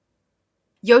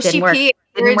 Yoshi P,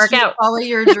 didn't work out. Follow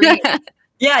your dream.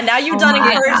 Yeah, now you've done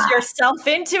encouraged yourself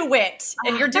into it,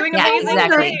 and you're doing amazing.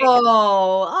 Exactly.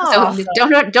 So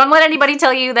don't let anybody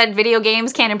tell you that video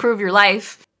games can't improve your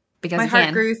life. Because my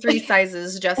heart grew 3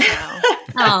 sizes just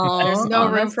now. There's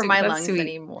no room for my lungs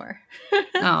anymore.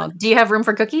 Do you have room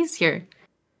for cookies here?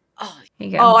 Here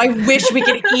you go. Oh, I wish we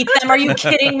could eat them. Are you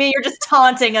kidding me? You're just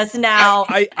taunting us now.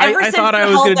 I since thought I you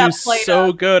was held gonna do that plate so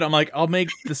up. good. I'm like, I'll make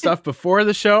the stuff before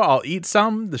the show. I'll eat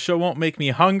some. The show won't make me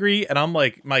hungry, and I'm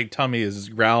like, my tummy is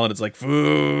growling. It's like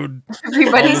food.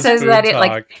 Everybody All this says food that it talk.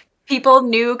 like people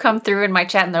new come through in my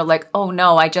chat and they're like, "Oh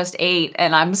no, I just ate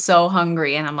and I'm so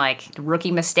hungry." And I'm like,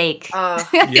 "Rookie mistake.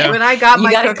 Yeah. When I got You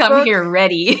my gotta cookbook, come here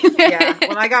ready." yeah,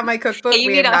 when I got my cookbook, Hey, you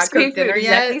we need had to not ask me cooked food. dinner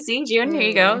Exactly. yet. See, June, here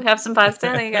you go. Have some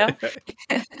pasta. There you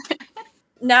go.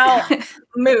 Now,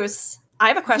 Moose, I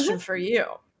have a question for you.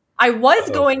 I was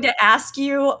going to ask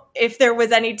you if there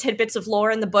was any tidbits of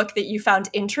lore in the book that you found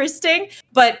interesting,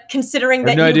 but considering I that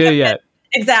have no you idea have yet.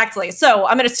 exactly, so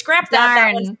I'm going to scrap that. That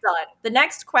Darn. one's done. The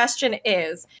next question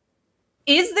is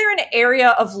there an area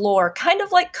of lore, kind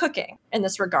of like cooking in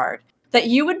this regard, that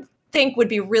you would think would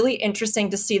be really interesting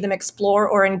to see them explore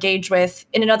or engage with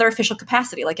in another official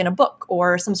capacity, like in a book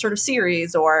or some sort of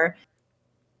series or...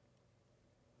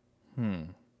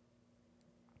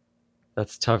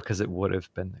 That's tough because it would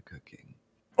have been the cooking.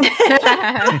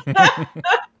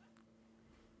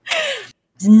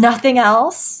 Nothing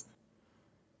else?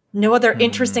 No other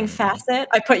interesting facet?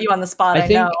 I put you on the spot, I I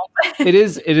think know. it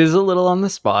is a little on the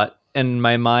spot. And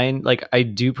my mind, like, I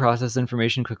do process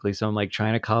information quickly, so I'm like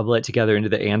trying to cobble it together into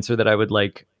the answer that I would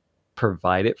like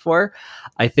provide it for.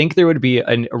 I think there would be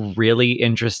a really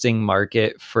interesting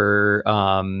market for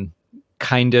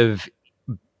kind of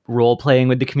role playing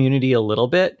with the community a little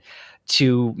bit,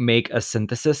 to make a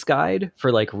synthesis guide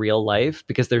for like real life,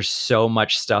 because there's so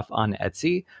much stuff on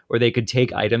Etsy where they could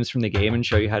take items from the game and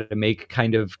show you how to make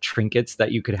kind of trinkets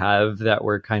that you could have that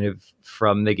were kind of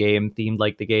from the game, themed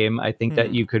like the game. I think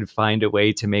that you could find a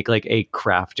way to make like a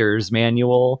crafter's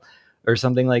manual or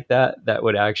something like that. That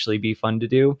would actually be fun to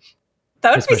do.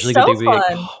 That would be so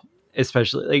fun.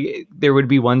 Especially like there would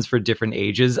be ones for different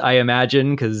ages, I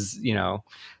imagine, because you know,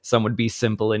 some would be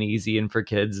simple and easy and for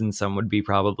kids, and some would be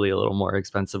probably a little more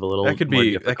expensive, a little That could more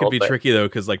be difficult, but- tricky though,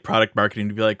 because like product marketing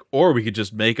to be like, or we could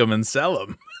just make them and sell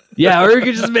them. Yeah, or you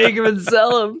could just make them and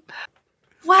sell them.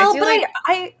 Well, I but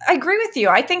feel I agree with you.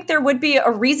 I think there would be a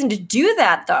reason to do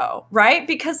that though, right?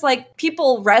 Because like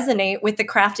people resonate with the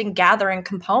crafting gathering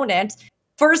component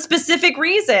for a specific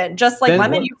reason. Just like Then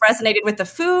Lemon, what- you resonated with the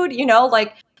food, you know,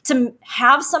 like to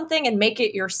have something and make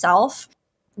it yourself.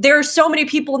 There are so many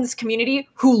people in this community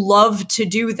who love to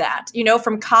do that, you know,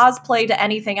 from cosplay to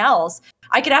anything else.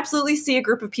 I could absolutely see a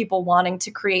group of people wanting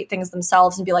to create things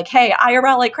themselves and be like, hey,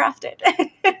 IRL like crafted,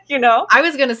 you know? I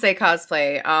was gonna say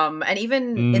cosplay, and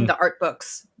even in the art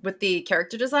books with the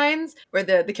character designs, where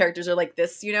the characters are like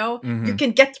this, you know, you can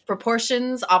get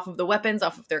proportions off of the weapons,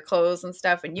 off of their clothes and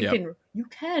stuff, and you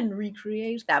can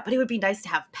recreate that. But it would be nice to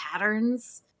have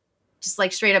patterns, just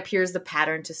like straight up. Here's the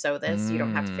pattern to sew this. You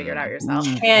don't have to figure it out yourself.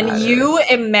 Can you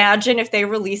imagine if they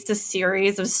released a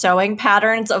series of sewing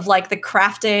patterns of like the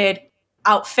crafted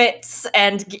outfits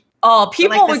and people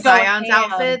like the would go Scions ham.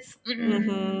 outfits.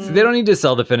 Mhm. So they don't need to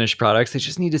sell the finished products; they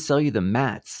just need to sell you the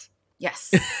mats.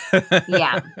 Yes,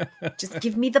 Yeah. just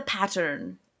give me the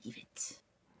pattern. Leave it.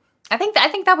 I think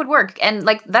that would work, and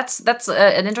like that's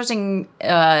an interesting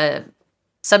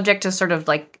subject to sort of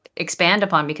like expand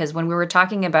upon, because when we were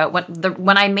talking about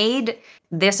when I made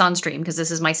this on stream, because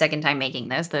this is my second time making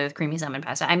this, the creamy salmon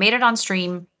pasta, I made it on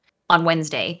stream on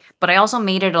Wednesday, but I also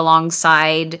made it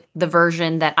alongside the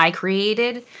version that I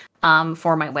created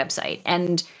for my website.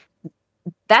 And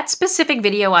that specific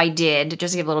video I did,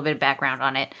 just to give a little bit of background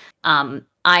on it,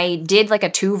 I did like a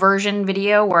 2-version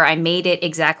video where I made it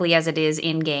exactly as it is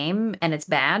in game and it's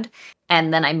bad,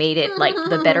 and then I made it like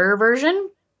the better version.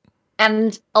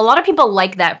 And a lot of people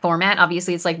like that format.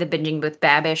 Obviously, it's like the Binging with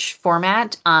Babish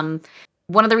format.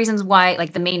 One of the reasons why,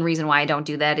 like the main reason why I don't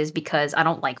do that is because I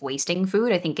don't like wasting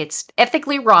food. I think it's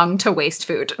ethically wrong to waste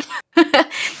food.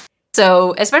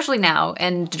 So, especially now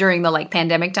and during the like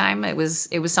pandemic time, it was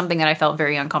something that I felt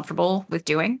very uncomfortable with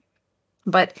doing.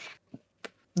 But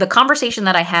the conversation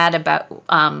that I had about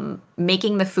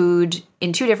making the food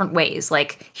in 2 different ways,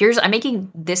 like I'm making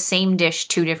this same dish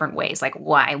 2 different ways. Like,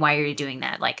 why are you doing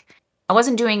that? Like, I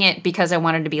wasn't doing it because I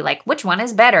wanted to be like, which one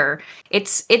is better?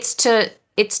 It's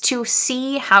to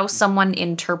see how someone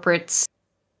interprets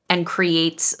and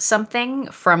creates something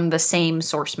from the same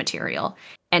source material.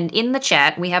 And in the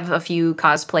chat, we have a few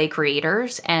cosplay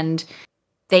creators, and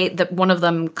one of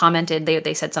them commented,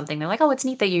 they said something, they're like, oh, it's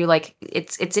neat that you like,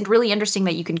 it's really interesting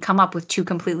that you can come up with 2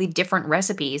 completely different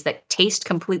recipes that taste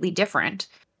completely different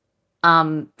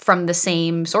from the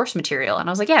same source material. And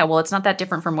I was like, yeah, well, it's not that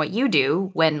different from what you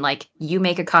do when like you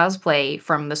make a cosplay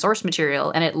from the source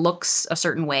material and it looks a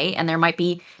certain way, and there might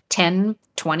be 10,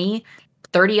 20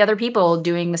 30 other people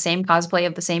doing the same cosplay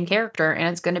of the same character, and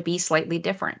it's going to be slightly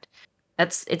different.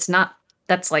 That's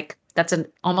an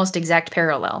almost exact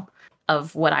parallel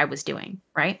of what I was doing,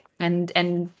 right?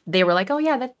 And they were like, oh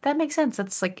yeah, that makes sense.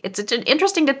 That's like, it's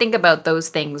interesting to think about those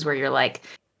things where you're like,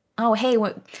 oh hey,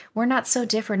 we're not so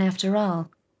different after all.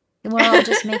 We're all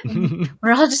just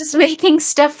making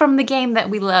stuff from the game that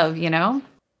we love, you know?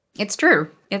 It's true.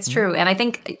 It's true. And I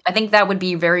think that would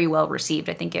be very well received.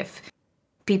 I think if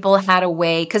people had a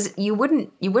way, because you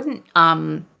wouldn't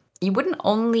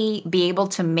only be able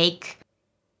to make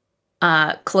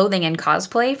clothing and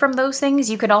cosplay from those things.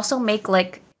 You could also make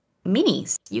like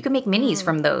minis. You could make minis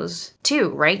from those too,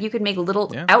 right? You could make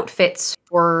little outfits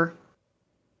for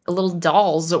little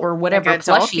dolls or whatever, like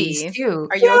plushies too.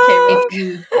 Are you okay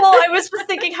with Well, I was just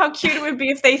thinking how cute it would be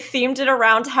if they themed it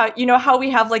around how we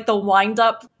have like the wind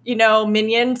up,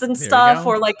 minions and stuff,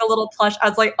 or like the little plush. I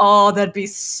was like, oh, that'd be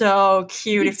so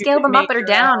cute. You if scale you could them up make or your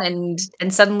down, own.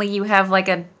 and suddenly you have a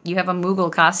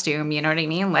Moogle costume. You know what I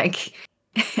mean? Like,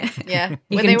 Yeah.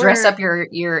 you can dress up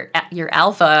your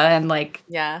alpha and like.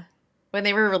 Yeah. When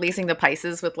they were releasing the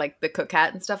Pisces with like the cook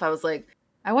hat and stuff, I was like,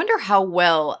 I wonder how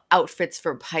well outfits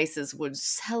for Pisces would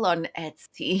sell on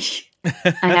Etsy.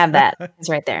 I have that. It's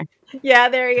right there. Yeah,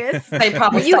 there he is. They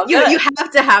probably you sell good.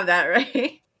 have to have that,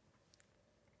 right?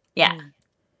 Yeah.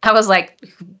 I was like,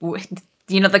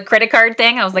 the credit card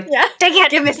thing. I was like, Yeah. take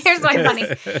it. Give me- Here's my money.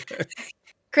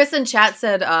 Chris in chat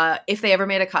said if they ever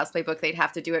made a cosplay book, they'd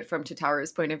have to do it from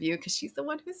Tataru's point of view because she's the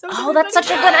one who's so. Oh, good that's at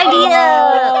such a it. good idea.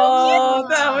 Oh,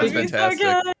 that would be so Fantastic.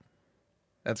 good.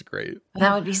 That's great.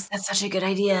 That's such a good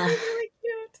idea. Really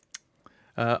cute.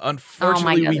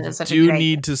 Unfortunately, God, we that's such a do great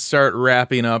need to start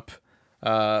wrapping up.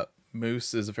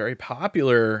 Moose is a very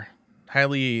popular,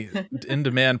 highly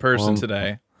in-demand person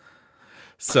today.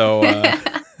 So,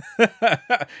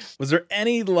 was there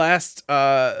any last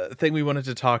thing we wanted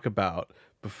to talk about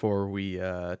before we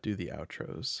do the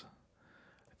outros?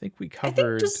 I think we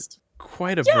covered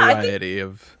quite a variety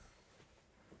of...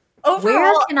 Overall,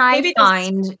 Where can I maybe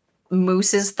find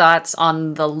Moose's thoughts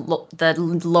on the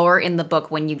lore in the book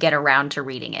when you get around to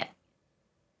reading it?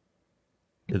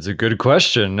 It's a good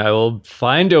question. I will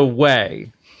find a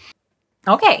way.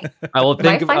 Okay. I will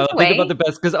think find a about way- the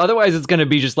best, because otherwise it's going to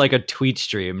be just like a tweet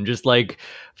stream, just like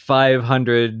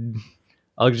 500.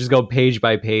 I'll just go page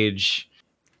by page.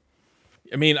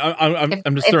 I mean, I'm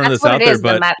just If throwing that's this what out it there, is,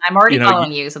 then but I'm already you know,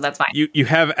 following you, so that's fine. you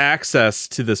have access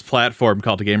to this platform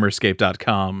called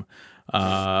gamerscape.com,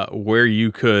 where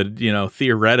you could,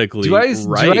 theoretically Do I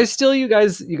write. still you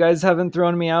guys haven't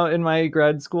thrown me out in my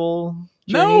grad school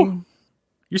journey? No.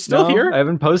 You're still here? I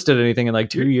haven't posted anything in like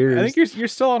 2 years. I think you're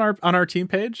still on our team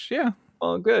page. Yeah.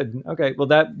 Well, good. Okay. Well,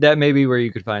 that may be where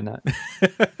you could find that.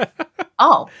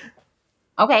 Oh,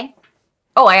 okay.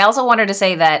 Oh, I also wanted to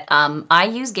say that I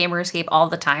use Gamerscape all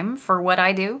the time for what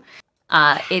I do.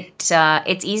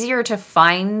 It's easier to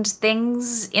find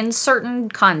things in certain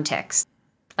contexts.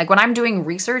 Like when I'm doing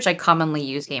research, I commonly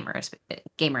use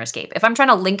Gamerscape. If I'm trying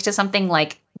to link to something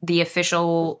like the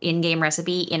official in-game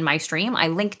recipe in my stream, I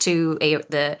link to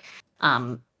the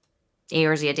Eorzea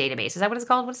database. Is that what it's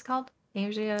called? What's it called?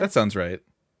 Eorzea That sounds right.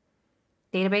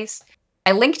 database.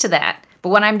 I link to that, but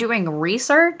when I'm doing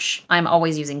research, I'm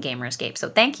always using Gamerscape. So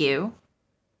thank you.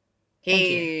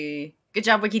 Hey, good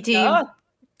job, Wiki team. Oh.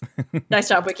 Nice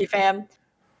job, Wiki fam.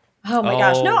 Oh my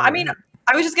gosh. No, I mean,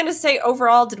 I was just going to say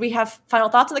overall, did we have final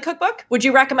thoughts on the cookbook? Would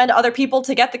you recommend other people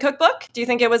to get the cookbook? Do you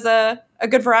think it was a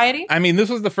good variety? I mean, this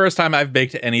was the first time I've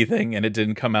baked anything and it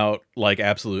didn't come out like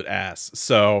absolute ass.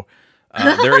 So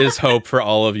there is hope for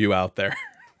all of you out there.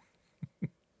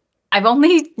 I've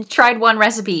only tried one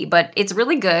recipe, but it's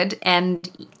really good. And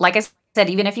like I said,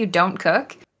 even if you don't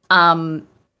cook,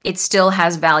 it still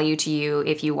has value to you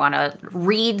if you want to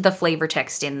read the flavor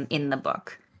text in the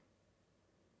book.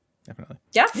 Definitely.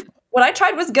 Yeah. What I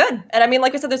tried was good. And I mean,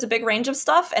 like I said, there's a big range of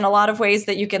stuff and a lot of ways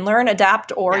that you can learn,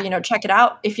 adapt, or, check it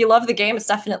out. If you love the game, it's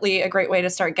definitely a great way to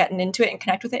start getting into it and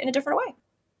connect with it in a different way.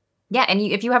 Yeah, and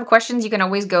if you have questions, you can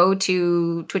always go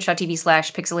to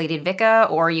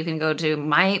twitch.tv/pixelatedvika, or you can go to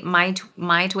my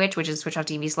Twitch, which is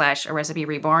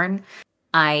twitch.tv/arecipereborn.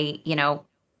 I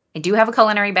do have a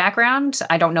culinary background.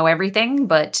 I don't know everything,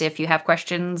 but if you have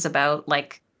questions about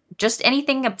like just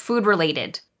anything food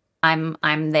related, I'm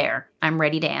there. I'm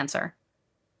ready to answer.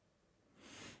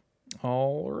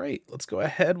 All right, let's go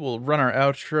ahead. We'll run our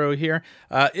outro here.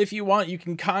 If you want, you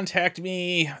can contact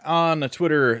me on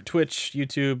Twitter, Twitch,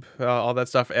 YouTube, all that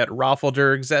stuff at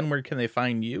Raffledurg. Zen, where can they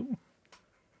find you?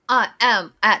 I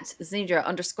am at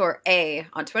Zenidra_A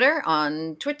on Twitter.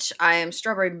 On Twitch, I am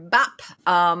Strawberry Bap.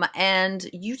 And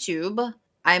YouTube,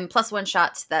 I'm +1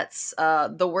 shot. That's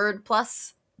the word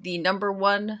plus the number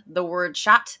 1, the word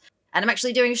shot. And I'm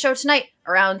actually doing a show tonight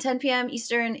around 10 p.m.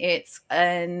 Eastern. It's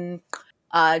an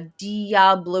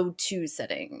Diablo 2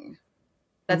 setting.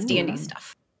 That's D&D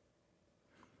stuff.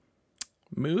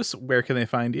 Moose, where can they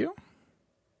find you?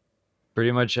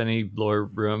 Pretty much any lore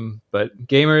room, but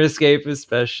Gamer Escape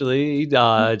especially,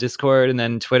 Discord, and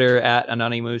then Twitter at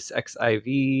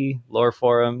AnonymousXIV, lore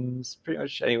forums, pretty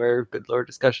much anywhere good lore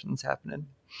discussions happening.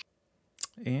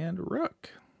 And Rook.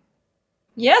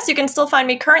 Yes, you can still find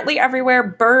me currently everywhere,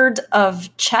 Bird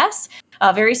of Chess.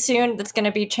 Very soon, that's going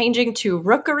to be changing to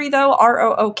Rookery, though,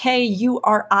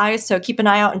 ROOKURI, so keep an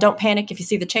eye out and don't panic if you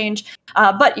see the change.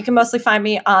 But you can mostly find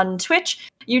me on Twitch,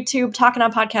 YouTube, talking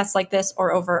on podcasts like this,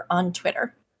 or over on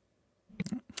Twitter.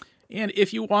 And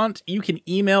if you want, you can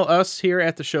email us here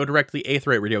at the show directly,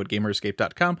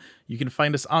 aetherite@gamerescape.com. You can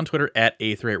find us on Twitter at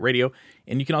aetherite,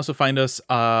 and you can also find us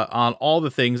on all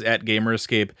the things at Gamer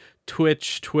Escape,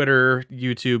 Twitch, Twitter,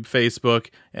 YouTube, Facebook,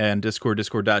 and Discord,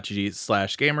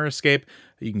 discord.gg/Gamer Escape.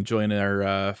 You can join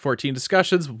our 14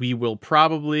 discussions. We will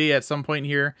probably, at some point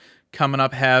here, coming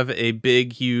up, have a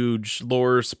big, huge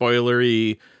lore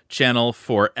spoilery channel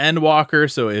for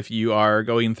Endwalker. So if you are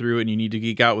going through and you need to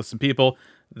geek out with some people,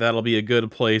 that'll be a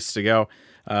good place to go.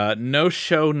 No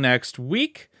show next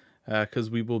week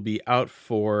because we will be out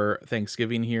for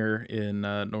Thanksgiving here in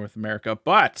North America.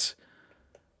 But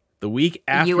the week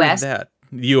after that,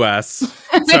 U.S.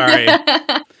 Sorry,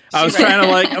 I was trying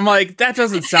to I'm like, that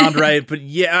doesn't sound right. But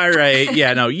yeah, all right.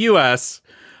 Yeah, no, U.S.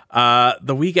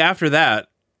 The week after that,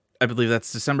 I believe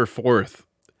that's December 4th.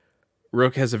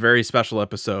 Rook has a very special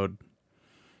episode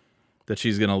that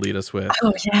she's going to lead us with.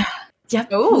 Oh, yeah. Yep.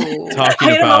 Oh,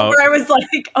 talking about where I was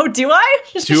like, oh, do I?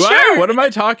 Do I? What am I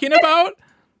talking about?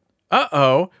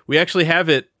 We actually have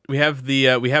it. We have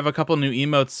the we have a couple new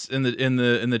emotes in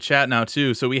the chat now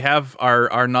too. So we have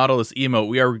our Nautilus emote.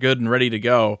 We are good and ready to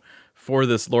go for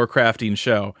this lore crafting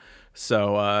show.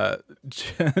 So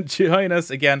join us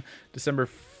again December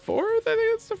 4th. I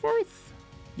think it's the 4th.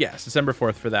 Yes, December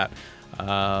 4th for that.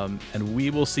 And we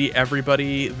will see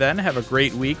everybody then. Have a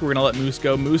great week. We're going to let Moose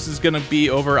go. Moose is going to be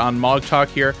over on Mog Talk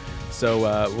here. So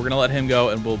we're going to let him go,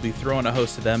 and we'll be throwing a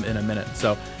host to them in a minute.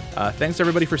 So thanks,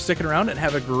 everybody, for sticking around, and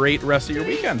have a great rest of your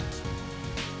weekend.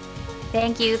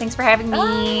 Thank you. Thanks for having me.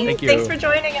 Thank you. Thanks for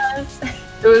joining us.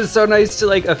 It was so nice to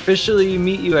officially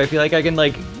meet you. I feel like I can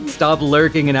stop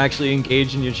lurking and actually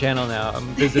engage in your channel now. I'm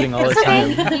visiting all the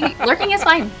time. Lurking is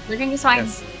fine. Lurking is fine.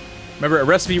 Yes. Remember, A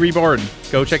Recipe Reborn.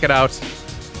 Go check it out.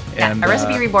 Yeah, And A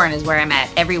Recipe Reborn is where I'm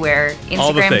at everywhere.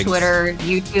 all the Instagram, things. Twitter,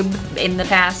 YouTube in the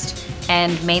past,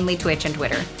 and mainly Twitch and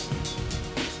Twitter.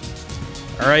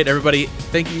 All right, everybody.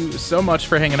 Thank you so much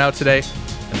for hanging out today,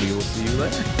 and we will see you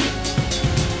later.